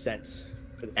divine sense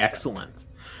for the first time. Excellent.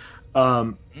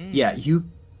 Yeah, your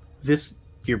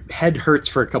head hurts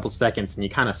for a couple seconds, and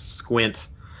you kind of squint.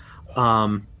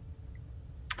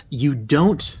 You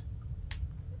don't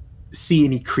see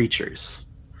any creatures,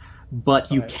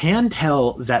 but you can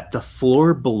tell that the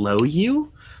floor below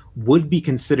you would be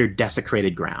considered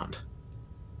desecrated ground.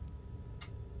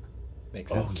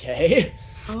 Makes sense. Okay.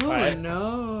 Oh Alright.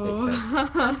 no. Makes sense.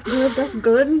 That's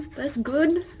good. That's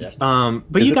good.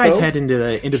 But Is you it guys though? head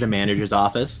into the manager's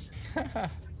office.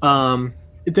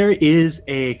 There is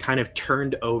a kind of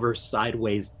turned over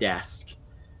sideways desk.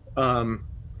 Hey,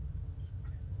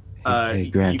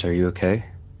 Grant, are you okay?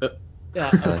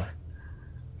 Yeah.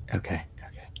 Okay.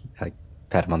 I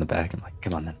pat him on the back. I'm like,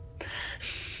 come on then.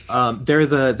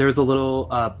 There's a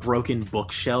little broken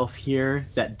bookshelf here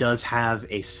that does have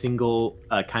a single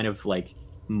kind of like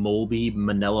moldy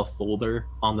manila folder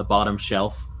on the bottom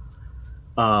shelf.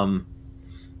 There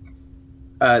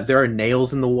are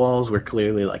nails in the walls where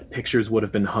clearly like pictures would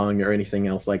have been hung or anything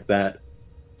else like that,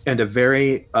 and a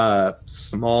very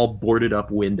small boarded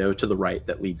up window to the right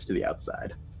that leads to the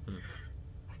outside.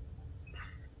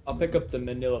 I'll pick up the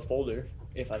manila folder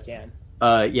if I can.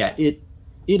 Yeah, it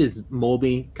is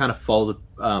moldy, kind of falls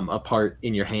apart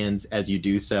in your hands as you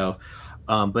do so.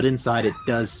 But inside it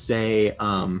does say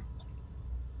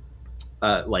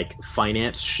like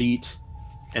finance sheet,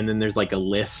 and then there's like a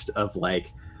list of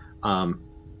like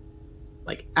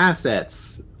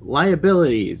assets,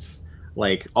 liabilities,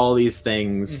 like all these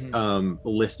things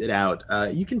listed out.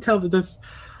 You can tell that this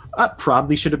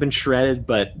probably should have been shredded,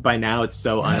 but by now it's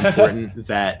so unimportant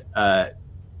that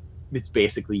it's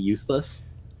basically useless.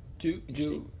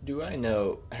 Do I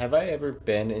know? Have I ever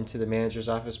been into the manager's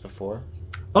office before?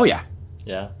 Oh yeah.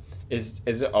 Yeah. Is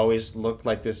it always looked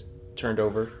like this turned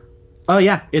over? Oh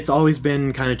yeah, it's always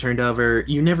been kind of turned over.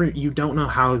 You don't know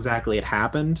how exactly it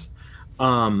happened.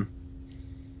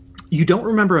 You don't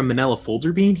remember a manila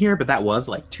folder being here, but that was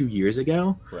like 2 years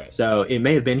ago. Right. So it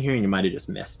may have been here and you might have just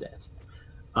missed it.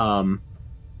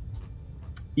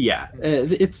 Yeah,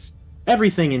 it's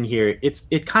everything in here.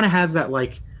 It kind of has that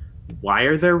like, why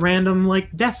are there random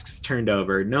like desks turned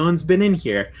over? No one's been in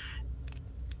here.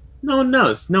 No one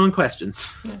knows. No one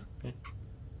questions.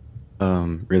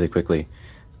 Really quickly,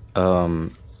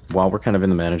 while we're kind of in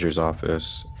the manager's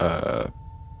office,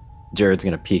 Jared's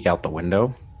gonna peek out the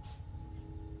window,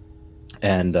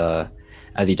 and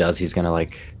as he does, he's gonna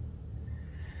like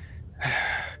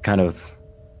kind of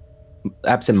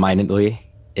absentmindedly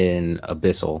in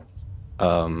Abyssal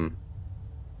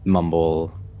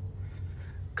mumble,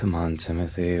 "Come on,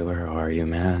 Timothy, where are you,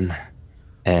 man?"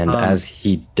 And as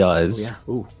he does,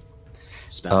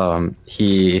 Spells.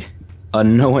 he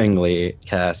unknowingly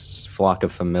casts Flock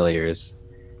of Familiars.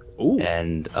 Ooh.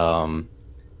 And a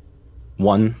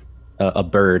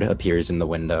bird appears in the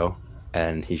window,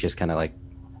 and he just kind of like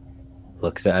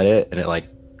looks at it, and it like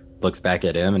looks back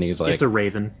at him, and he's like, It's a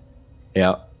raven.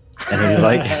 "Yeah," and he's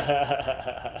like,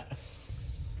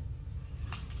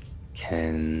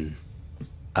 "Can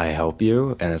I help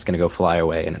you?" And it's gonna go fly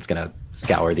away, and it's gonna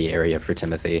scour the area for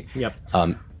Timothy. Yep.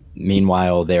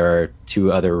 Meanwhile, there are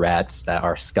 2 other rats that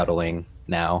are scuttling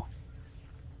now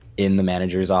in the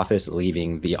manager's office,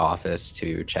 leaving the office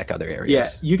to check other areas. Yeah,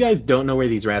 you guys don't know where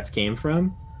these rats came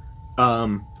from,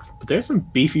 but there's some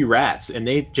beefy rats, and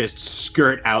they just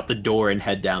skirt out the door and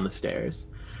head down the stairs.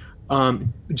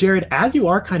 Jared, as you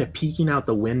are kind of peeking out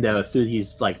the window through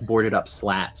these like boarded up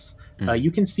slats, you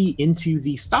can see into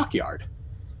the stockyard.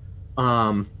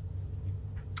 Can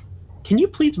you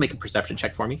please make a perception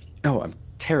check for me? Oh, I'm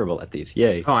terrible at these.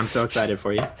 Yay. Oh, I'm so excited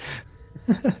for you.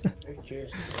 Very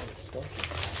curious about this stuff.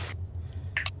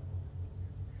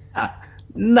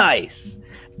 Nice.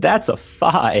 That's a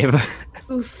 5.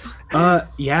 Oof.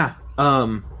 Yeah.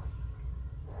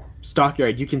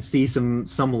 Stockyard, you can see some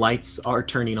lights are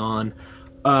turning on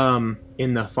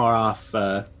in the far off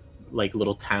like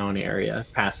little town area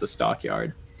past the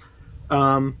stockyard.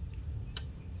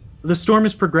 The storm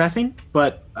is progressing,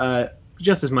 but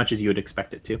just as much as you would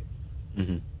expect it to.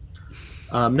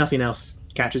 Nothing else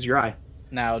catches your eye.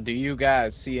 Now, do you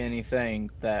guys see anything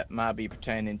that might be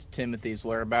pertaining to Timothy's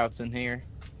whereabouts in here?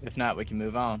 If not, we can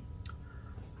move on.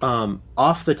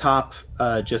 Off the top,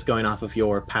 just going off of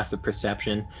your passive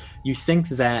perception, you think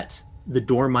that the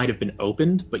door might have been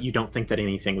opened, but you don't think that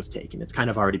anything was taken. It's kind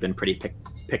of already been pretty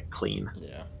picked clean.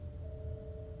 Yeah.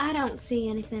 I don't see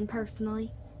anything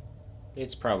personally.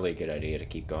 It's probably a good idea to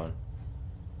keep going.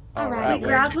 All All right. right, We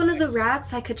grabbed one of the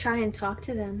rats. I could try and talk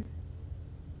to them.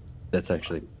 That's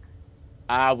actually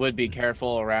I would be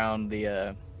careful around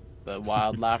the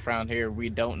wildlife around here. We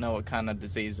don't know what kind of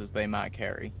diseases they might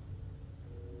carry.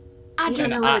 I You don't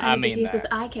just know what kind of mean diseases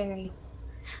that. I carry.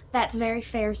 That's very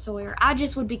fair, Sawyer. I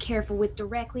just would be careful with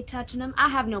directly touching them. I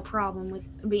have no problem with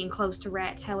being close to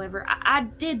rats. However, I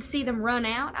did see them run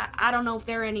out. I don't know if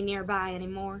they're any nearby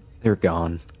anymore. they're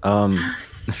gone. Kind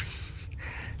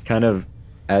of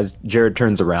as Jared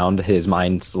turns around, his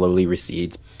mind slowly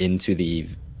recedes into the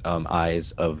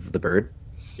eyes of the bird.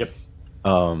 Yep.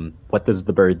 What does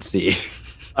the bird see?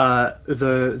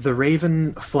 The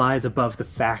raven flies above the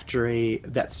factory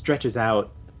that stretches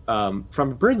out from a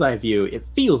bird's eye view. It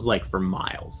feels like for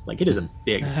miles. Like it is a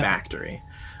big factory.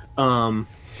 You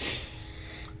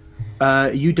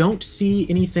don't see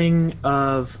anything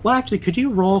of. Well, actually, could you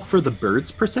roll for the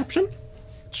bird's perception?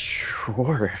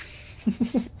 Sure.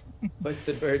 What's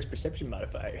the bird's perception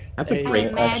modifier? That's a I great.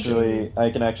 imagine-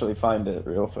 I can actually find it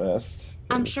real fast.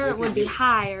 I'm sure it would be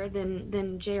higher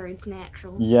than Jared's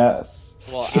natural. Yes.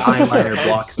 Well, Eyeliner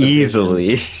blocks the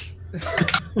Easily.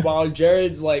 While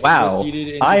Jared's like Wow,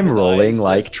 receded into I'm his rolling eyes,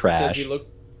 like does trash. he look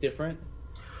different?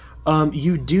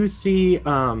 You do see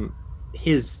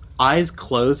his eyes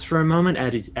close for a moment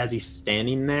as he's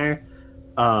standing there.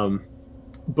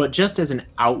 But just as an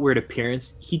outward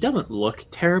appearance, he doesn't look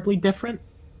terribly different.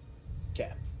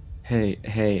 Okay.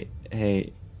 Hey,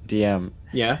 DM.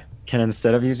 Yeah. Can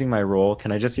instead of using my roll,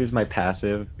 can I just use my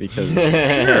passive? Because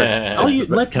Can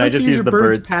I just use the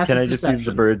bird's bird? passive Can I just use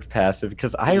the perception? bird's passive?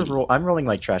 Because I'm rolling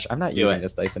like trash. I'm not Do using it.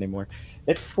 this dice anymore.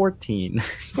 It's 14.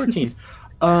 14.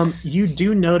 You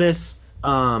do notice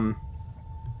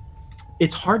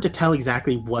it's hard to tell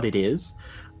exactly what it is,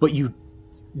 but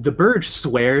the bird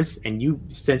swears, and you,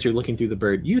 since you're looking through the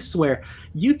bird, you swear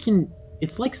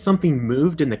it's like something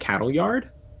moved in the cattle yard,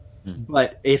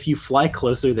 but if you fly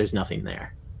closer, there's nothing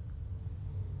there.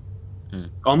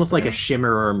 Almost like a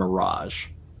shimmer or a mirage.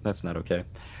 That's not okay.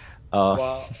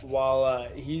 While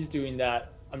he's doing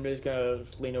that, I'm just gonna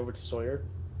lean over to Sawyer.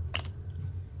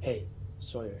 Hey,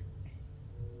 Sawyer.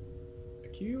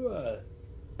 Do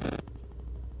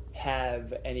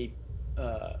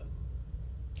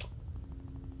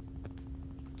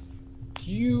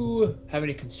you have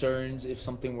any concerns if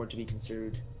something were to be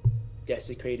considered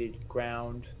desecrated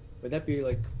ground? Would that be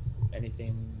like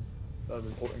anything of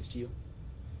importance to you?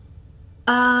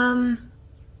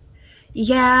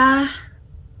 Yeah.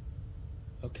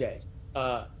 Okay.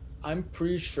 I'm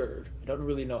pretty sure. I don't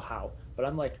really know how, but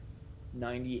I'm like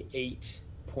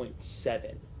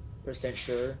 98.7%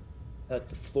 sure that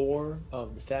the floor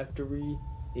of the factory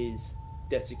is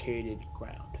desiccated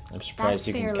ground. I'm surprised That's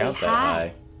you can fairly count that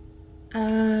high.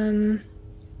 high.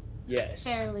 Yes.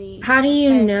 Fairly. How do you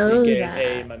fairly- know Get an A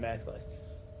in that? my math class.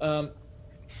 I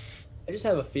just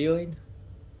have a feeling.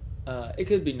 It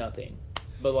could be nothing,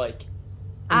 but like.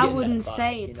 I'm I getting wouldn't that vibe,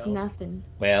 say you it's know? nothing.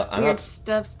 Well, I'm Weird not.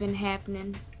 stuff's been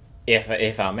happening.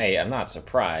 If I may, I'm not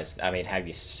surprised. I mean, have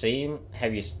you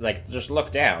like just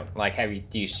look down? Like,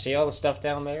 do you see all the stuff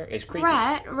down there? It's creepy.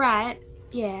 Right.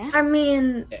 Yeah. I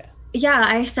mean, Yeah. yeah,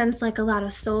 I sense like a lot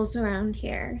of souls around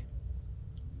here.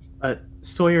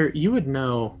 Sawyer, you would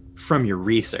know from your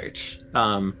research.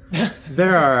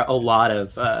 There are a lot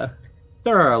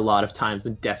of times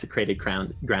when desecrated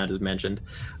ground is mentioned,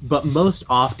 but most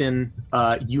often,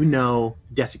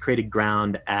 desecrated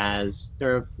ground as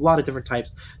there are a lot of different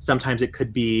types. Sometimes it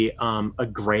could be a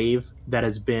grave that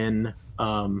has been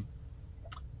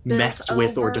messed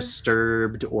with or over.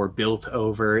 disturbed or built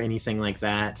over, anything like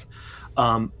that.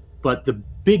 But the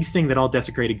big thing that all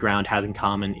desecrated ground has in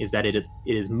common is that it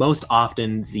is most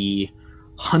often the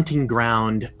hunting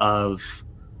ground of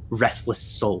restless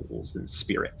souls and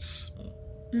spirits.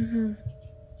 Mm-hmm.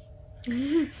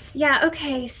 Yeah,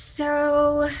 okay,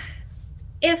 so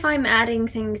if I'm adding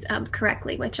things up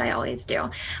correctly, which I always do,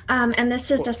 and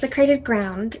this is desecrated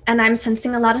ground, and I'm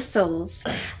sensing a lot of souls,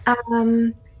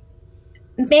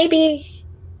 maybe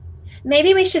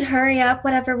we should hurry up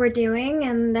whatever we're doing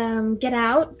and get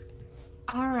out.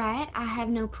 All right. I have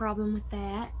no problem with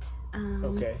that.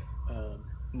 Okay.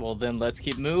 Well, then let's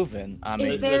keep moving. I mean,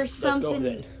 Is there let's go something?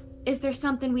 then. Is there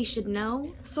something we should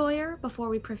know, Sawyer, before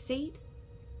we proceed?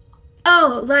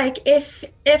 Oh, like if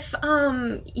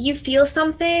you feel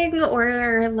something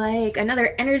or like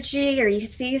another energy or you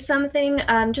see something,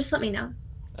 just let me know.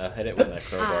 Hit it with that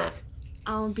crowbar.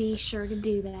 I'll be sure to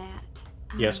do that.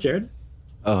 Yes, Jared?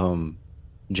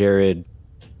 Jared,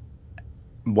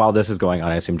 while this is going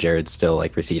on, I assume Jared's still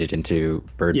like receded into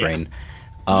bird Yeah. brain.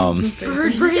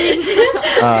 Bird brain.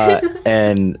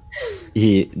 And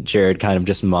Jared kind of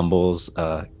just mumbles,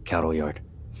 cattle yard.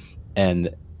 And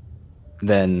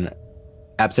then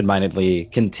absentmindedly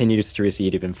continues to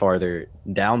recede even farther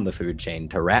down the food chain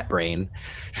to rat brain.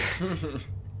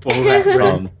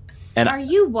 And Are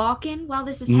you walking while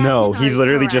this is happening? no, or- he's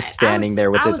literally just alright. standing there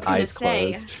with I his was gonna eyes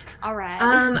say, closed. All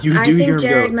right. You I do think hear him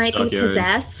Jared go, might be "Stockyard."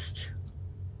 possessed.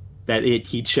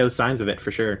 He'd show signs of it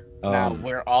for sure. now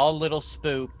we're all a little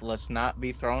spooked. Let's not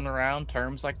be throwing around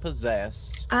terms like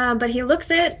possessed. But he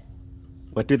looks it.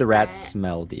 What do the rats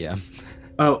smell, DM?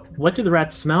 Oh, what do the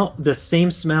rats smell? The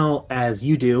same smell as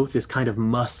you do, this kind of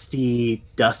musty,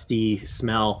 dusty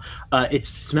smell. It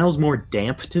smells more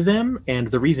damp to them, and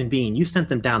the reason being, you sent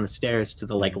them down the stairs to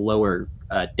the lower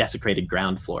desecrated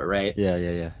ground floor, right?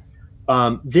 Yeah.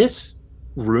 This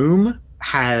room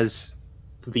has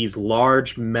these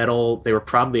large metal, they were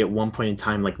probably at one point in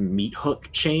time like meat hook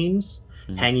chains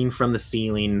hanging from the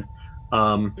ceiling,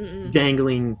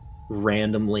 dangling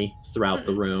randomly throughout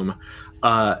the room.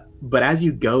 But as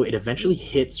you go, it eventually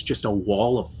hits just a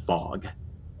wall of fog.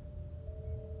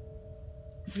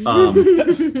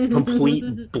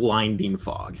 Complete blinding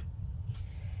fog.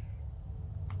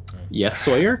 Yes,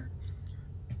 Sawyer?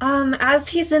 As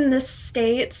he's in this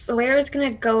state, Sawyer's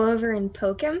gonna go over and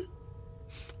poke him.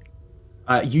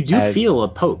 You do feel a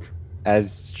poke.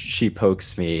 As she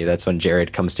pokes me, that's when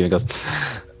Jared comes to me and goes,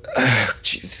 "Oh,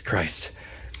 Jesus Christ."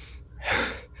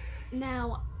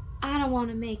 Now, I don't want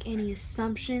to make any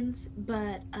assumptions,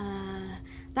 but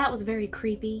that was very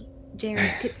creepy.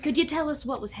 Jared, could you tell us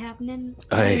what was happening?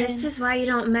 This is why you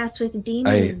don't mess with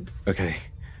demons. Okay,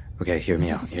 hear me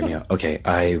out. Okay,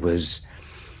 I was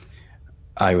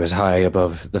high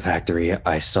above the factory.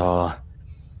 I saw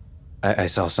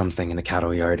something in the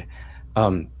cattle yard.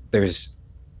 There's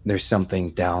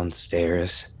something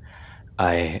downstairs.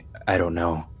 I don't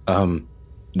know.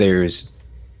 There's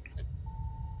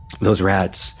those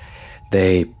rats.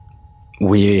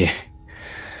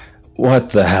 What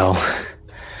the hell?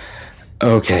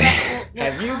 Okay.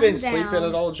 Have you been sleeping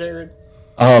at all, Jared?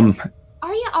 Are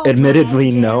you all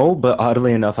Admittedly, right, no, but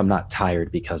oddly enough, I'm not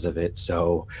tired because of it.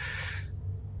 So,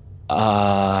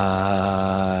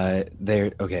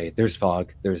 there's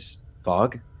fog. There's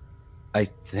fog. I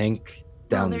think Well,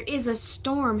 down. there is a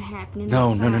storm happening. No.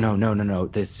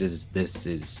 outside. This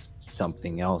is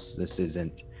something else. This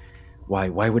isn't. Why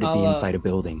would it be I'll, inside a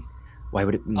building? Why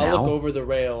would it I'll now? look over the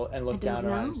rail and I look down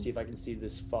don't around know. and see if I can see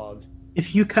this fog.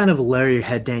 If you kind of lower your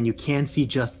head down, you can see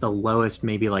just the lowest,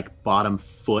 maybe like bottom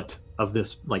foot of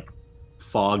this like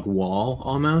fog wall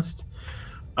almost.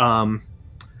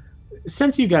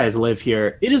 Since you guys live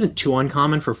here, it isn't too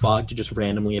uncommon for fog to just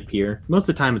randomly appear. Most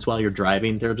of the time it's while you're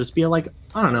driving. There'll just be like,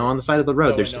 I don't know, on the side of the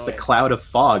road, there's just a cloud of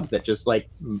fog that just like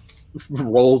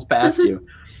rolls past you.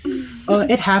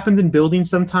 It happens in buildings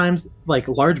sometimes. Like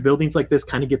large buildings like this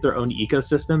kind of get their own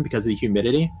ecosystem because of the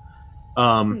humidity.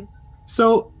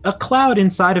 So a cloud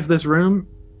inside of this room,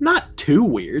 not too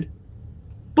weird,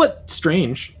 but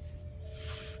strange.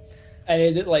 And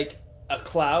is it like a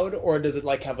cloud, or does it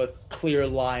like have a clear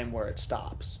line where it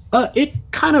stops? It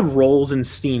kind of rolls and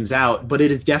steams out, but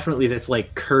it is definitely this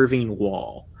like curving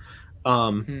wall.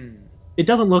 It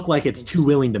doesn't look like it's too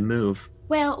willing to move.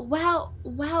 Well, while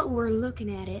we're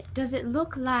looking at it, does it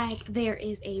look like there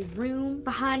is a room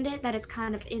behind it that it's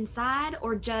kind of inside,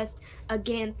 or just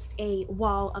against a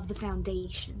wall of the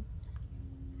foundation?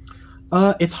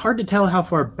 It's hard to tell how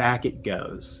far back it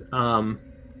goes.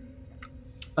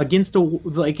 Against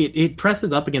it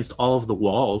presses up against all of the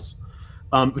walls.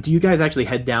 Do you guys actually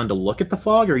head down to look at the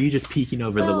fog, or are you just peeking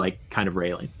over the like kind of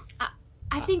railing?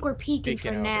 I think we're peeking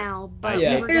for now, but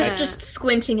Jared's just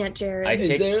squinting at Jared. I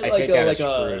take out a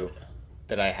screw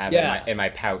that I have in my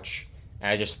pouch,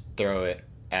 and I just throw it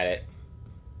at it.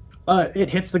 It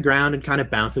hits the ground and kind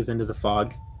of bounces into the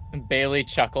fog. Bailey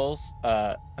chuckles.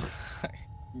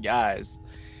 Guys,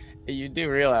 you do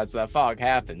realize that fog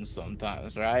happens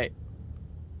sometimes, right?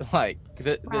 Like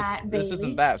this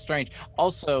isn't that strange.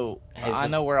 Also, I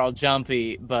know we're all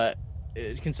jumpy, but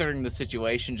considering the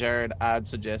situation, Jared, I'd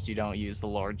suggest you don't use the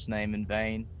Lord's name in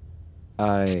vain.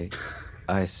 I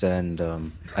send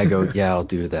I go, yeah, I'll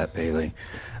do that, Bailey.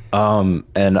 And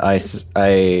I'm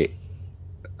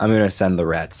gonna send the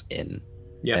rats in.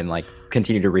 Yeah. And like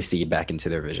continue to recede back into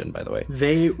their vision, by the way.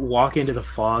 They walk into the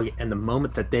fog, and the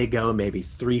moment that they go maybe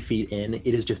 3 feet in, it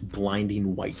is just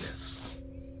blinding whiteness.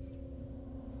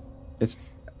 It's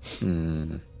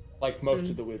like most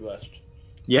of the Weird West.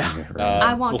 Yeah.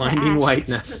 I want blinding to ask,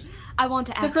 whiteness. I want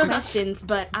to ask questions,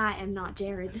 but I am not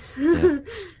Jared. Yeah.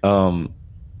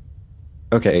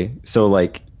 Okay, so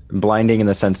like blinding in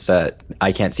the sense that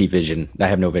I can't see vision. I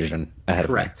have no vision ahead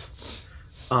of me. Correct.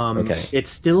 Okay. It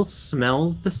still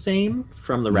smells the same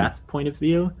from the rat's point of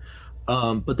view,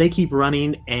 but they keep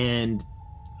running, and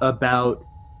about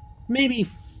maybe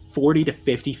 40 to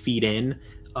 50 feet in,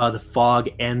 the fog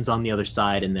ends on the other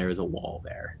side, and there is a wall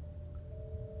there.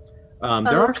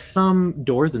 There are some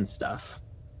doors and stuff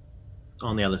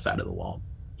on the other side of the wall.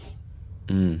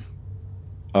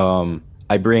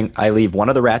 I leave one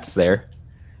of the rats there,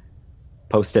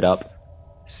 posted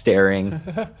up, staring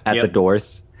at the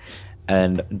doors,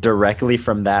 and directly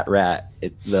from that rat,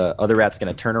 the other rat's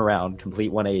gonna turn around, complete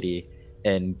 180,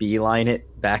 and beeline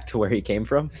it back to where he came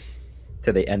from,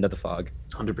 to the end of the fog.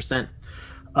 100%.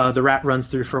 The rat runs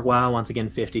through for a while, once again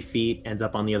 50 feet, ends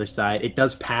up on the other side. It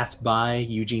does pass by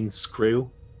Eugene's screw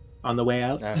on the way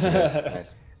out.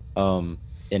 Nice. And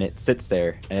it sits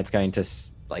there, and it's going to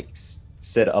like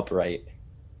sit upright,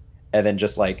 and then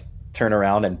just like turn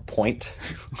around and point,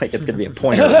 like it's gonna be a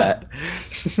pointer rat.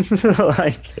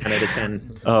 Like 10 out of 10.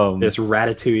 This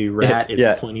ratatouille rat is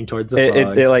pointing towards the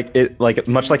fog. It like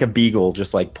much like a beagle,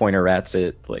 just like pointer rats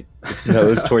it like its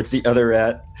nose towards the other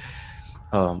rat.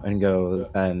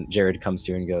 And Jared comes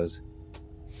to and goes,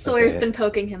 Sawyer's been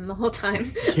poking him the whole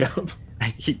time. Yep.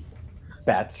 He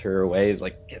bats her away. He's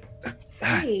like,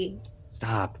 hey,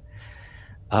 stop.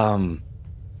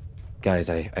 Guys,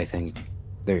 I think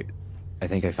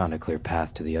I found a clear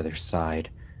path to the other side.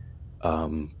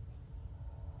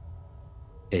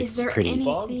 Is there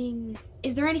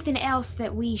anything else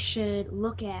that we should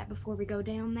look at before we go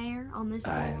down there on this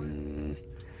floor?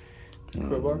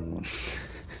 Crowbar?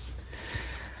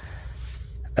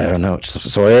 I don't know.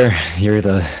 Sawyer, you're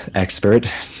the expert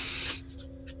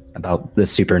about the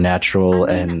supernatural.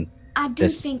 I do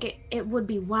think it would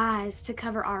be wise to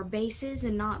cover our bases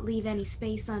and not leave any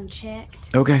space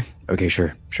unchecked. Okay,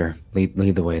 sure.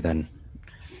 Lead the way then.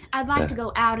 I'd like to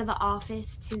go out of the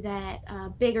office to that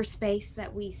bigger space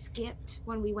that we skipped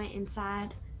when we went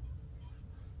inside.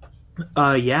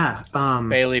 Yeah.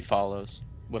 Bailey follows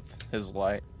with his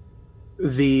light.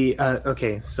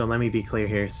 Okay, so let me be clear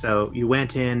here. So you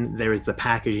went in, there was the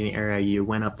packaging area, you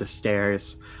went up the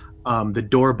stairs. The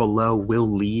door below will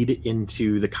lead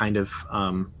into the kind of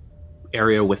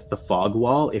area with the fog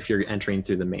wall if you're entering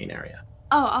through the main area.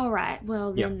 Oh, all right.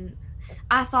 Well, then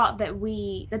I thought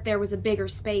that there was a bigger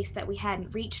space that we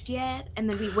hadn't reached yet, and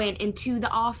then we went into the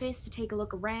office to take a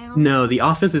look around. No, the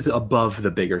office is above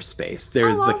the bigger space.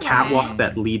 There's the catwalk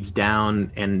that leads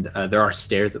down, and there are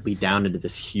stairs that lead down into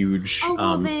this huge,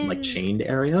 like chained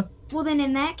area. Well, then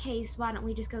in that case, why don't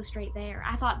we just go straight there?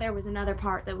 I thought there was another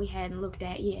part that we hadn't looked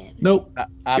at yet. Nope.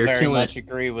 I You're very killing much it.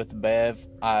 agree with Bev.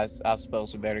 I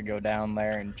suppose we better go down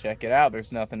there and check it out.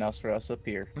 There's nothing else for us up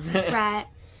here. Right.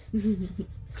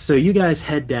 So you guys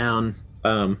head down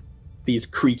these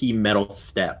creaky metal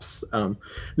steps.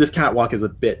 This catwalk is a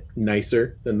bit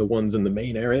nicer than the ones in the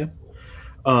main area.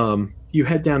 You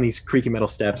head down these creaky metal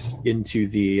steps into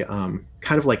the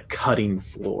kind of like cutting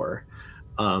floor,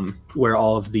 where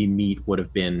all of the meat would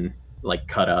have been like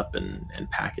cut up and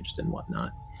packaged and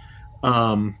whatnot.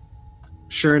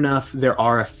 Sure enough, there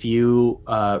are a few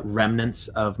remnants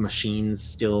of machines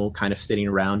still kind of sitting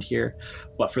around here,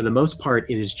 but for the most part,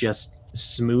 it is just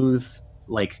smooth,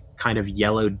 like kind of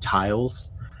yellowed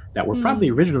tiles that were probably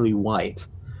originally white,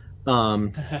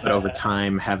 but over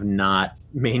time have not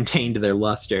maintained their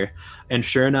luster. And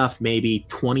sure enough, maybe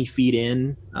 20 feet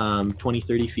in,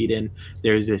 30 feet in,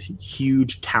 there's this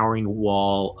huge towering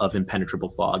wall of impenetrable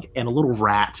fog and a little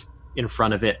rat in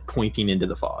front of it pointing into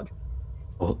the fog.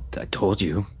 Well, I told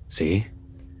you. See?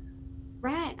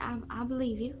 Right, I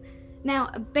believe you. Now,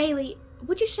 Bailey,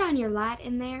 would you shine your light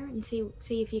in there and see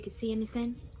if you could see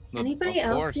anything? Anybody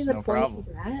Of else course, see the no point problem. of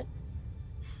that?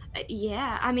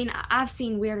 Yeah, I mean, I've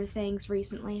seen weirder things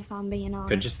recently, if I'm being honest.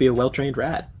 Could just be a well-trained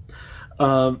rat.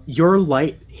 Your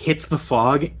light hits the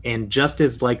fog, and just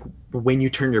as like when you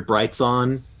turn your brights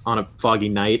on a foggy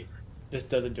night, Just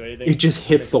doesn't do anything. it just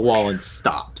hits the wall and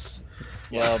stops.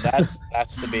 Well,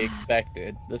 that's to be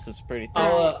expected. This is pretty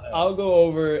I'll go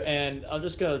over and I'm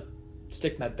just gonna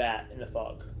stick my bat in the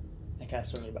fog and kind of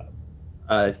swing it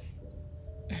about.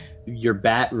 Your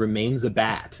bat remains a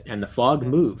bat, and the fog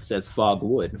moves as fog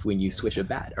would when you switch a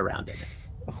bat around in it.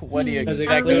 What do you Does it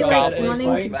expect? Are we Exactly. like Goblins wanting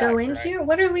to fight go back, in right? here?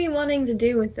 What are we wanting to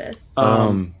do with this?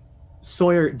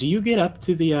 Sawyer, do you get up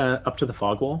to the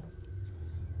fog wall?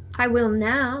 I will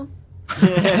now.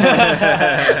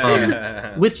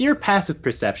 With your passive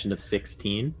perception of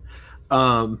 16,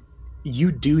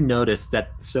 you do notice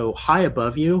that so high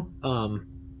above you,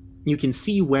 you can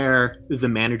see where the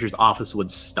manager's office would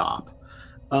stop.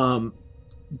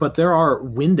 But there are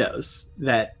windows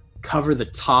that cover the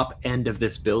top end of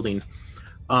this building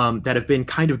that have been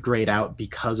kind of grayed out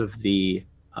because of the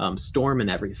storm and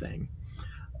everything.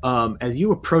 As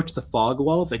you approach the fog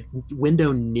wall, the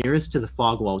window nearest to the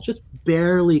fog wall, just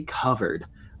barely covered,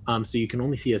 so you can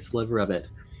only see a sliver of it.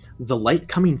 The light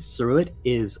coming through it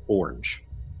is orange.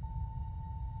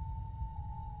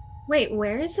 Wait,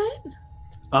 where is it?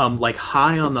 Like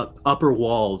high on the upper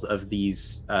walls of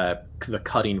these, the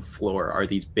cutting floor are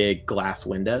these big glass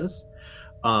windows.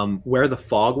 Where the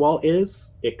fog wall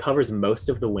is, it covers most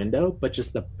of the window, but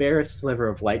just the barest sliver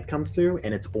of light comes through,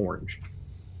 and it's orange.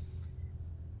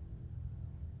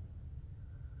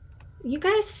 Do you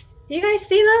guys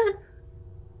see that?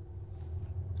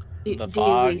 The Do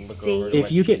fog, we look see? over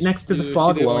If you get next to the Do you see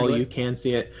fog the wall, orange light? you can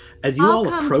see it. As you I'll all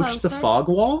come approach the closer. fog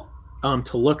wall,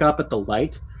 to look up at the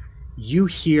light, you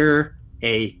hear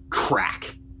a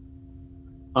crack.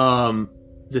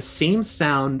 The same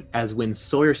sound as when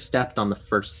Sawyer stepped on the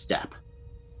first step.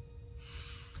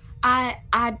 I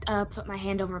put my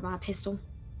hand over my pistol.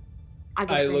 I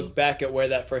get I ready. look back at where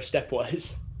that first step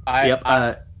was.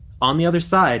 On the other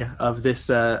side of this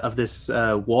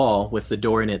wall with the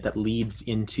door in it that leads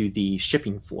into the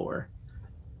shipping floor,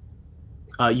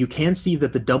 you can see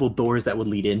that the double doors that would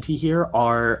lead into here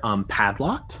are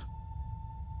padlocked,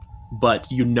 but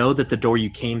you know that the door you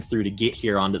came through to get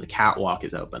here onto the catwalk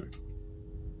is open.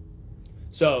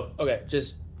 So, okay,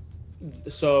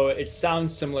 so it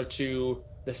sounds similar to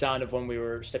the sound of when we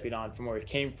were stepping on from where we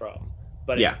came from,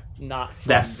 but Yeah. it's not from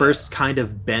That there. first kind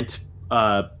of bent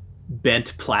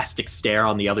plastic stair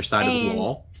on the other side of the And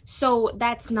wall. So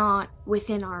that's not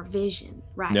within our vision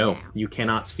right No, now. you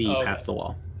cannot see Okay. past the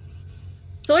wall.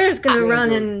 Sawyer's gonna I'm run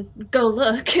gonna and go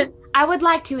look. I would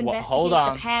like to Well, investigate hold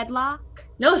on. the padlock.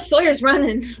 No, Sawyer's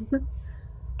running.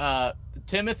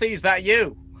 Timothy, is that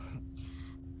you?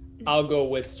 I'll go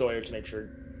with Sawyer to make sure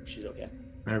she's okay.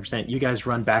 100%. You guys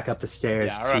run back up the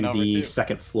stairs Yeah, I run to over the too.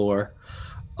 second floor.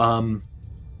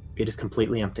 It is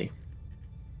completely empty.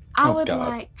 I Oh, would God.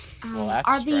 like. Well, that's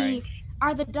are strange.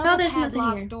 the double there's nothing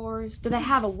padlock here. doors? Do they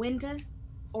have a window,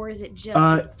 or is it just?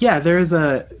 Yeah,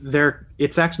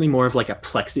 it's actually more of like a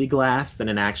plexiglass than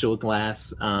an actual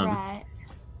glass. Right.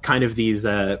 Kind of these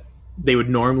they would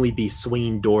normally be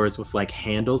swinging doors with like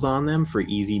handles on them for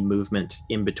easy movement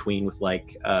in between with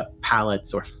like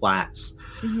pallets or flats.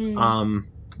 Mhm.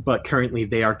 But currently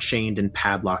they are chained and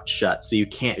padlocked shut, so you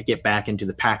can't get back into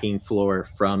the packing floor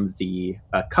from the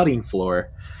cutting floor,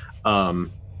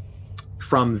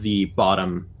 from the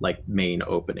bottom like main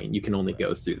opening. You can only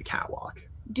go through the catwalk.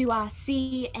 Do I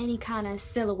see any kind of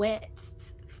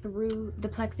silhouettes through the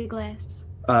plexiglass?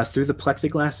 Through the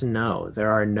plexiglass, no.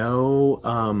 There are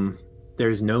no.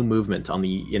 There's no movement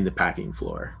in the packing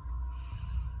floor.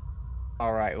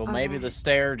 All right. Well, maybe the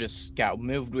stair just got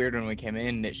moved weird when we came in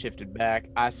and it shifted back.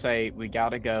 I say we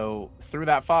gotta go through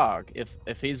that fog.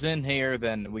 If he's in here,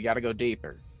 then we gotta go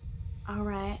deeper. All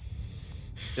right.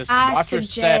 Just watch your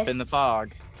step in the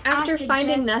fog. After I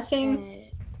finding suggest nothing,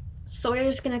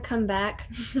 Sawyer's gonna come back.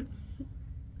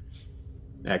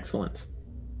 Excellent.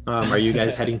 Are you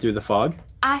guys heading through the fog?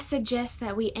 I suggest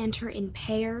that we enter in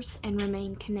pairs and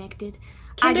remain connected.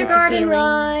 Kindergarten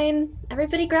line.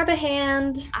 Everybody grab a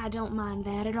hand. I don't mind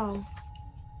that at all.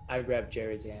 I grab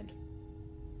Jerry's hand.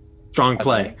 Strong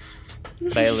play.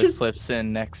 Bailey slips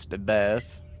in next to Bev.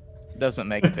 Doesn't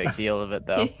make a big deal of it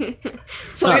though. Not a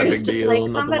Sawyer's big just deal, like,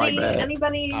 nothing somebody, like that.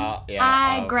 anybody.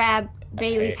 I grab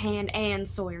Bailey's hand and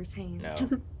Sawyer's hand.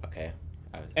 No. Okay.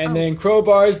 And then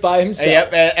Crowbar's by himself.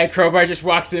 Yep, and Crowbar just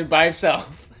walks in by himself.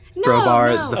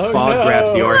 Crowbar, the fog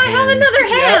grabs your I hand. have another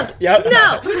hand. Yep.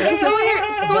 No.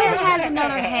 Sawyer has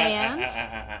another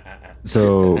hand.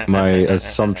 So my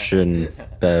assumption,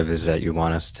 Bev, is that you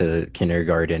want us to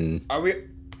kindergarten Are we?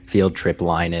 field trip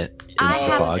line it into I the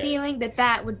have a fog. feeling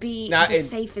that would be Not the in-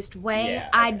 safest way. Yeah,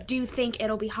 I okay. do think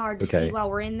it'll be hard to Okay. see while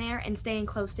we're in there, and staying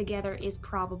close together is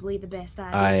probably the best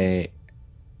idea.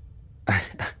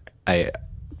 I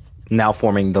now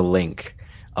forming the link.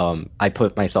 I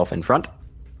put myself in front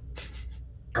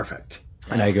Perfect.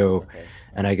 and I go, Okay.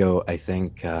 I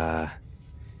think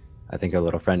our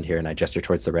little friend here, and I gesture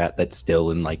towards the rat that's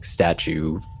still in like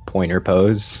statue pointer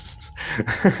pose.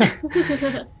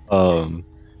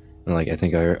 And, like I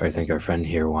think our friend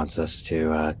here wants us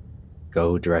to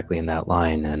go directly in that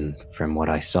line, and from what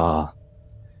I saw,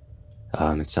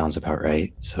 it sounds about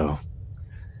right. So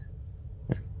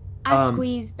I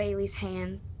squeeze Bailey's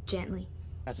hand gently.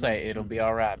 I say it'll be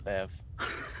all right, Bev.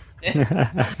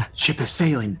 Ship is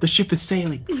sailing. The ship is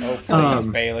sailing. Oh, please,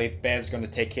 Bailey. Bev's going to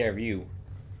take care of you.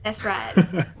 That's right.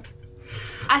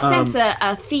 I sense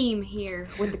a theme here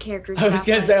with the characters. I was that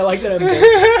gonna play. say I like that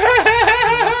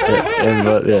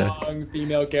I'm yeah. strong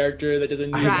female character that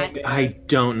doesn't need Right. I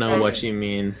don't know what you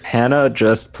mean. Hannah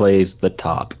just plays the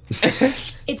top.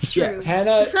 It's true.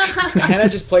 Hannah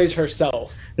just plays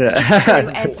herself. True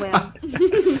as well.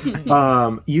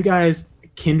 You guys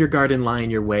kindergarten line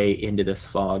your way into this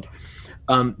fog.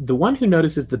 The one who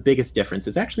notices the biggest difference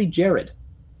is actually Jared.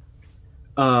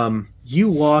 You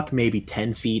walk maybe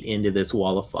 10 feet into this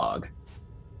wall of fog.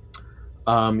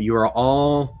 You are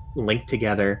all linked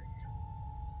together.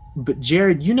 But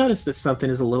Jared, you notice that something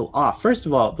is a little off. First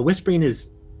of all, the whispering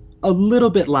is a little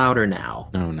bit louder now.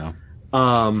 Oh no.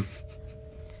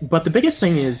 But the biggest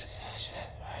thing is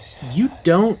you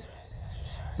don't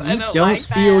like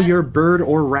feel that. your bird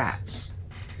or rats.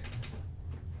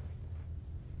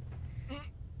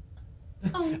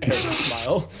 Erica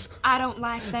smile. I don't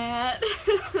like that.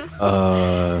 They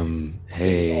all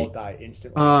Hey. die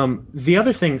instantly. The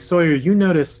other thing, Sawyer, you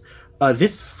notice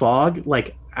this fog,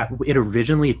 like it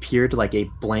originally appeared like a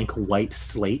blank white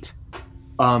slate.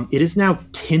 It is now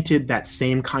tinted that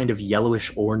same kind of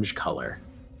yellowish orange color.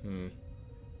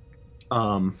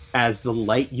 As the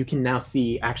light you can now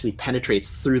see actually penetrates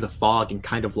through the fog and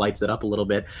kind of lights it up a little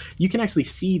bit. You can actually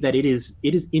see that it is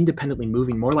independently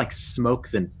moving, more like smoke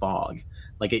than fog.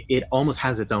 Like it almost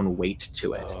has its own weight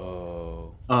to it.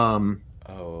 Oh.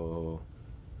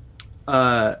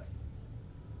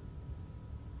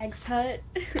 Eggs Hut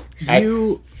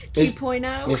You 2.0.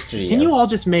 Mr. can you all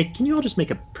just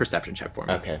make a perception check for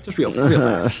me? Okay. Just real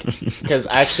fast. Because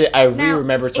actually, I Now,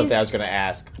 remembered something I was is- going to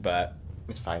ask, but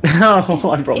it's fine.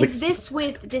 Is this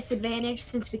with disadvantage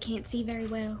since we can't see very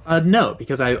well? No,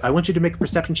 because I want you to make a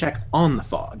perception check on the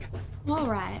fog. All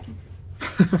right.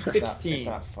 It's not, 16. it's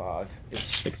not fog. It's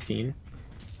 16.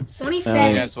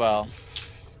 27. as well.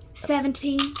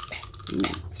 17.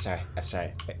 sorry. I'm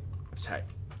sorry.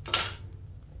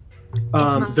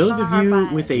 my Those of far you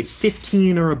bias. with a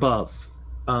 15 or above,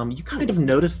 you kind of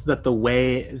notice that the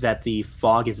way that the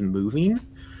fog is moving,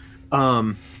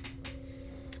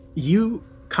 you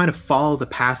kind of follow the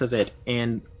path of it,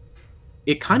 and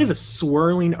it kind of is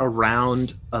swirling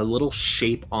around a little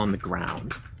shape on the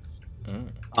ground.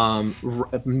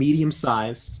 Medium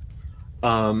sized.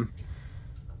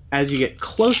 As you get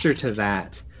closer to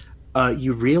that,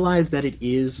 you realize that it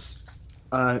is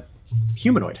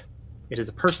humanoid. It is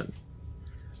a person.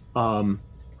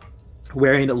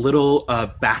 Wearing a little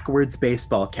backwards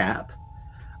baseball cap,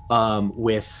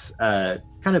 with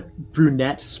kind of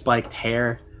brunette spiked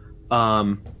hair.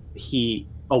 He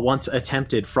once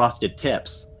attempted frosted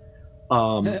tips.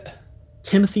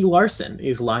 Timothy Larson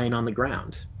is lying on the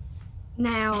ground.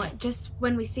 Now, just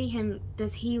when we see him,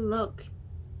 does he look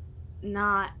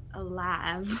not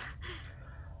alive?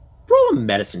 Roll a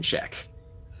medicine check.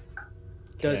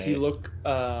 Does he Okay. look?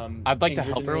 I'd like to injured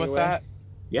help in her any with way? that.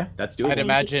 Yeah, that's doable. I'd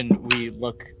imagine we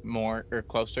look more or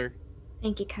closer.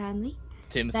 Thank you kindly.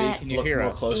 Timothy, That- can you Look hear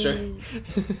more us? closer.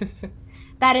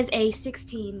 That is a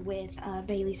 16 with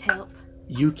Bailey's help.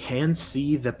 You can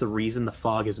see that the reason the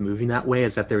fog is moving that way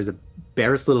is that there's a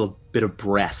barest little bit of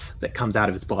breath that comes out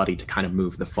of his body to kind of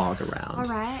move the fog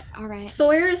around. All right.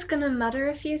 Sawyer's gonna mutter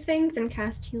a few things and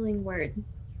cast Healing Word.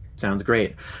 Sounds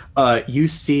great. You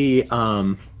see,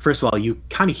 first of all, you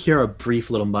kind of hear a brief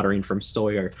little muttering from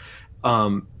Sawyer,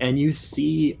 and you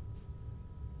see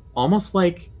almost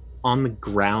like on the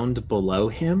ground below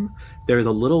him, there's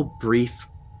a little brief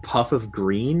puff of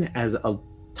green as a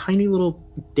tiny little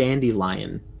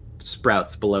dandelion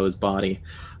sprouts below his body.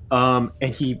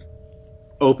 And he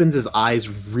opens his eyes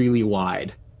really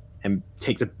wide and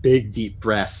takes a big deep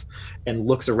breath and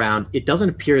looks around. It doesn't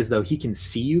appear as though he can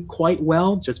see you quite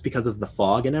well just because of the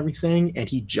fog and everything, and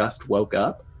he just woke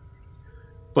up.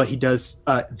 But he does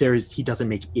he doesn't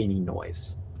make any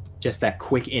noise. Just that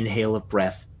quick inhale of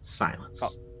breath,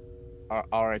 silence.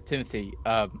 All right, Timothy.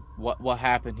 What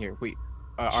happened here?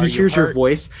 Are He you hears your hurt?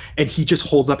 voice and he just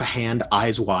holds up a hand,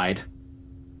 eyes wide.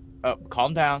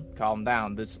 Calm down. Calm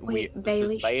down. This Wait, this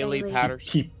Bailey, is Bailey Bailey. Patterson.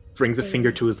 He brings a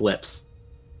finger to his lips.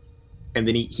 And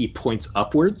then he points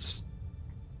upwards.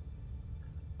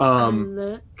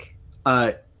 Look.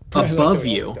 Above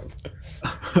you,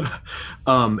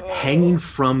 hanging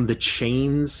from the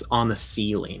chains on the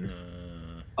ceiling,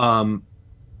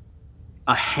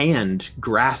 a hand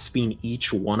grasping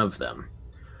each one of them.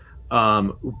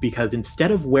 Because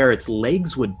instead of where its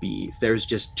legs would be, there's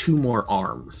just two more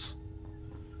arms.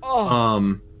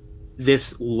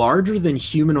 This larger than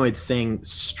humanoid thing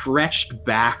stretched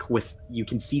back with, you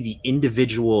can see the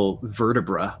individual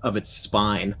vertebra of its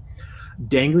spine.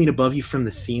 Dangling above you from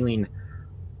the ceiling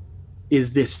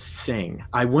is this thing.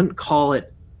 I wouldn't call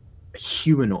it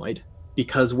humanoid,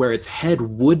 because where its head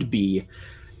would be,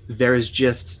 there's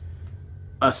just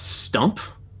a stump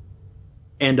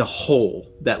and a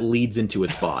hole that leads into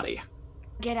its body.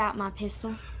 Get out my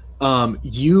pistol.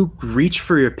 You reach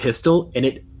for your pistol and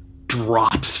it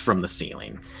drops from the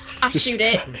ceiling. I shoot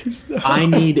it. I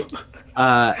need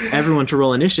everyone to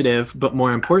roll initiative, but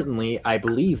more importantly, I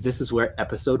believe this is where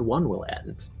episode 1 will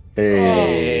end.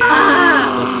 Hey.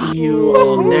 We'll see you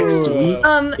all next week,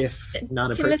 if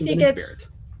not in person, Timothy then in gets spirit.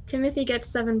 Timothy gets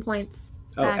 7 points.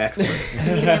 Oh, back. excellent.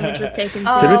 Any damage was taken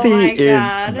Oh, too. my Timothy is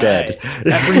God. dead.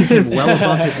 That brings him well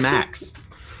above his max.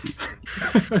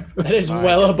 That is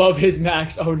well above his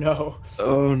max. Oh no.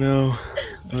 Oh no.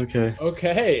 Okay.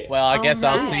 Okay. Well, I guess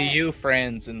I'll see Alright. you,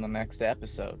 friends, in the next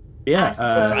episode. Yeah,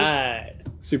 Right.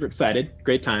 super excited.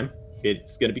 Great time.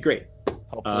 It's going to be great.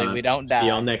 Hopefully, we don't die. See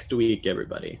y'all next week,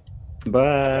 everybody.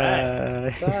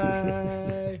 Bye.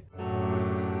 Bye.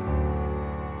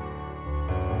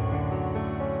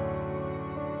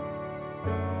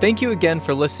 Thank you again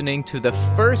for listening to the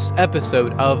first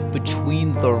episode of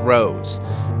Between the Rows.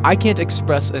 I can't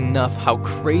express enough how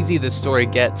crazy this story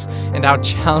gets and how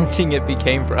challenging it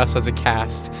became for us as a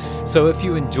cast. So if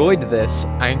you enjoyed this,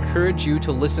 I encourage you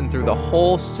to listen through the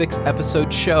whole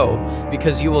 6-episode show,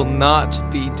 because you will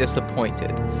not be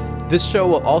disappointed. This show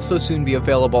will also soon be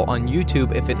available on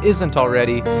YouTube if it isn't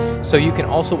already, so you can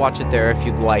also watch it there if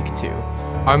you'd like to.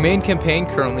 Our main campaign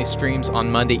currently streams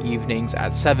on Monday evenings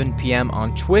at 7 p.m.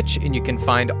 on Twitch, and you can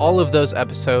find all of those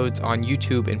episodes on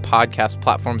YouTube and podcast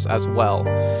platforms as well.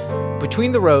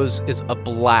 Between the Rows is a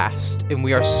blast, and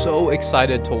we are so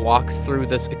excited to walk through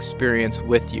this experience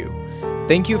with you.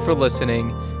 Thank you for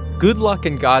listening. Good luck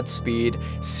and Godspeed.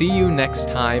 See you next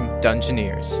time,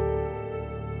 Dungeoneers.